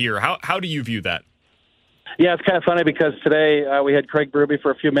them here. How do you view that? Yeah, it's kind of funny because today we had Craig Berube for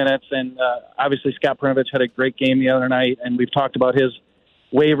a few minutes, and obviously Scott Perunovich had a great game the other night, and we've talked about his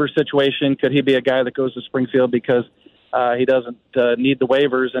waiver situation. Could he be a guy that goes to Springfield because he doesn't need the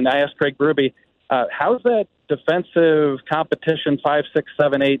waivers? And I asked Craig Berube, how's that defensive competition 5, 6,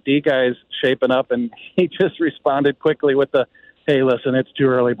 7, 8 D guys shaping up? And he just responded quickly with the, hey, listen, it's too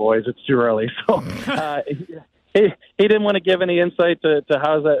early, boys. It's too early. So he didn't want to give any insight to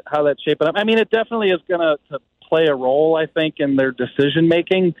how that's shaping up. I mean, it definitely is going to play a role, I think, in their decision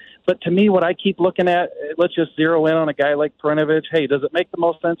making. But to me, what I keep looking at, let's just zero in on a guy like Perunovich. Hey, does it make the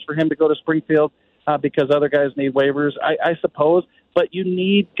most sense for him to go to Springfield because other guys need waivers? I suppose, but you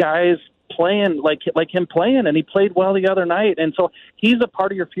need guys playing like him playing, and he played well the other night, and so he's a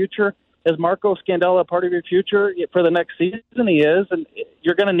part of your future. Is Marco Scandella a part of your future for the next season? He is, and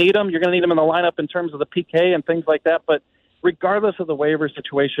you're going to need him. You're going to need him in the lineup in terms of the PK and things like that. But regardless of the waiver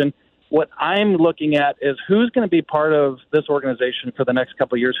situation, what I'm looking at is who's going to be part of this organization for the next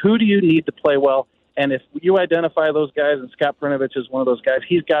couple of years. Who do you need to play well? And if you identify those guys, and Scott Perunovich is one of those guys,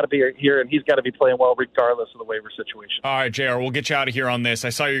 he's got to be here and he's got to be playing well regardless of the waiver situation. All right, JR, we'll get you out of here on this. I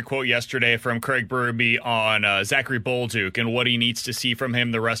saw your quote yesterday from Craig Berube on Zachary Bolduc and what he needs to see from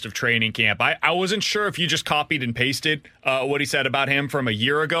him the rest of training camp. I wasn't sure if you just copied and pasted what he said about him from a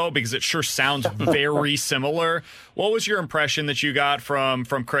year ago, because it sure sounds very similar. What was your impression that you got from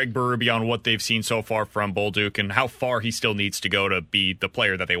Craig Berube on what they've seen so far from Bolduc and how far he still needs to go to be the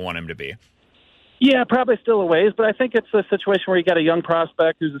player that they want him to be? Yeah, probably still a ways, but I think it's a situation where you got a young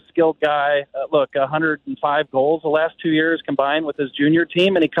prospect who's a skilled guy. 105 goals the last 2 years combined with his junior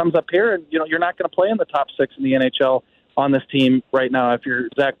team, and he comes up here, and you're not going to play in the top 6 in the NHL on this team right now if you're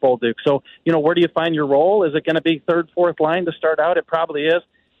Zach Bolduc. So, where do you find your role? Is it going to be third, fourth line to start out? It probably is.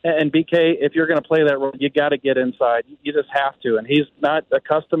 And BK, if you're going to play that role, you got to get inside. You just have to, and he's not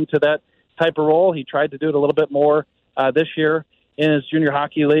accustomed to that type of role. He tried to do it a little bit more this year in his junior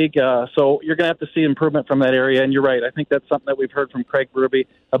hockey league. So you're going to have to see improvement from that area. And you're right. I think that's something that we've heard from Craig Berube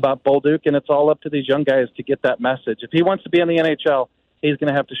about Bolduc, and it's all up to these young guys to get that message. If he wants to be in the NHL, he's going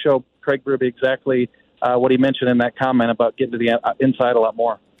to have to show Craig Berube exactly what he mentioned in that comment about getting to the inside a lot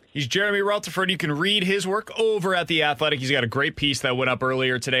more. He's Jeremy Rutherford. You can read his work over at The Athletic. He's got a great piece that went up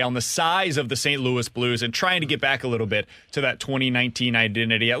earlier today on the size of the St. Louis Blues and trying to get back a little bit to that 2019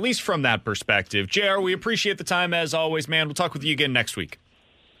 identity, at least from that perspective. JR, we appreciate the time as always, man. We'll talk with you again next week.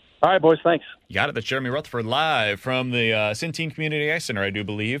 All right, boys. Thanks. You got it. That's Jeremy Rutherford live from the Centene Community Ice Center, I do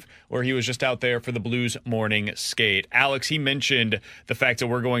believe, where he was just out there for the Blues morning skate. Alex, he mentioned the fact that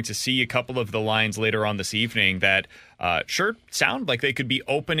we're going to see a couple of the lines later on this evening that sure sound like they could be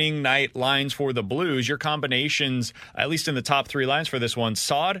opening night lines for the Blues. Your combinations, at least in the top 3 lines for this one,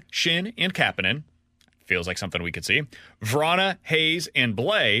 Saad, Shin, and Kapanen. Feels like something we could see. Vrana, Hayes, and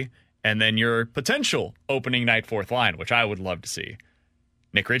Blay. And then your potential opening night fourth line, which I would love to see.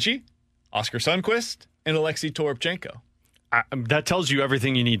 Nick Ritchie, Oscar Sundqvist, and Alexei Toropchenko. That tells you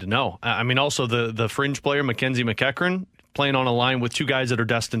everything you need to know. I mean, also the fringe player, Mackenzie McEachern, playing on a line with two guys that are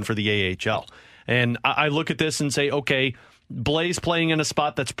destined for the AHL. And I look at this and say, okay, Blaze playing in a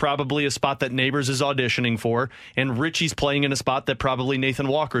spot that's probably a spot that Neighbors is auditioning for, and Richie's playing in a spot that probably Nathan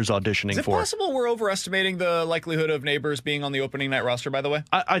Walker's auditioning for. Is it possible we're overestimating the likelihood of Neighbors being on the opening night roster, by the way?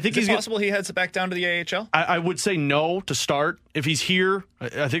 I think is it possible he heads back down to the AHL? I would say no to start. If he's here,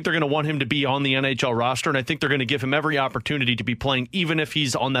 I think they're going to want him to be on the NHL roster, and I think they're going to give him every opportunity to be playing, even if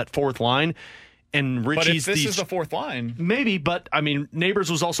he's on that fourth line. And Richie's but if this is the fourth line. Maybe, but I mean, Neighbors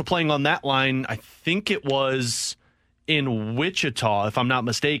was also playing on that line. I think it was in Wichita, if I'm not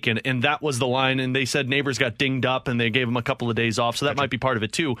mistaken, and that was the line, and they said Neighbors got dinged up and they gave him a couple of days off, so that might be part of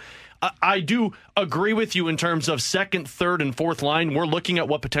it too. I do agree with you in terms of second, third, and fourth line. We're looking at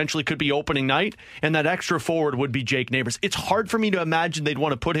what potentially could be opening night, and that extra forward would be Jake Neighbors. It's hard for me to imagine they'd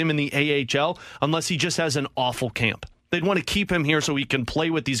want to put him in the AHL unless he just has an awful camp. They'd want to keep him here so he can play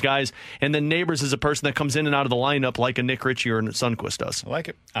with these guys, and then Neighbors is a person that comes in and out of the lineup like a Nick Ritchie or a Sundqvist does. I like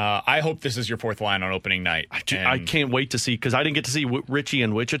it. I hope this is your fourth line on opening night. I can't wait to see, because I didn't get to see Ritchie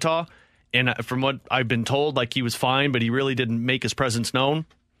in Wichita, and from what I've been told, like, he was fine, but he really didn't make his presence known.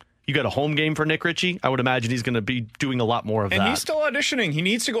 You got a home game for Nick Ritchie, I would imagine he's going to be doing a lot more of that. And he's still auditioning. He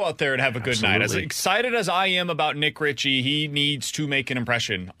needs to go out there and have a good night. As excited as I am about Nick Ritchie, he needs to make an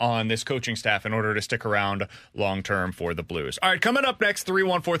impression on this coaching staff in order to stick around long-term for the Blues. All right, coming up next,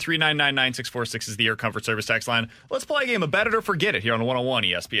 314-399-9646 is the Air Comfort Service text line. Let's play a game of Bet It or Forget It here on 101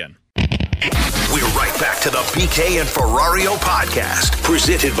 ESPN. We're right back to the BK and Ferrario podcast,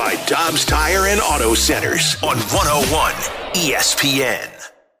 presented by Dobbs Tire and Auto Centers on 101 ESPN.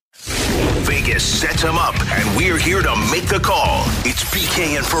 Vegas sets them up, and we're here to make the call. It's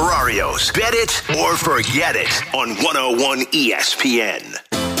BK and Ferrario's Bet It or Forget It on 101 ESPN.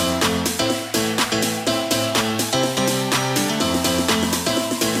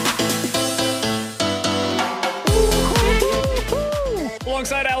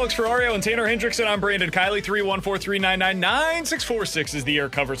 Alongside Alex Ferrario and Tanner Hendrickson, I'm Brandon Kiley. 314-399-9646 is the Air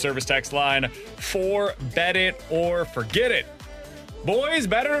Comfort Service text line for Bet It or Forget It. Boys,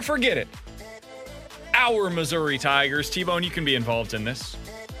 bet it or forget it. Our Missouri Tigers. T-Bone, you can be involved in this.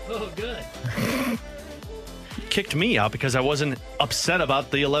 Oh, good. Kicked me out because I wasn't upset about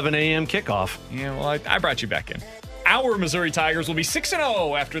the 11 a.m. kickoff. Yeah, well, I brought you back in. Our Missouri Tigers will be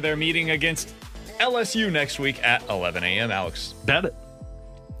 6-0 after their meeting against LSU next week at 11 a.m. Alex. Bet it.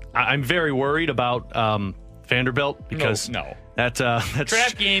 I'm very worried about Vanderbilt because no. That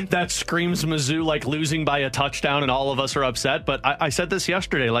trap game. That screams Mizzou like losing by a touchdown, and all of us are upset. But I said this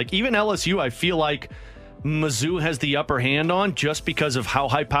yesterday. Like, even LSU, I feel like Mizzou has the upper hand on just because of how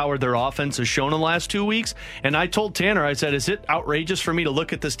high-powered their offense has shown in the last 2 weeks. And I told Tanner, I said, is it outrageous for me to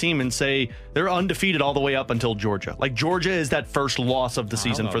look at this team and say they're undefeated all the way up until Georgia? Like, Georgia is that first loss of the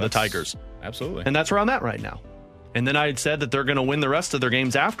season for the Tigers. Absolutely. And that's where I'm at right now. And then I had said that they're going to win the rest of their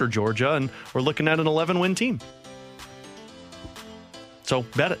games after Georgia, and we're looking at an 11-win team. So,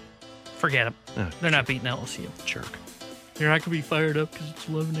 bet it. Forget it. They're not beating LSU. Jerk. You're not going to be fired up because it's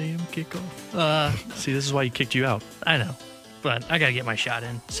 11 a.m. kickoff. See, this is why he kicked you out. I know, but I got to get my shot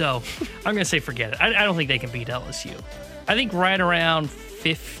in. So, I'm going to say forget it. I don't think they can beat LSU. I think right around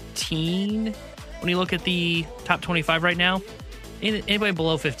 15, when you look at the top 25 right now, anybody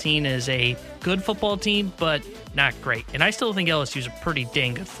below 15 is a good football team, but not great. And I still think LSU is a pretty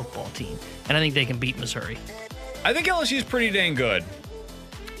dang good football team. And I think they can beat Missouri. I think LSU is pretty dang good.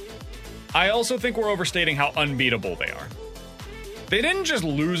 I also think we're overstating how unbeatable they are. They didn't just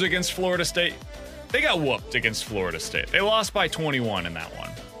lose against Florida State. They got whooped against Florida State. They lost by 21 in that one.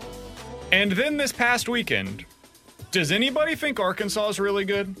 And then this past weekend, does anybody think Arkansas is really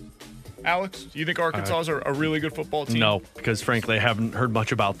good? Alex, do you think Arkansas is a really good football team? No, because frankly, I haven't heard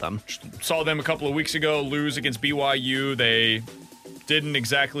much about them. Saw them a couple of weeks ago lose against BYU. They didn't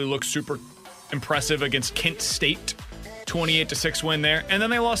exactly look super impressive against Kent State. 28-6 win there. And then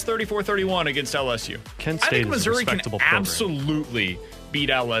they lost 34-31 against LSU. Kent State I think Missouri is a respectable can program. absolutely beat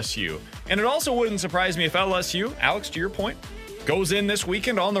LSU. And it also wouldn't surprise me if LSU, Alex, to your point, goes in this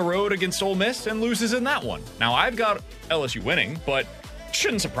weekend on the road against Ole Miss and loses in that one. Now, I've got LSU winning, but it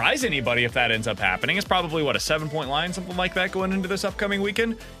shouldn't surprise anybody if that ends up happening. It's probably, a 7-point line, something like that going into this upcoming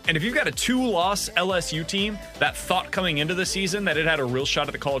weekend. And if you've got a 2-loss LSU team that thought coming into the season that it had a real shot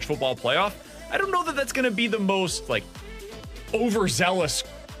at the college football playoff, I don't know that that's going to be the most, overzealous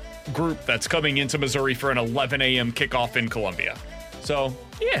group that's coming into Missouri for an 11 a.m. kickoff in Columbia. So,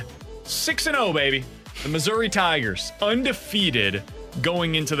 yeah, 6-0, baby. The Missouri Tigers, undefeated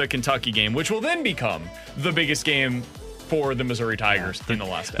going into the Kentucky game, which will then become the biggest game for the Missouri Tigers in the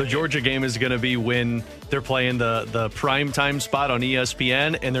last decade. The Georgia game is going to be when they're playing the primetime spot on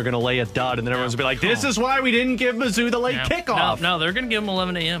ESPN, and they're going to lay a dud, and then everyone's going to be like, this is why we didn't give Mizzou the late kickoff. No, they're going to give them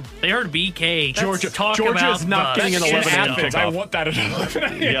 11 a.m. They heard BK Georgia about is not getting an 11 a.m. kickoff. I want that at 11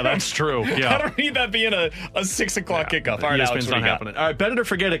 a.m. Yeah, that's true. Yeah. I don't need that being a 6 o'clock kickoff. All right, Alex, ESPN's not happening. All right, better to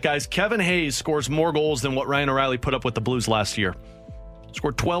forget it, guys. Kevin Hayes scores more goals than what Ryan O'Reilly put up with the Blues last year.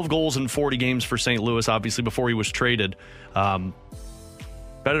 Scored 12 goals in 40 games for St. Louis, obviously, before he was traded. Better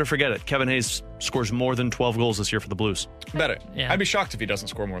to forget it. Kevin Hayes scores more than 12 goals this year for the Blues. Bet it. Yeah. I'd be shocked if he doesn't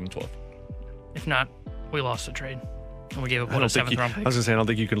score more than 12. If not, we lost the trade. And we gave up a 7th round pick. I was going to say, I don't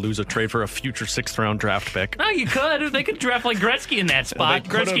think you could lose a trade for a future 6th round draft pick. No, you could. They could draft like Gretzky in that spot.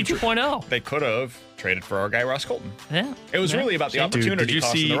 Gretzky 2.0. They could have traded for our guy, Ross Colton. Yeah. It was really about the opportunity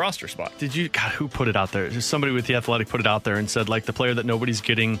cost in the roster spot. God, who put it out there? Just somebody with The Athletic put it out there and said, like, the player that nobody's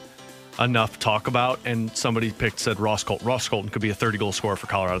getting enough talk about, and somebody said Ross Colton. Ross Colton could be a 30-goal scorer for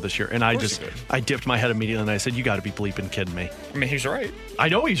Colorado this year. And I dipped my head immediately, and I said, you got to be bleeping kidding me. I mean, he's right. I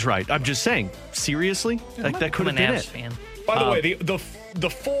know he's right. I'm just saying, seriously? Like, that could have been it. Fan. By the way, the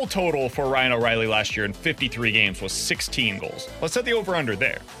full total for Ryan O'Reilly last year in 53 games was 16 goals. Let's set the over-under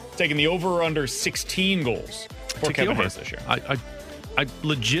there. Taking the over-under 16 goals for Kevin Hayes this year. I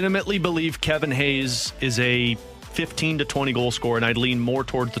legitimately believe Kevin Hayes is a 15 to 20 goal scorer, and I'd lean more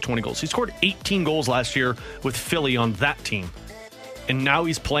towards the 20 goals. He scored 18 goals last year with Philly on that team. And now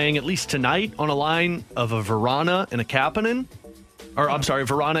he's playing, at least tonight, on a line of a Verana and a Kapanen. Or, I'm sorry,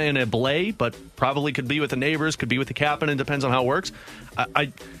 Verana and a Blais, but probably could be with the Neighbors, could be with the Kapanen, depends on how it works.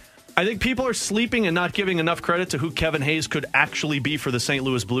 I think people are sleeping and not giving enough credit to who Kevin Hayes could actually be for the St.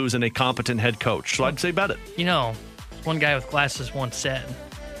 Louis Blues and a competent head coach. So I'd say bet it. You know, one guy with glasses once said,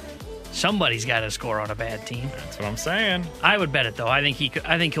 somebody's got to score on a bad team. That's what I'm saying. I would bet it, though. I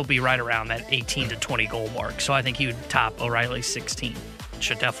think he'll be right around that 18 to 20 goal mark. So I think he would top O'Reilly's 16.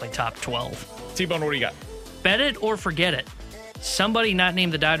 Should definitely top 12. T-Bone, what do you got? Bet it or forget it. Somebody not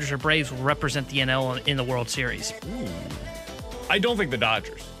named the Dodgers or Braves will represent the NL in the World Series. Ooh. I don't think the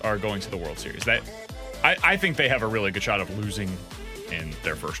Dodgers are going to the World Series. I think they have a really good shot of losing in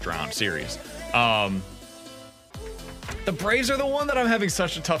their first round series. The Braves are the one that I'm having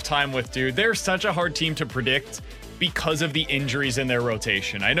such a tough time with, dude. They're such a hard team to predict because of the injuries in their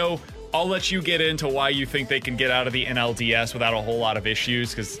rotation. I know I'll let you get into why you think they can get out of the NLDS without a whole lot of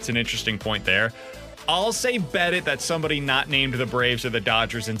issues, because it's an interesting point there. I'll say bet it that somebody not named the Braves or the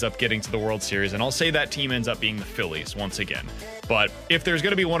Dodgers ends up getting to the World Series, and I'll say that team ends up being the Phillies once again. But if there's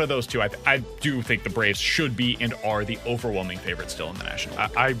going to be one of those two, I do think the Braves should be and are the overwhelming favorite still in the National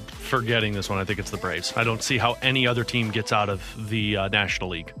League. I'm forgetting this one. I think it's the Braves. I don't see how any other team gets out of the National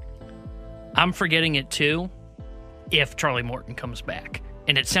League. I'm forgetting it too if Charlie Morton comes back.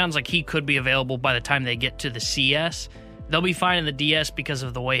 And it sounds like he could be available by the time they get to the CS. They'll be fine in the DS because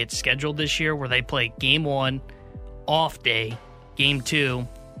of the way it's scheduled this year, where they play Game 1, off day, Game 2,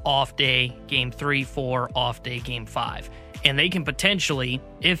 off day, Game 3, 4, off day, Game 5. And they can potentially,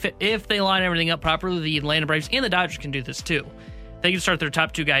 if they line everything up properly, the Atlanta Braves and the Dodgers can do this too. They can start their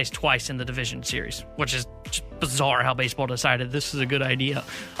top two guys twice in the division series, which is just bizarre how baseball decided this is a good idea.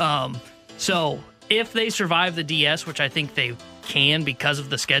 So if they survive the DS, which I think they can because of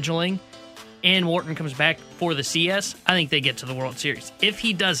the scheduling, and Morton comes back for the CS, I think they get to the World Series. If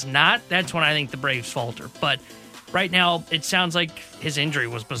he does not, that's when I think the Braves falter. But right now, it sounds like his injury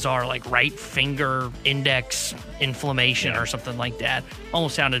was bizarre, like right finger index inflammation or something like that.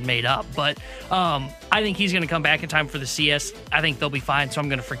 Almost sounded made up. But I think he's going to come back in time for the CS. I think they'll be fine, so I'm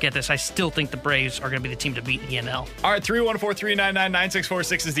going to forget this. I still think the Braves are going to be the team to beat in the NL. All right,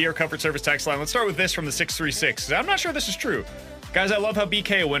 314-399-9646 is the Air Comfort Service text line. Let's start with this from the 636. I'm not sure this is true. Guys, I love how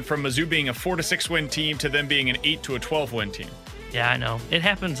BK went from Mizzou being a 4-6 win team to them being an 8 to a 12 win team. Yeah, I know. It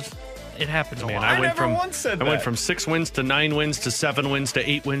happens. It happens a lot. I never once said that. I went from 6 wins to 9 wins to 7 wins to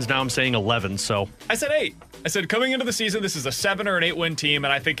 8 wins. Now I'm saying 11. So I said 8. I said coming into the season, this is a 7 or an 8 win team,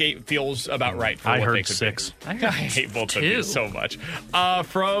 and I think 8 feels about right for what they could 6. I hate both of you so much.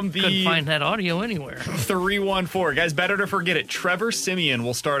 From the couldn't find that audio anywhere. 314, guys, better to forget it. Trevor Siemian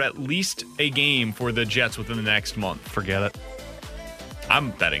will start at least a game for the Jets within the next month. Forget it.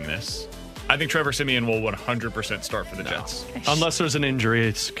 I'm betting this. I think Trevor Siemian will 100% start for the Jets. Unless there's an injury,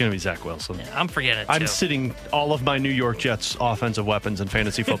 it's going to be Zach Wilson. Yeah, I'm forgetting it, too. I'm sitting all of my New York Jets offensive weapons in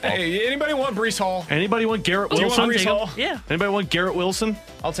fantasy football. Hey, anybody want Breece Hall? Anybody want Garrett Wilson? Do you want Breece Hall? Yeah. Anybody want Garrett Wilson?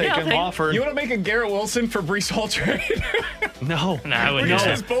 I'll take him. Offer. You want to make a Garrett Wilson for Breece Hall trade? No. I wouldn't. We're going to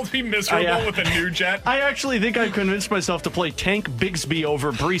just both be miserable with a new Jet. I actually think I convinced myself to play Tank Bigsby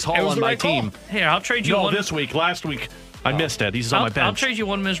over Breece Hall on my team. Here, I'll trade you one. This week. Last week. I missed it. He's on my bench. I'll trade you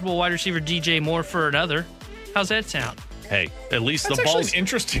one miserable wide receiver, DJ Moore, for another. How's that sound? Hey, at least That's the ball's actually an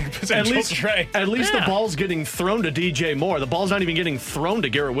interesting potential trade. At least the ball's getting thrown to DJ Moore. The ball's not even getting thrown to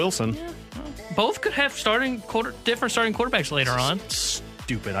Garrett Wilson. Yeah. Both could have different starting quarterbacks later on.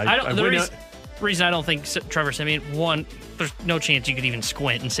 Stupid. The reason I don't think Trevor Siemian, one, there's no chance you could even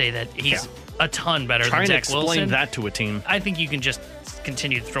squint and say that he's a ton better than Zach Wilson. Trying to explain that to a team. I think you can just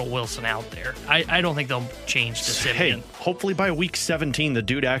continue to throw Wilson out there. I don't think they'll change to Siemian. Hey, hopefully by week 17, the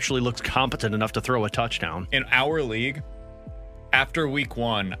dude actually looks competent enough to throw a touchdown. In our league, after week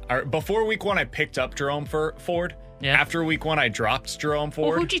 1, or before week 1, I picked up Jerome Ford. Yeah. After week 1, I dropped Jerome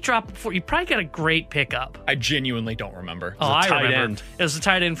Ford. Well, who'd you drop before? You probably got a great pickup. I genuinely don't remember. I remember. It was the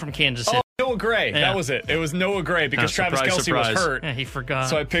tight end from Kansas City. Noah Gray. Yeah. That was it. It was Noah Gray because Travis Kelce was hurt. Yeah, he forgot.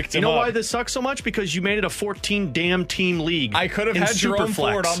 So I picked him up. You know why this sucks so much? Because you made it a 14 team league. I could have had Jerome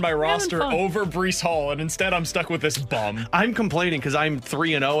Ford on my roster over Breece Hall, and instead I'm stuck with this bum. I'm complaining because I'm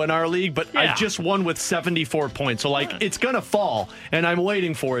 3-0 in our league, but I just won with 74 points. So, it's going to fall, and I'm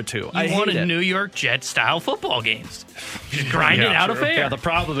waiting for it to. I wanted New York Jets-style football games. Just grind it out of fair. Yeah, the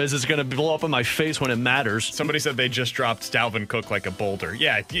problem is it's going to blow up in my face when it matters. Somebody said they just dropped Dalvin Cook like a boulder.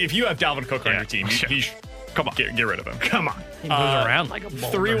 Yeah, if you have Dalvin Cook on your team, come on, get rid of him. Come on. He moves around like a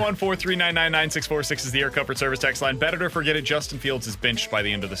boulder. 314-399-9646 is the Air Comfort Service text line. Bet it or forget it, Justin Fields is benched by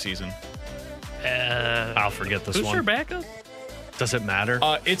the end of the season. I'll forget this one. Who's your backup? Does it matter?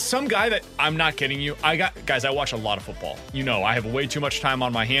 It's some guy that, I'm not kidding you. I watch a lot of football. You know, I have way too much time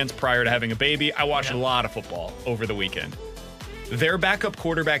on my hands prior to having a baby. I watched a lot of football over the weekend. Their backup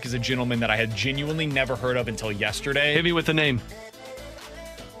quarterback is a gentleman that I had genuinely never heard of until yesterday. Hit me with the name.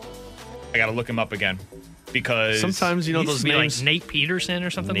 I got to look him up again because sometimes those names, like Nate Peterson or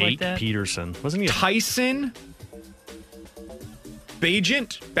something like that. Nate Peterson, wasn't he? Tyson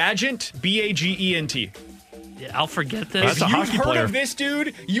Bagent, Bagent. Yeah, I'll forget this. If you've heard of this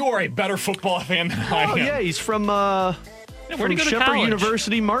dude, you are a better football fan than I am. Yeah, he's from where'd he go to Shepherd college?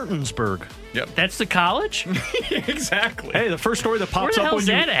 University, Martinsburg. Yep, that's the college. Exactly. Hey, the first story that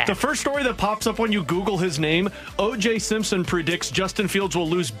pops up when you Google his name, O.J. Simpson predicts Justin Fields will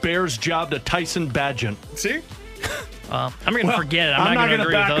lose Bears' job to Tyson Bagent. See? I'm going to forget it. I'm not going to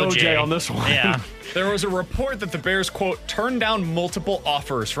agree back with OJ on this one. Yeah. There was a report that the Bears, quote, turned down multiple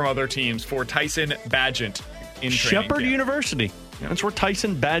offers from other teams for Tyson Bagent in Shepherd University. That's where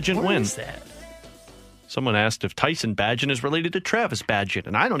Tyson Bagent went. Where is that? Someone asked if Tyson Bagent is related to Travis Bagent,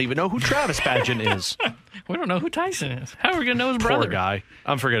 and I don't even know who Travis Bagent is. We don't know who Tyson is. How are we going to know his brother? Poor guy.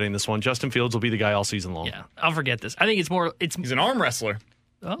 I'm forgetting this one. Justin Fields will be the guy all season long. Yeah, I'll forget this. I think he's an arm wrestler.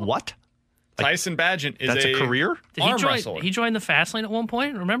 Oh. What? Tyson Bagent is That's a career? Arm wrestler. He joined the Fast Lane at one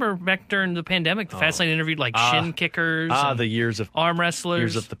point. Remember back during the pandemic, the Fast Lane interviewed shin kickers. The years of arm wrestlers.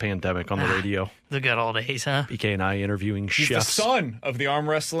 Years of the pandemic on the radio. The good old days, huh? BK and I interviewing He's chefs. the son of the arm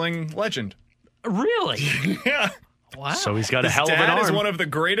wrestling legend. Really? Yeah. Wow. So he's got a hell of an arm. His dad is one of the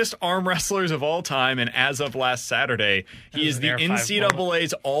greatest arm wrestlers of all time, and as of last Saturday, he is the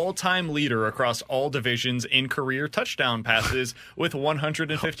NCAA's all-time leader across all divisions in career touchdown passes with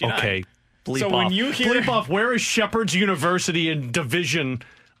 159. Okay. Bleep off. When you hear... Bleep off, where is Shepherd's University in division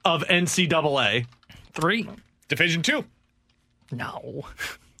of NCAA? 3. Division 2. No.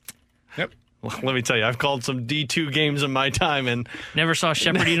 Yep. Well, let me tell you, I've called some D2 games in my time, and never saw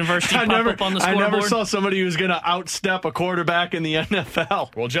Shepherd University pop up on the scoreboard. I never saw somebody who's going to outstep a quarterback in the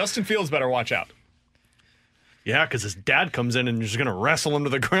NFL. Well, Justin Fields better watch out. Yeah, because his dad comes in and is going to wrestle him to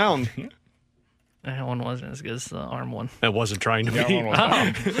the ground. That one wasn't as good as the arm one. That wasn't trying to be.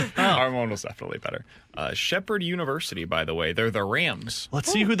 Arm one was definitely better. Shepherd University, by the way, they're the Rams.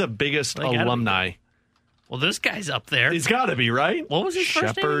 Let's see who the biggest alumni. Well, this guy's up there. He's got to be, right? What was his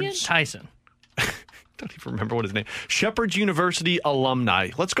first name again? Tyson. Don't even remember what his name. Shepherd's University alumni.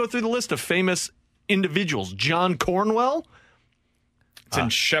 Let's go through the list of famous individuals. John Cornwell. It's in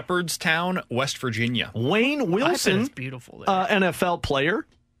Shepherdstown, West Virginia. Wayne Wilson. It's beautiful there. NFL player.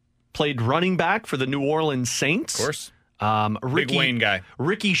 Played running back for the New Orleans Saints. Of course. Big Wayne guy.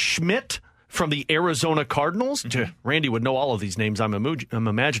 Ricky Schmidt from the Arizona Cardinals. Mm-hmm. Randy would know all of these names, I'm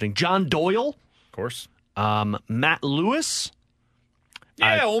imagining. John Doyle. Of course. Matt Lewis.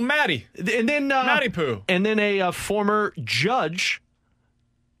 Yeah, old Matty. And then Matty Poo. And then a former judge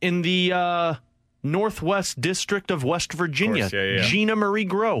in the Northwest District of West Virginia, of course, Gina Marie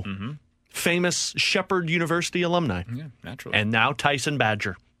Groh, mm-hmm. famous Shepherd University alumni. Yeah, naturally. And now Tyson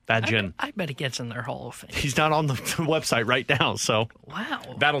Badger. Badgin. I bet he gets in their Hall of Fame. He's not on the website right now, so. Wow.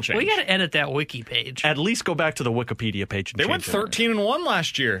 That'll change. We got to edit that wiki page. At least go back to the Wikipedia page. And They went 13-1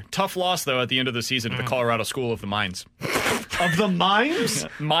 last year. Tough loss, though, at the end of the season to the Colorado School of the Mines. Of the Mines?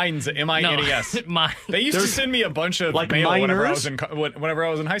 Mines, M-I-N-E-S. They used to send me a bunch of like mail whenever I miners?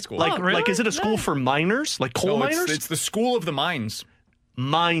 was in high school. Like, is it a school for miners? Like coal miners? It's the School of the Mines.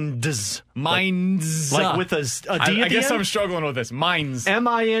 Minds. Mines. Like with a D at I the guess end? I'm struggling with this. Mines.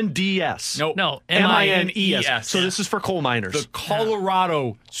 M-I-N-D-S. No, M-I-N-E-S. So this is for coal miners. The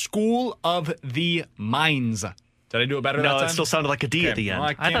Colorado School of the Mines. Did I do it better that time? No, it still sounded like a D at the end.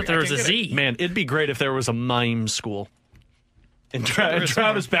 Well, I thought there was a Z. Man, it'd be great if there was a mime school. And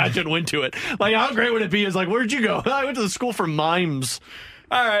Travis Badgett went to it. Like, how great would it be? Is like, where'd you go? I went to the school for mimes.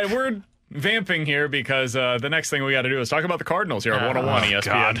 All right, we're vamping here because the next thing we got to do is talk about the Cardinals here on 101 ESPN.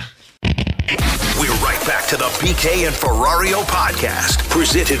 God. We're right back to the BK and Ferrario podcast,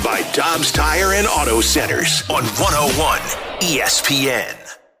 presented by Dobbs Tire and Auto Centers on 101 ESPN.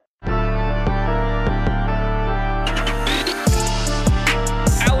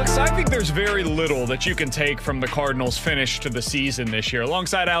 I think there's very little that you can take from the Cardinals' finish to the season this year.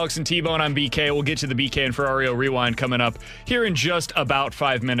 Alongside Alex and T-Bone, I'm BK. We'll get to the BK and Ferrario Rewind coming up here in just about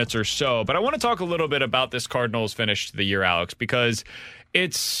 5 minutes or so. But I want to talk a little bit about this Cardinals' finish to the year, Alex, because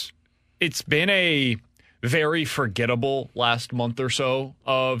it's been a very forgettable last month or so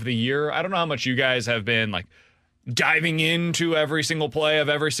of the year. I don't know how much you guys have been like diving into every single play of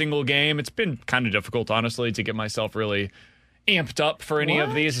every single game. It's been kind of difficult, honestly, to get myself really amped up for any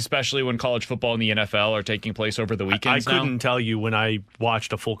of these, especially when college football and the NFL are taking place over the weekends. I couldn't tell you when I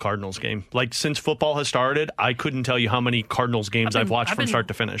watched a full Cardinals game. Like, since football has started, I couldn't tell you how many Cardinals games I've watched from start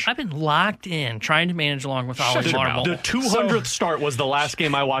to finish. I've been locked in, trying to manage along with Olive Marble. The 200th start was the last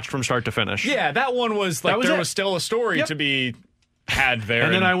game I watched from start to finish. Yeah, that one was like, there was still a story to be had there.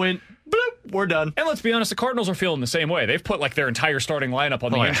 And then I went, bloop, we're done. And let's be honest, the Cardinals are feeling the same way. They've put like their entire starting lineup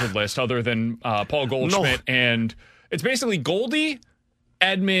on the injured list other than Paul Goldschmidt. And it's basically Goldie,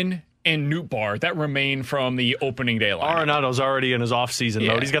 Edman, and Nootbaar that remain from the opening day lineup. Arenado's already in his offseason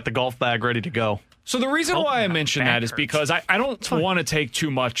mode. He's got the golf bag ready to go. So the reason why I mention that is because I don't want to take too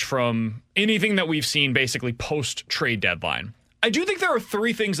much from anything that we've seen basically post-trade deadline. I do think there are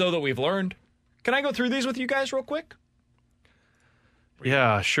 3 things, though, that we've learned. Can I go through these with you guys real quick?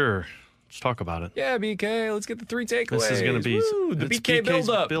 Yeah, sure. Let's talk about it. Yeah, BK, let's get the 3 takeaways. This is going to be the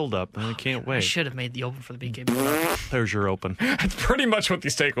BK build-up. I can't wait. I should have made the open for the BK build-up. There's your open. That's pretty much what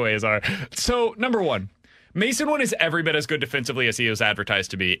these takeaways are. So, number 1, Mason Wynn is every bit as good defensively as he was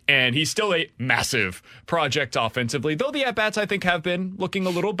advertised to be, and he's still a massive project offensively, though the at-bats, I think, have been looking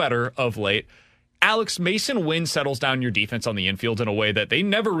a little better of late. Alex, Mason Wynn settles down your defense on the infield in a way that they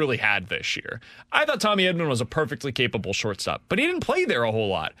never really had this year. I thought Tommy Edman was a perfectly capable shortstop, but he didn't play there a whole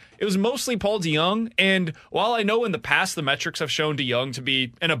lot. It was mostly Paul DeJong, and while I know in the past the metrics have shown DeJong to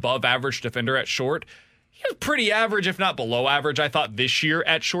be an above-average defender at short, he was pretty average, if not below average, I thought, this year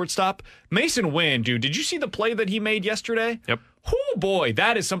at shortstop. Mason Wynn, dude, did you see the play that he made yesterday? Yep. Oh, boy,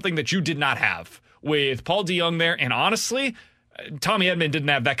 that is something that you did not have with Paul DeJong there, and honestly, Tommy Edman didn't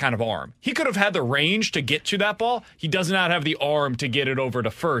have that kind of arm. He could have had the range to get to that ball. He does not have the arm to get it over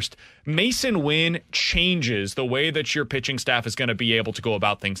to first. Mason Wynn changes the way that your pitching staff is going to be able to go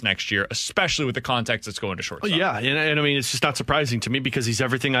about things next year, especially with the context that's going to shortstop. Yeah, and I mean, it's just not surprising to me because he's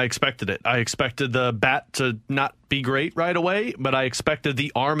everything I expected it. I expected the bat to not be great right away, but I expected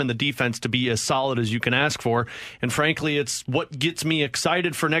the arm and the defense to be as solid as you can ask for. And frankly, it's what gets me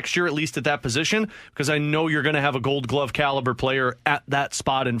excited for next year, at least at that position, because I know you're going to have a Gold Glove caliber player at that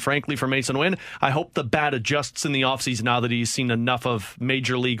spot. And frankly, for Mason Wynn, I hope the bat adjusts in the offseason now that he's seen enough of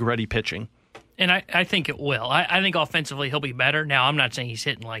major league ready pitching. And I think it will. I think offensively he'll be better. Now, I'm not saying he's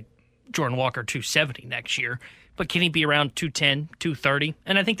hitting like Jordan Walker 270 next year, but can he be around 210, 230?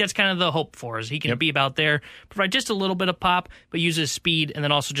 And I think that's kind of the hope for us. He can be about there, provide just a little bit of pop, but use his speed, and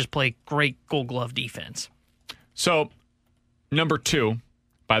then also just play great Gold Glove defense. So, number 2,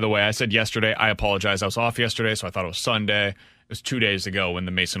 by the way, I said yesterday, I apologize. I was off yesterday, so I thought it was Sunday. It was 2 days ago when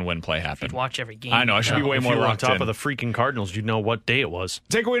the Mason Wynn play happened. You'd watch every game. I know. I should be way more locked on top in. of the freaking Cardinals. You'd know what day it was.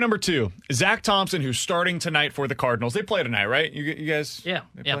 Takeaway number 2, Zach Thompson, who's starting tonight for the Cardinals. They play tonight, right? You guys? Yeah.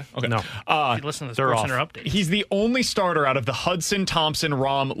 Yeah. Okay. No. If you listen to the Sports Center update. He's the only starter out of the Hudson, Thompson,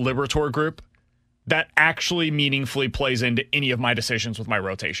 Rom, Liberatore group that actually meaningfully plays into any of my decisions with my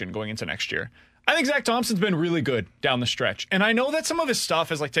rotation going into next year. I think Zach Thompson's been really good down the stretch. And I know that some of his stuff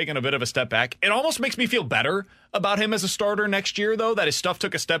has like taken a bit of a step back. It almost makes me feel better about him as a starter next year, though, that his stuff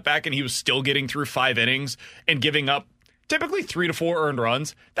took a step back and he was still getting through 5 innings and giving up typically 3 to 4 earned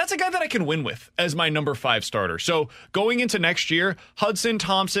runs. That's a guy that I can win with as my number 5 starter. So going into next year, Hudson,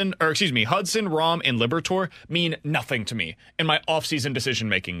 Rom, and Liberatore mean nothing to me in my offseason decision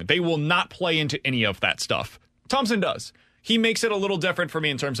making. They will not play into any of that stuff. Thompson does. He makes it a little different for me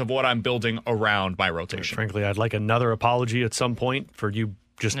in terms of what I'm building around my rotation. Frankly, I'd like another apology at some point for you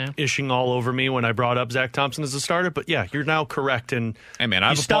just ishing all over me when I brought up Zach Thompson as a starter. But yeah, you're now correct. And hey man,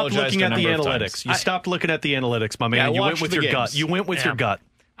 I've you stopped looking at the analytics. You stopped looking at the analytics, my man. You went with your gut. You went with your gut.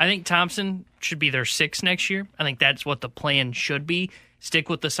 I think Thompson should be their 6 next year. I think that's what the plan should be. Stick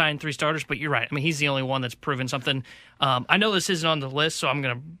with the signed 3 starters, but you're right. I mean, he's the only one that's proven something. I know this isn't on the list, so I'm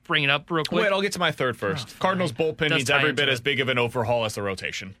going to bring it up real quick. Wait, I'll get to my third first. Cardinals bullpen needs every bit as big of an overhaul as the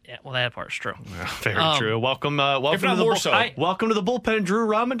rotation. Yeah, well, that part's true. Very true. Welcome to the welcome to the bullpen, Drew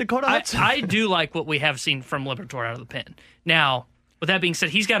Rom and Dakota Hudson. I do like what we have seen from Liberatore out of the pen. Now, with that being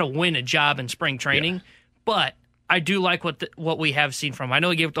said, he's got to win a job in spring training, but I do like what we have seen from him. I know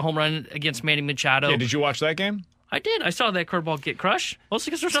he gave up the home run against Manny Machado. Yeah, did you watch that game? I did. I saw that curveball get crushed.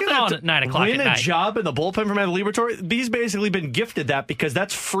 Mostly because there's nothing on at 9 o'clock at night. Win a job in the bullpen from Manny Liberatore? He's basically been gifted that because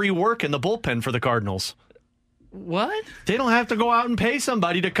that's free work in the bullpen for the Cardinals. What? They don't have to go out and pay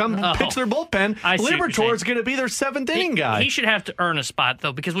somebody to come pitch their bullpen. Liberatore's going to be their 7th inning guy. He should have to earn a spot,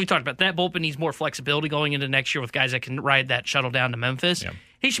 though, because we talked about that bullpen needs more flexibility going into next year with guys that can ride that shuttle down to Memphis. Yeah.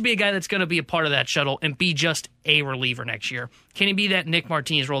 He should be a guy that's going to be a part of that shuttle and be just a reliever next year. Can he be that Nick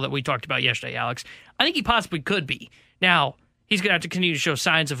Martinez role that we talked about yesterday, Alex? I think he possibly could be. Now, he's going to have to continue to show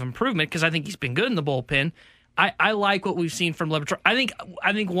signs of improvement because I think he's been good in the bullpen. I like what we've seen from Liberatore. I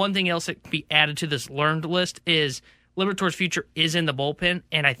think one thing else that could be added to this learned list is Liberatore's future is in the bullpen,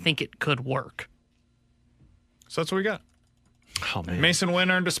 and I think it could work. So that's what we got. Oh, man. Mason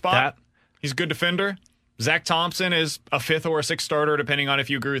Wynn earned a spot. He's a good defender. Zach Thompson is a 5th or a 6th starter, depending on if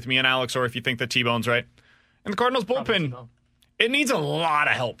you agree with me and Alex or if you think that T-Bone's right. And the Cardinals bullpen, it needs a lot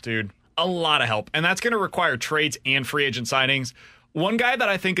of help, dude. A lot of help. And that's going to require trades and free agent signings. One guy that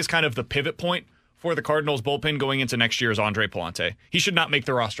I think is kind of the pivot point for the Cardinals bullpen going into next year is Andre Palante. He should not make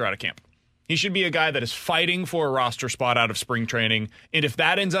the roster out of camp. He should be a guy that is fighting for a roster spot out of spring training. And if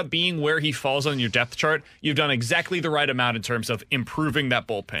that ends up being where he falls on your depth chart, you've done exactly the right amount in terms of improving that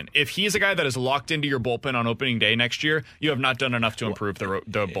bullpen. If he is a guy that is locked into your bullpen on opening day next year, you have not done enough to improve the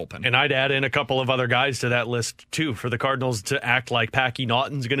bullpen. And I'd add in a couple of other guys to that list, too, for the Cardinals to act like Packy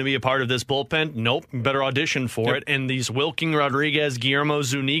Naughton's going to be a part of this bullpen. Nope, better audition for it. And these Wilking Rodriguez, Guillermo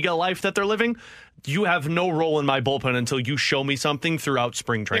Zuniga life that they're living, you have no role in my bullpen until you show me something throughout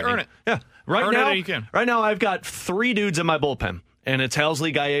spring training. Earn it. Yeah. Right now, I've got 3 dudes in my bullpen, and it's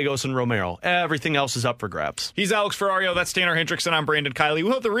Helsley, Gallegos, and Romero. Everything else is up for grabs. He's Alex Ferrario. That's Tanner Hendrickson. I'm Brandon Kiley.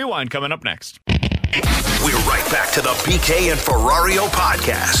 We'll have the rewind coming up next. We're right back to the BK and Ferrario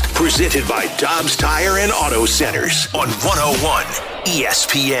podcast, presented by Dobbs Tire and Auto Centers on 101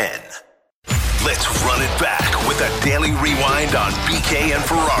 ESPN. Let's run it back with a daily rewind on BK and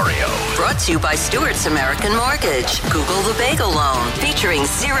Ferrario. Brought to you by Stewart's American Mortgage. Google the Bagel Loan, featuring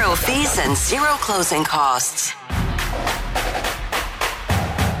 0 fees and 0 closing costs.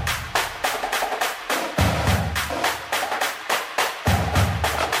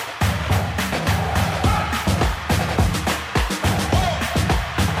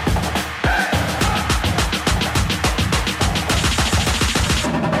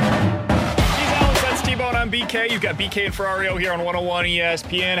 BK. You've got BK and Ferrario here on 101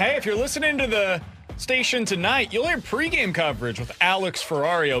 ESPN. Hey, if you're listening to the station tonight, you'll hear pregame coverage with Alex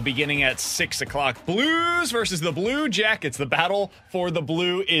Ferrario beginning at 6 o'clock. Blues versus the Blue Jackets. The battle for the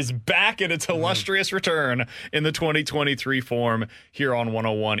blue is back in its illustrious return in the 2023 form here on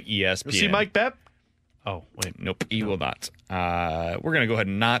 101 ESPN. See Mike Bepp? Oh, wait. Nope, he will not. We're going to go ahead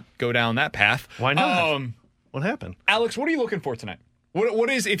and not go down that path. Why not? What happened? Alex, what are you looking for tonight? What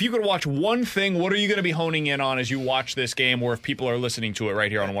is, if you could watch one thing, what are you going to be honing in on as you watch this game, or if people are listening to it right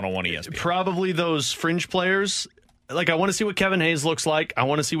here on 101 ESPN? Probably those fringe players. Like, I want to see what Kevin Hayes looks like. I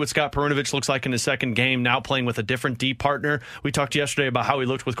want to see what Scott Perunovich looks like in his second game, now playing with a different D partner. We talked yesterday about how he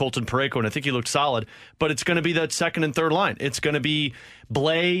looked with Colton Parayko, and I think he looked solid. But it's going to be that second and third line. It's going to be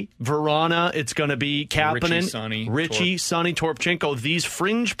Blay, Verana. It's going to be Kapanen, Richie, Sonny, Torpchenko. These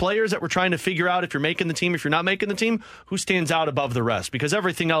fringe players that we're trying to figure out if you're making the team, if you're not making the team, who stands out above the rest. Because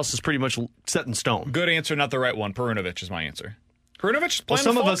everything else is pretty much set in stone. Good answer, not the right one. Perunovich is my answer. Perunovich playing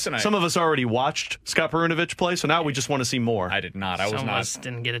tonight. Some of us already watched Scott Perunovich play, so now we just want to see more. I did not. Some of us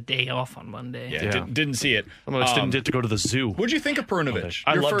didn't get a day off on Monday. Yeah. Didn't see it. Some of us didn't get to go to the zoo. What'd you think of Perunovich?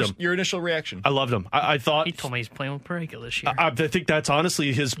 I loved him. Your initial reaction? I loved him. I thought he told me he's playing with Parayko this year. I think that's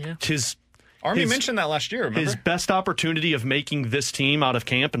honestly his Army mentioned that last year. Remember? His best opportunity of making this team out of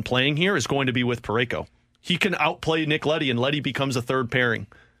camp and playing here is going to be with Parayko. He can outplay Nick Leddy, and Leddy becomes a third pairing.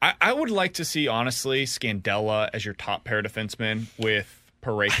 I would like to see, honestly, Scandella as your top pair defenseman with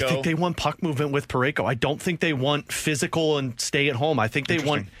Parayko. I think they want puck movement with Parayko. I don't think they want physical and stay at home. I think they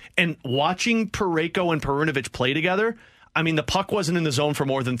want... And watching Parayko and Perunovic play together, I mean, the puck wasn't in the zone for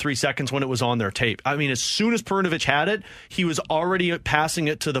more than 3 seconds when it was on their tape. I mean, as soon as Perunovic had it, he was already passing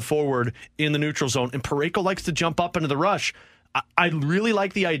it to the forward in the neutral zone. And Parayko likes to jump up into the rush. I really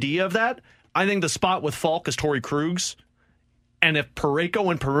like the idea of that. I think the spot with Falk is Torrey Krug's. And if Parayko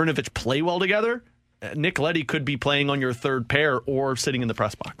and Perunovic play well together, Nick Leddy could be playing on your third pair or sitting in the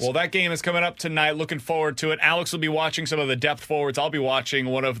press box. Well, that game is coming up tonight. Looking forward to it. Alex will be watching some of the depth forwards. I'll be watching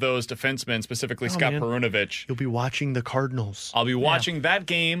one of those defensemen, specifically Scott Perunovic. You'll be watching the Cardinals. I'll be watching that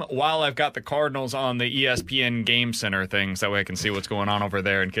game while I've got the Cardinals on the ESPN Game Center things. That way I can see what's going on over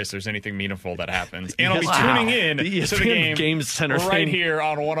there in case there's anything meaningful that happens. And I'll be tuning in to the game Center right here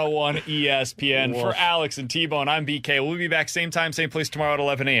on 101 ESPN. For Alex and T-Bone, I'm BK. We'll be back same time, same place tomorrow at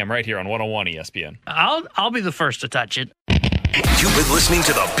 11 a.m. right here on 101 ESPN. I'll be the first to touch it. You've been listening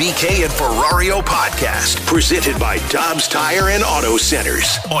to the BK and Ferrario podcast, presented by Dobbs Tire and Auto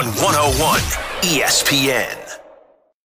Centers on 101 ESPN.